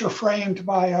 which are framed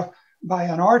by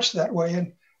an arch that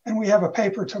way. And we have a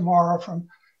paper tomorrow from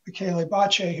Michele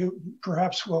Bace, who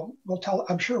perhaps will tell,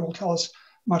 I'm sure will tell us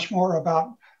much more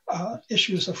about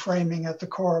issues of framing at the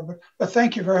Chora. But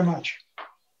thank you very much.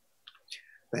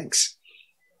 Thanks.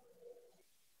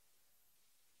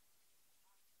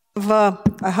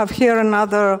 I have here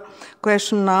another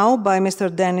question now by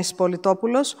Mr. Dennis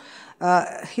Politopoulos.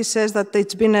 He says that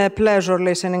it's been a pleasure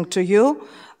listening to you.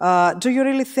 Do you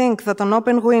really think that an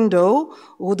open window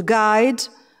would guide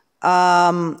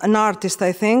an artist,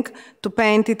 I think, to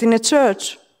paint it in a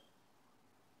church?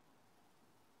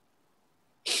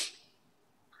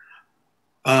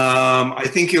 I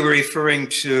think you're referring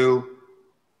to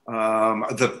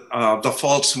the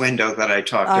false window that I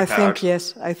talked about. I think,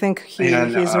 yes, I think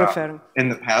he's referring. In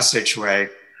the passageway.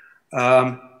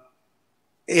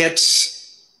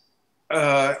 It's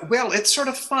sort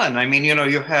of fun. I mean, you know,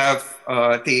 you have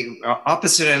the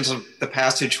opposite ends of the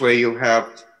passageway, you have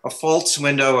a false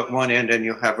window at one end and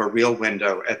you have a real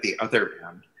window at the other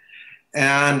end.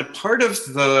 And part of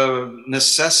the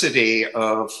necessity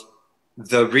of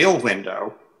the real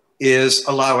window is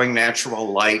allowing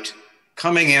natural light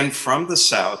coming in from the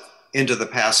south into the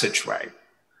passageway.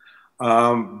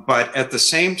 But at the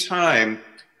same time,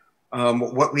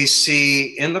 what we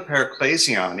see in the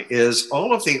Paraclesion is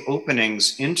all of the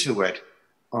openings into it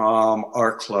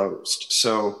are closed.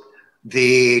 So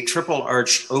the triple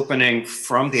arched opening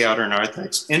from the outer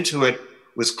narthex into it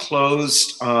was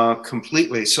closed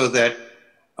completely, so that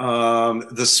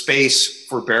the space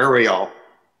for burial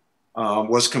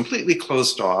was completely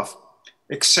closed off,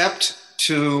 except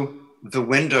to the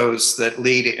windows that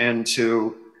lead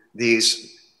into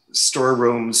these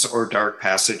storerooms or dark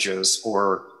passages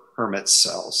or hermit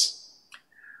cells.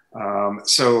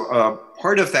 So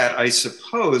part of that, I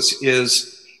suppose,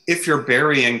 is if you're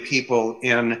burying people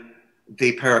in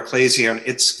the Paraclesion,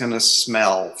 it's going to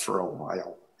smell for a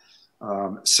while.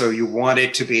 So you want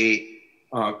it to be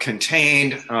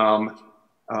contained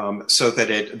so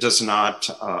that it does not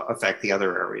affect the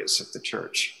other areas of the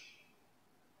church.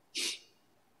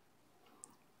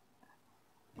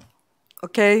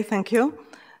 Okay, thank you.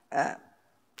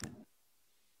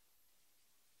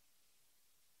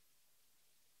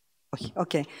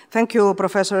 Okay, thank you,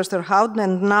 Professor Esterhout.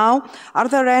 And now, are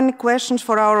there any questions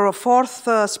for our fourth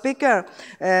speaker,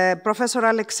 Professor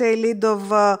Alexei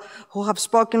Lidov, who have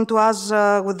spoken to us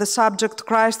with the subject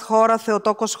Christ Chora,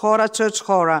 Theotokos Chora, Church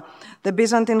Chora, the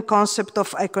Byzantine concept of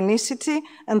iconicity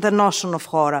and the notion of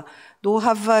Chora. Do we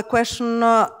have a question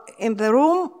in the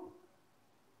room?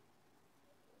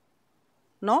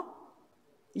 No?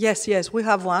 Yes, yes, we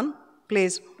have one.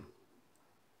 Please.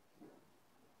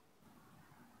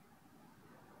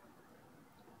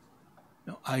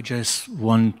 I just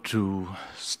want to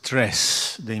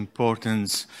stress the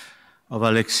importance of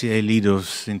Alexei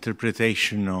Lidov's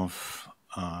interpretation of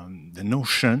the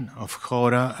notion of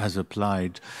Chora as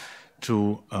applied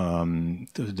to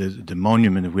the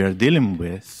monument we are dealing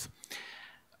with.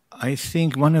 I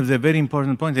think one of the very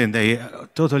important points, and I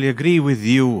totally agree with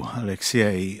you,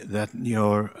 Alexei, that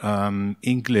your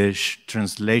English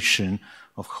translation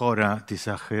of Chora tis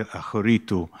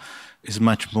achoritu is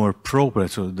much more proper.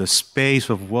 So the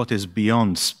space of what is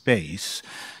beyond space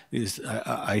is,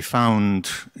 I found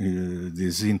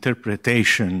this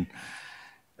interpretation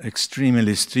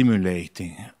extremely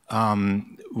stimulating.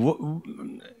 And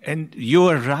you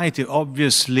are right,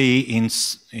 obviously, in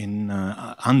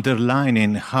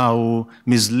underlining how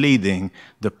misleading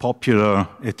the popular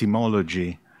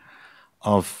etymology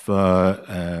of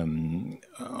the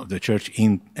church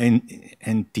in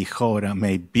Antichora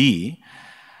may be.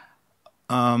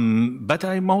 But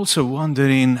I'm also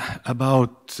wondering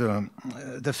about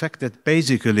the fact that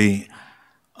basically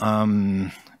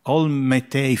all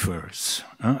metaphors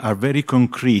are very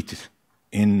concrete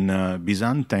in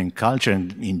Byzantine culture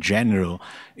and in general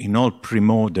in all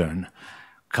pre-modern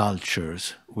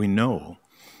cultures we know.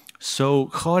 So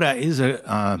Chora is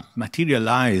a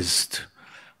materialized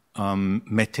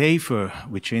metaphor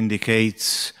which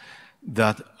indicates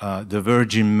that the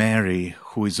Virgin Mary,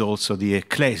 who is also the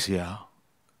Ecclesia,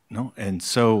 no? And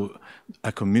so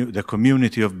the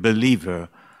community of believer,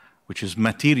 which is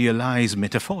materialized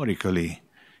metaphorically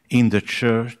in the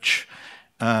church,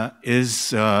 is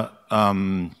the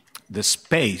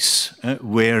space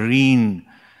wherein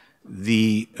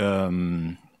the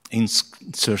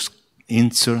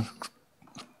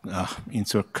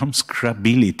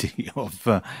incircumscribability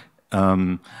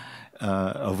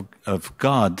of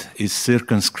God is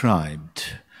circumscribed.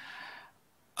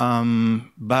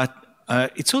 But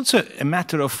it's also a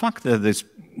matter of fact that this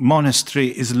monastery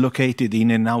is located in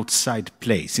an outside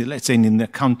place, let's say in the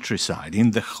countryside,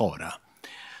 in the Chora.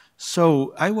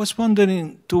 So I was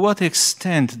wondering to what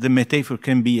extent the metaphor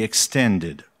can be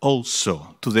extended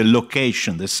also to the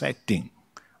location, the setting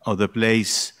of the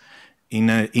place in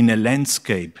a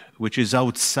landscape which is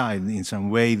outside in some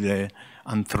way the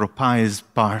anthropized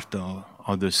part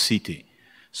of the city.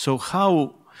 So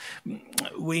how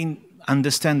we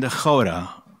understand the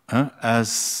Chora as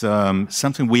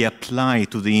something we apply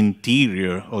to the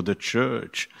interior of the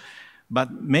church,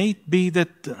 but may it be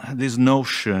that this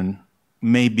notion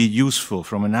may be useful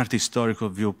from an art historical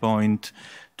viewpoint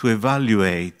to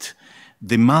evaluate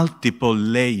the multiple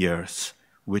layers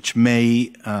which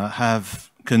may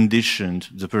have conditioned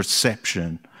the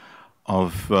perception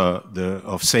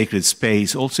of sacred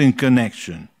space, also in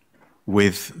connection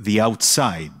with the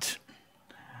outside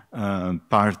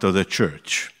part of the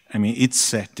church. I mean, its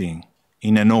setting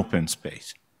in an open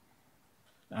space.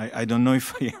 I don't know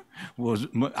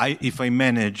if I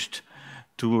managed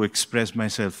to express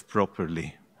myself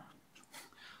properly.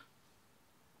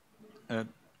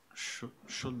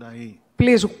 Should I?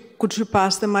 Please, could you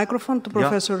pass the microphone to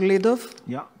Professor Lidov?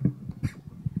 Yeah.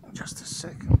 Just a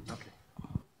second. Okay.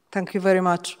 Thank you very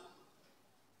much.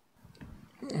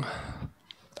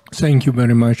 Thank you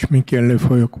very much, Michele,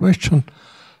 for your question.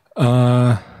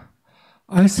 I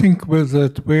think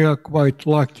that we are quite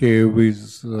lucky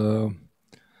with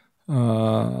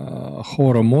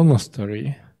Chora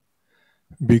Monastery,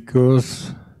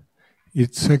 because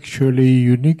it's actually a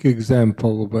unique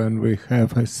example when we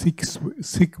have a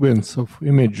sequence of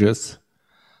images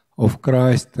of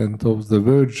Christ and of the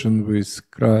Virgin with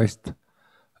Christ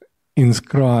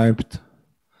inscribed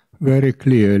very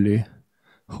clearly,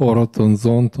 Chora ton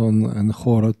zonton and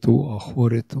Chora tu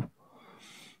achoritu.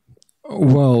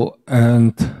 Well,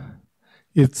 and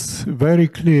it's very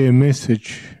clear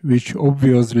message which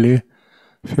obviously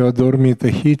Fyodor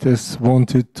Mitachites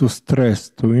wanted to stress,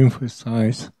 to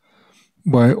emphasize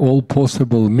by all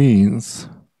possible means.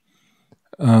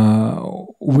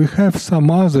 We have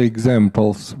some other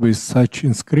examples with such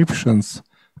inscriptions,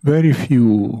 very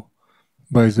few,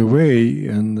 by the way,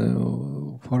 and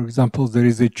for example, there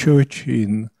is a church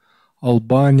in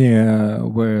Albania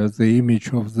where the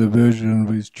image of the Virgin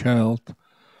with child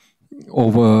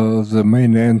over the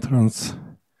main entrance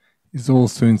is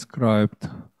also inscribed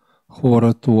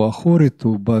Chora tu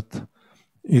achoritu, but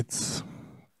it's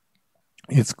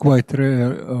quite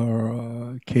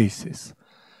rare cases.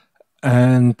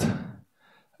 And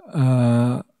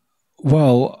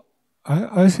well,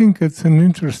 I think it's an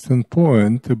interesting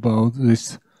point about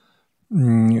this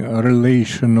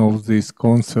relation of this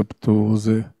concept to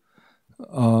the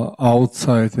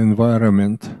outside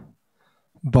environment.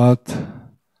 But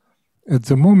at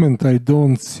the moment, I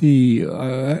don't see,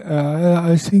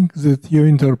 I think that your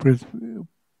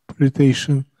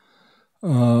interpretation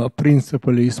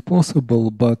principally is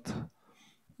possible, but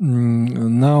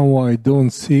now I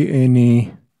don't see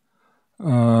any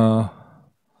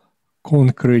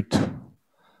concrete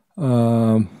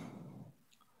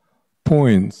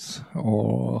points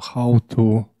or how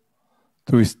to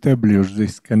establish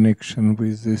this connection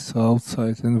with this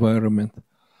outside environment.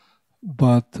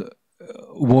 But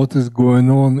what is going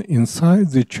on inside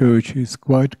the church is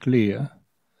quite clear.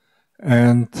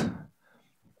 And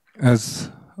as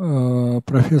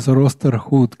Professor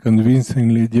Osterhout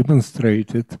convincingly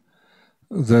demonstrated,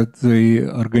 that the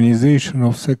organization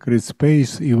of sacred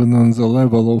space, even on the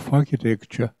level of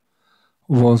architecture,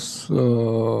 was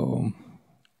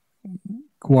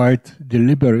quite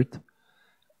deliberate.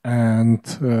 And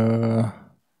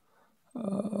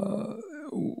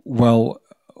well,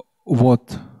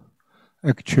 what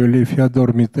actually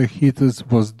Fyodor Mitachites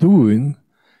was doing,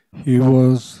 he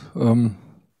was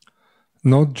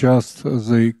not just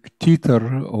the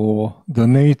tutor or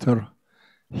donator,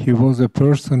 he was a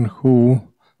person who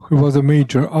was a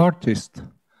major artist,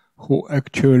 who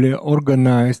actually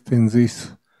organized in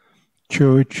this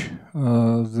church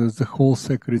the whole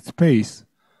sacred space,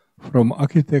 from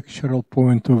architectural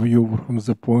point of view, from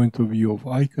the point of view of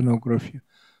iconography,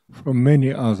 from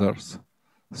many others.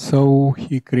 So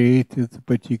he created a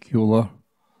particular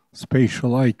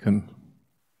spatial icon,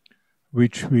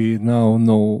 which we now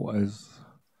know as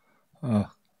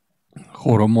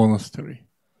Chora Monastery.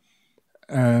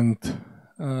 And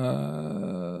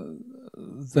the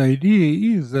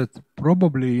idea is that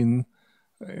probably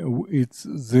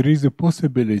there is a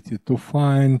possibility to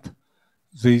find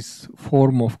this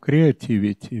form of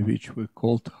creativity, which we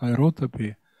called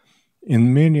hierotopy,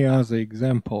 in many other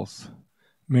examples,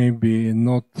 maybe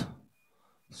not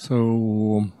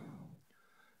so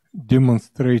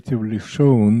demonstratively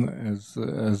shown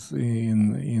as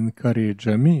in Kari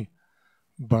Jami,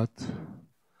 but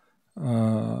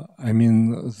I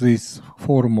mean, this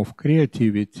form of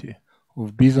creativity,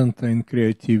 of Byzantine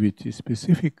creativity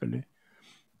specifically,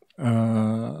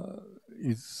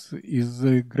 is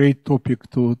a great topic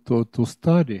to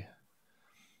study,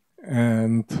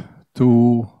 and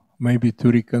to maybe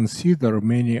to reconsider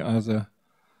many other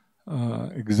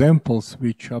examples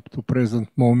which up to present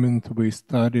moment we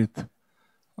studied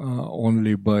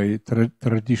only by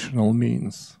traditional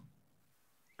means.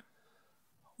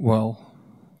 Well,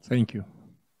 thank you.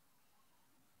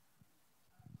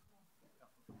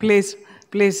 Please,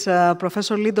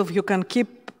 Professor Lidov, you can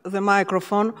keep the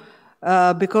microphone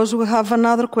because we have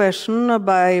another question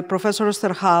by Professor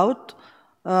Osterhout.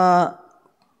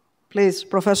 Please,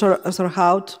 Professor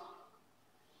Hout.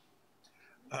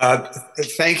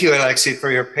 Thank you, Alexei, for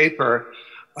your paper.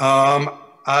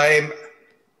 I'm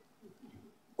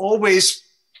always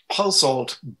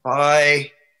puzzled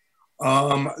by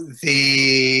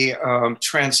the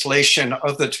translation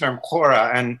of the term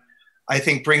Chora, and I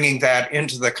think bringing that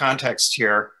into the context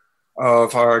here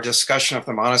of our discussion of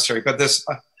the monastery. But this,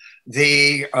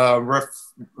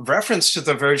 reference to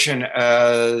the Virgin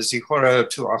as Chora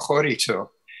to Achoritu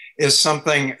is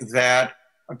something that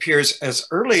appears as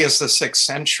early as the 6th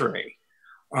century.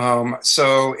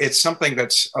 So it's something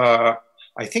that's, I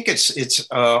think it's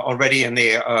already in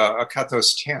the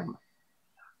Akathos hymn.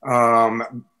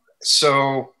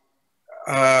 So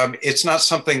it's not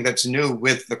something that's new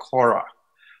with the Chora.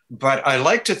 But I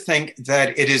like to think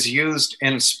that it is used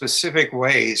in specific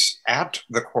ways at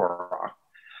the Chora.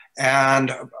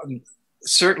 And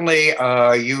certainly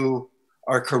you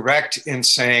are correct in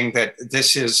saying that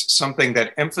this is something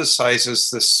that emphasizes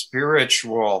the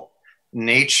spiritual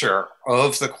nature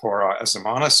of the Chora as a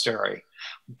monastery.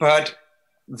 But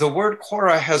the word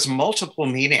Chora has multiple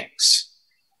meanings.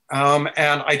 And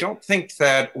I don't think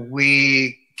that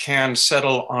we can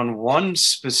settle on one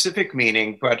specific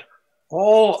meaning, but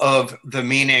all of the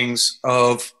meanings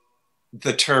of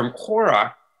the term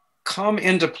Chora come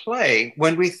into play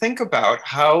when we think about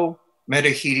how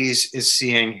Metahides is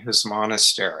seeing his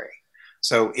monastery.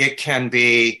 So it can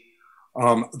be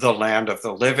the land of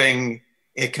the living,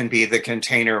 it can be the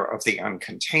container of the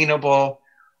uncontainable,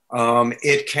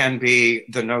 it can be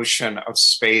the notion of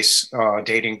space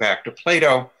dating back to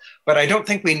Plato, but I don't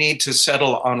think we need to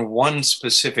settle on one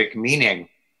specific meaning.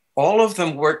 All of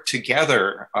them work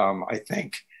together, I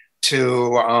think,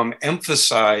 to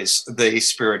emphasize the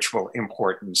spiritual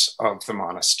importance of the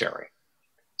monastery.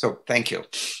 So thank you.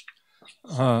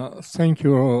 Thank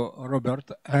you, Robert.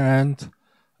 And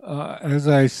as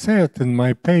I said in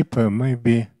my paper,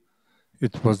 maybe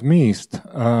it was missed,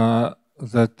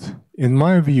 that in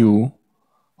my view,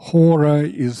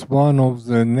 Chora is one of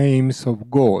the names of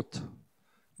God,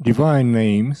 divine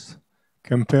names,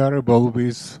 comparable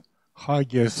with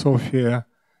Hagia Sophia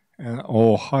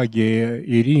or Hagia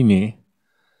Irene.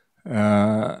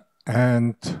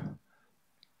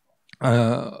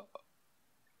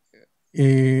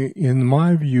 In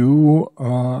my view,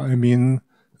 I mean,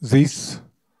 this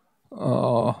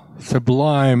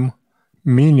sublime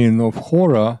meaning of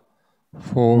Chora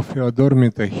for Fyodor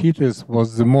Metahides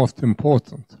was the most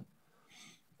important.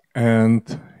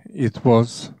 And it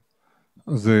was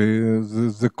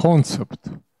the concept.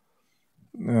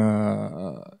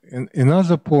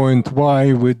 Another point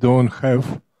why we don't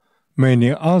have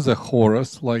many other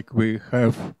choras like we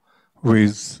have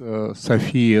with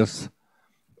Sofias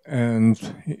and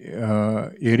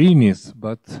Irenes,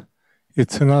 but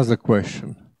it's another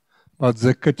question. But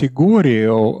the category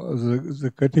of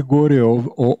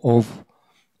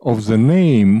the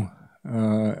name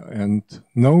and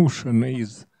notion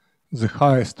is the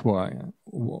highest one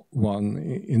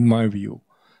in my view,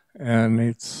 and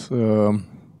it's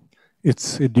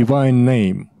a divine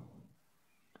name.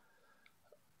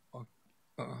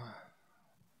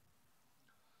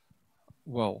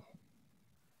 Well.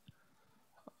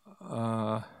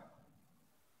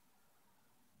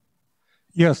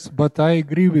 Yes, but I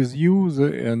agree with you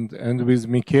and with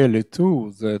Michele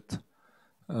too that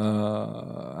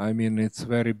I mean it's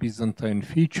very Byzantine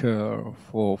feature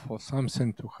for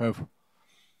something to have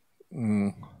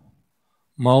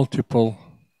multiple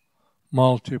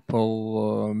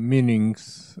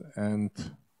meanings and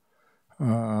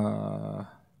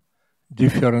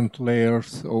different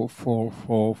layers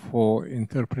for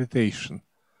interpretation.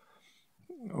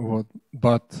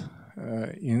 But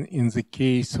in the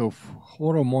case of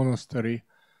Chora Monastery,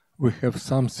 we have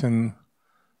something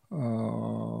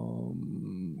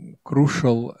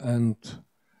crucial and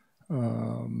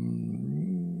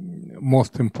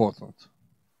most important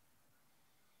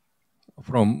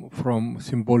from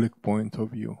symbolic point of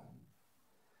view.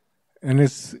 And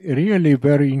it's really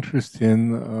very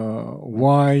interesting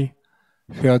why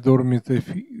Fyodor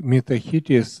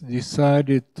Metahides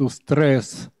decided to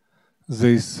stress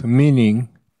this meaning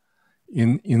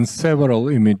in several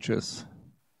images.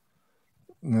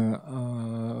 We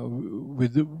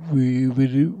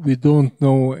don't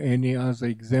know any other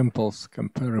examples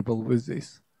comparable with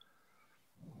this.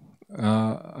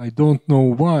 I don't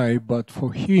know why, but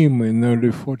for him in early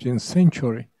 14th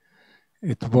century,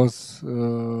 it was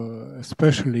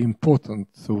especially important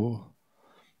to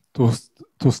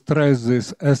stress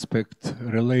this aspect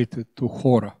related to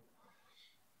Chora.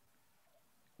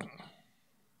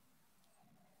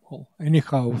 Well,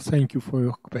 anyhow, thank you for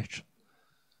your question.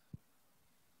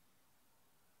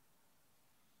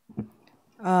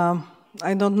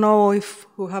 I don't know if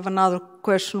we have another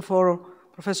question for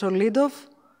Professor Lidov.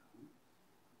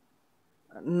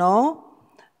 No.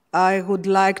 I would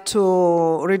like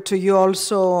to read to you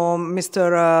also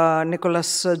Mr.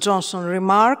 Nicholas Johnson's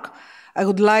remark. I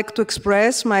would like to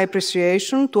express my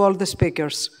appreciation to all the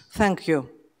speakers. Thank you.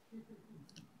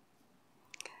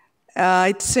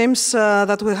 It seems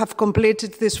that we have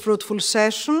completed this fruitful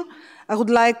session. I would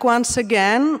like once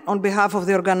again, on behalf of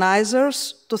the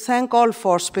organizers, to thank all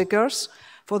 4 speakers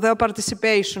for their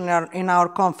participation in our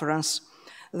conference.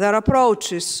 Their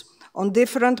approaches on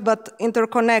different but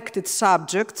interconnected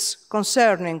subjects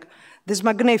concerning this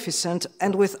magnificent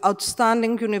and with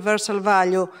outstanding universal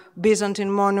value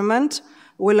Byzantine monument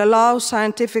will allow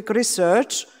scientific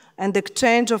research and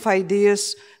exchange of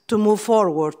ideas to move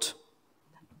forward.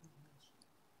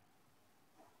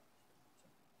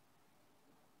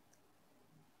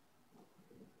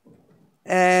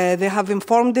 They have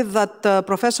informed me that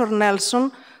Professor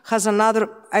Nelson has another.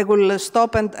 I will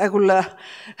stop and I will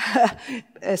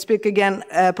speak again.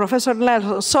 Professor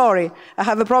Nelson, sorry, I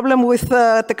have a problem with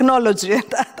technology.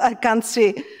 I can't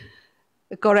see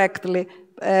correctly.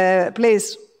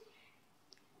 Please.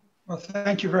 Well,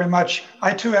 thank you very much.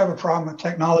 I too have a problem with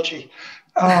technology.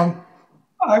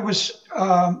 I was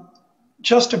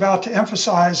just about to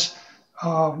emphasize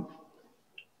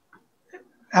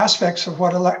aspects of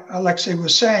what Alexei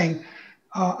was saying.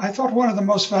 I thought one of the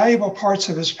most valuable parts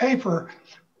of his paper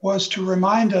was to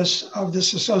remind us of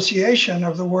this association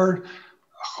of the word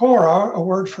Chora, a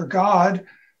word for God,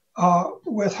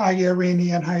 with Hagia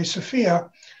Irene and Hagia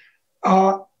Sophia.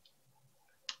 And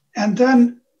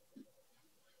then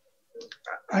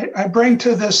I bring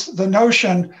to this the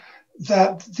notion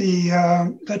that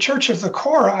the Church of the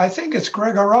Chora, I think it's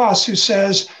Gregoras who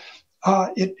says,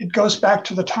 it goes back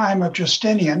to the time of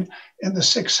Justinian in the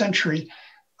 6th century.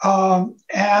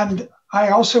 And I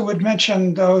also would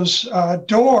mention those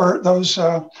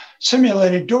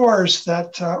simulated doors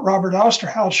that Robert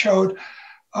Osterhout showed,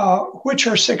 which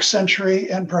are 6th century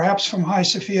and perhaps from Hagia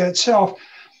Sophia itself.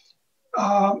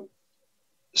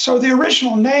 So the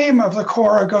original name of the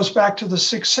Chora goes back to the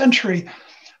 6th century,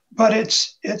 but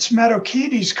it's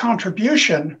Metochides'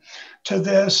 contribution to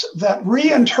this that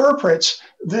reinterprets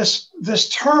this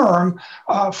term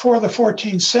for the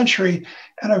 14th century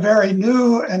in a very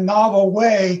new and novel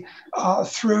way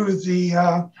through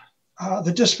the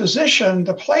disposition,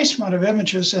 the placement of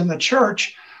images in the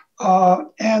church,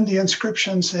 and the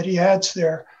inscriptions that he adds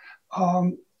there.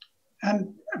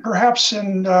 And perhaps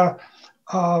in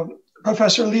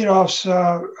Professor Lidov's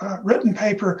written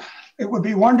paper, it would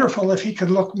be wonderful if he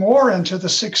could look more into the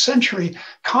 6th century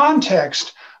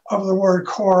context of the word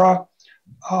Chora,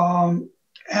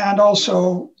 and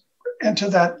also into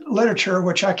that literature,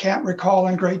 which I can't recall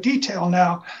in great detail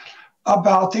now,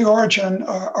 about the origin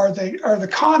or the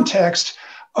context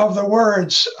of the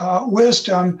words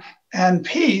wisdom and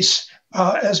peace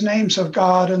as names of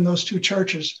God in those 2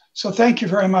 churches. So thank you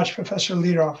very much, Professor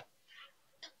Lidov.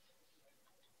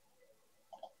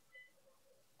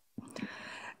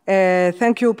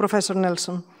 Thank you, Professor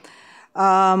Nelson.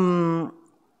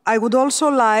 I would also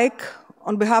like,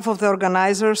 on behalf of the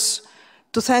organizers,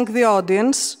 to thank the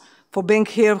audience for being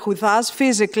here with us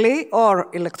physically or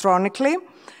electronically.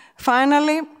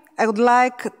 Finally, I would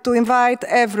like to invite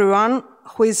everyone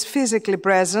who is physically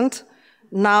present,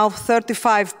 now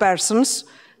 35 persons,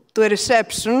 to a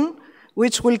reception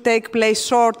which will take place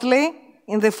shortly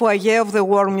in the foyer of the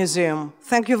War Museum.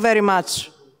 Thank you very much.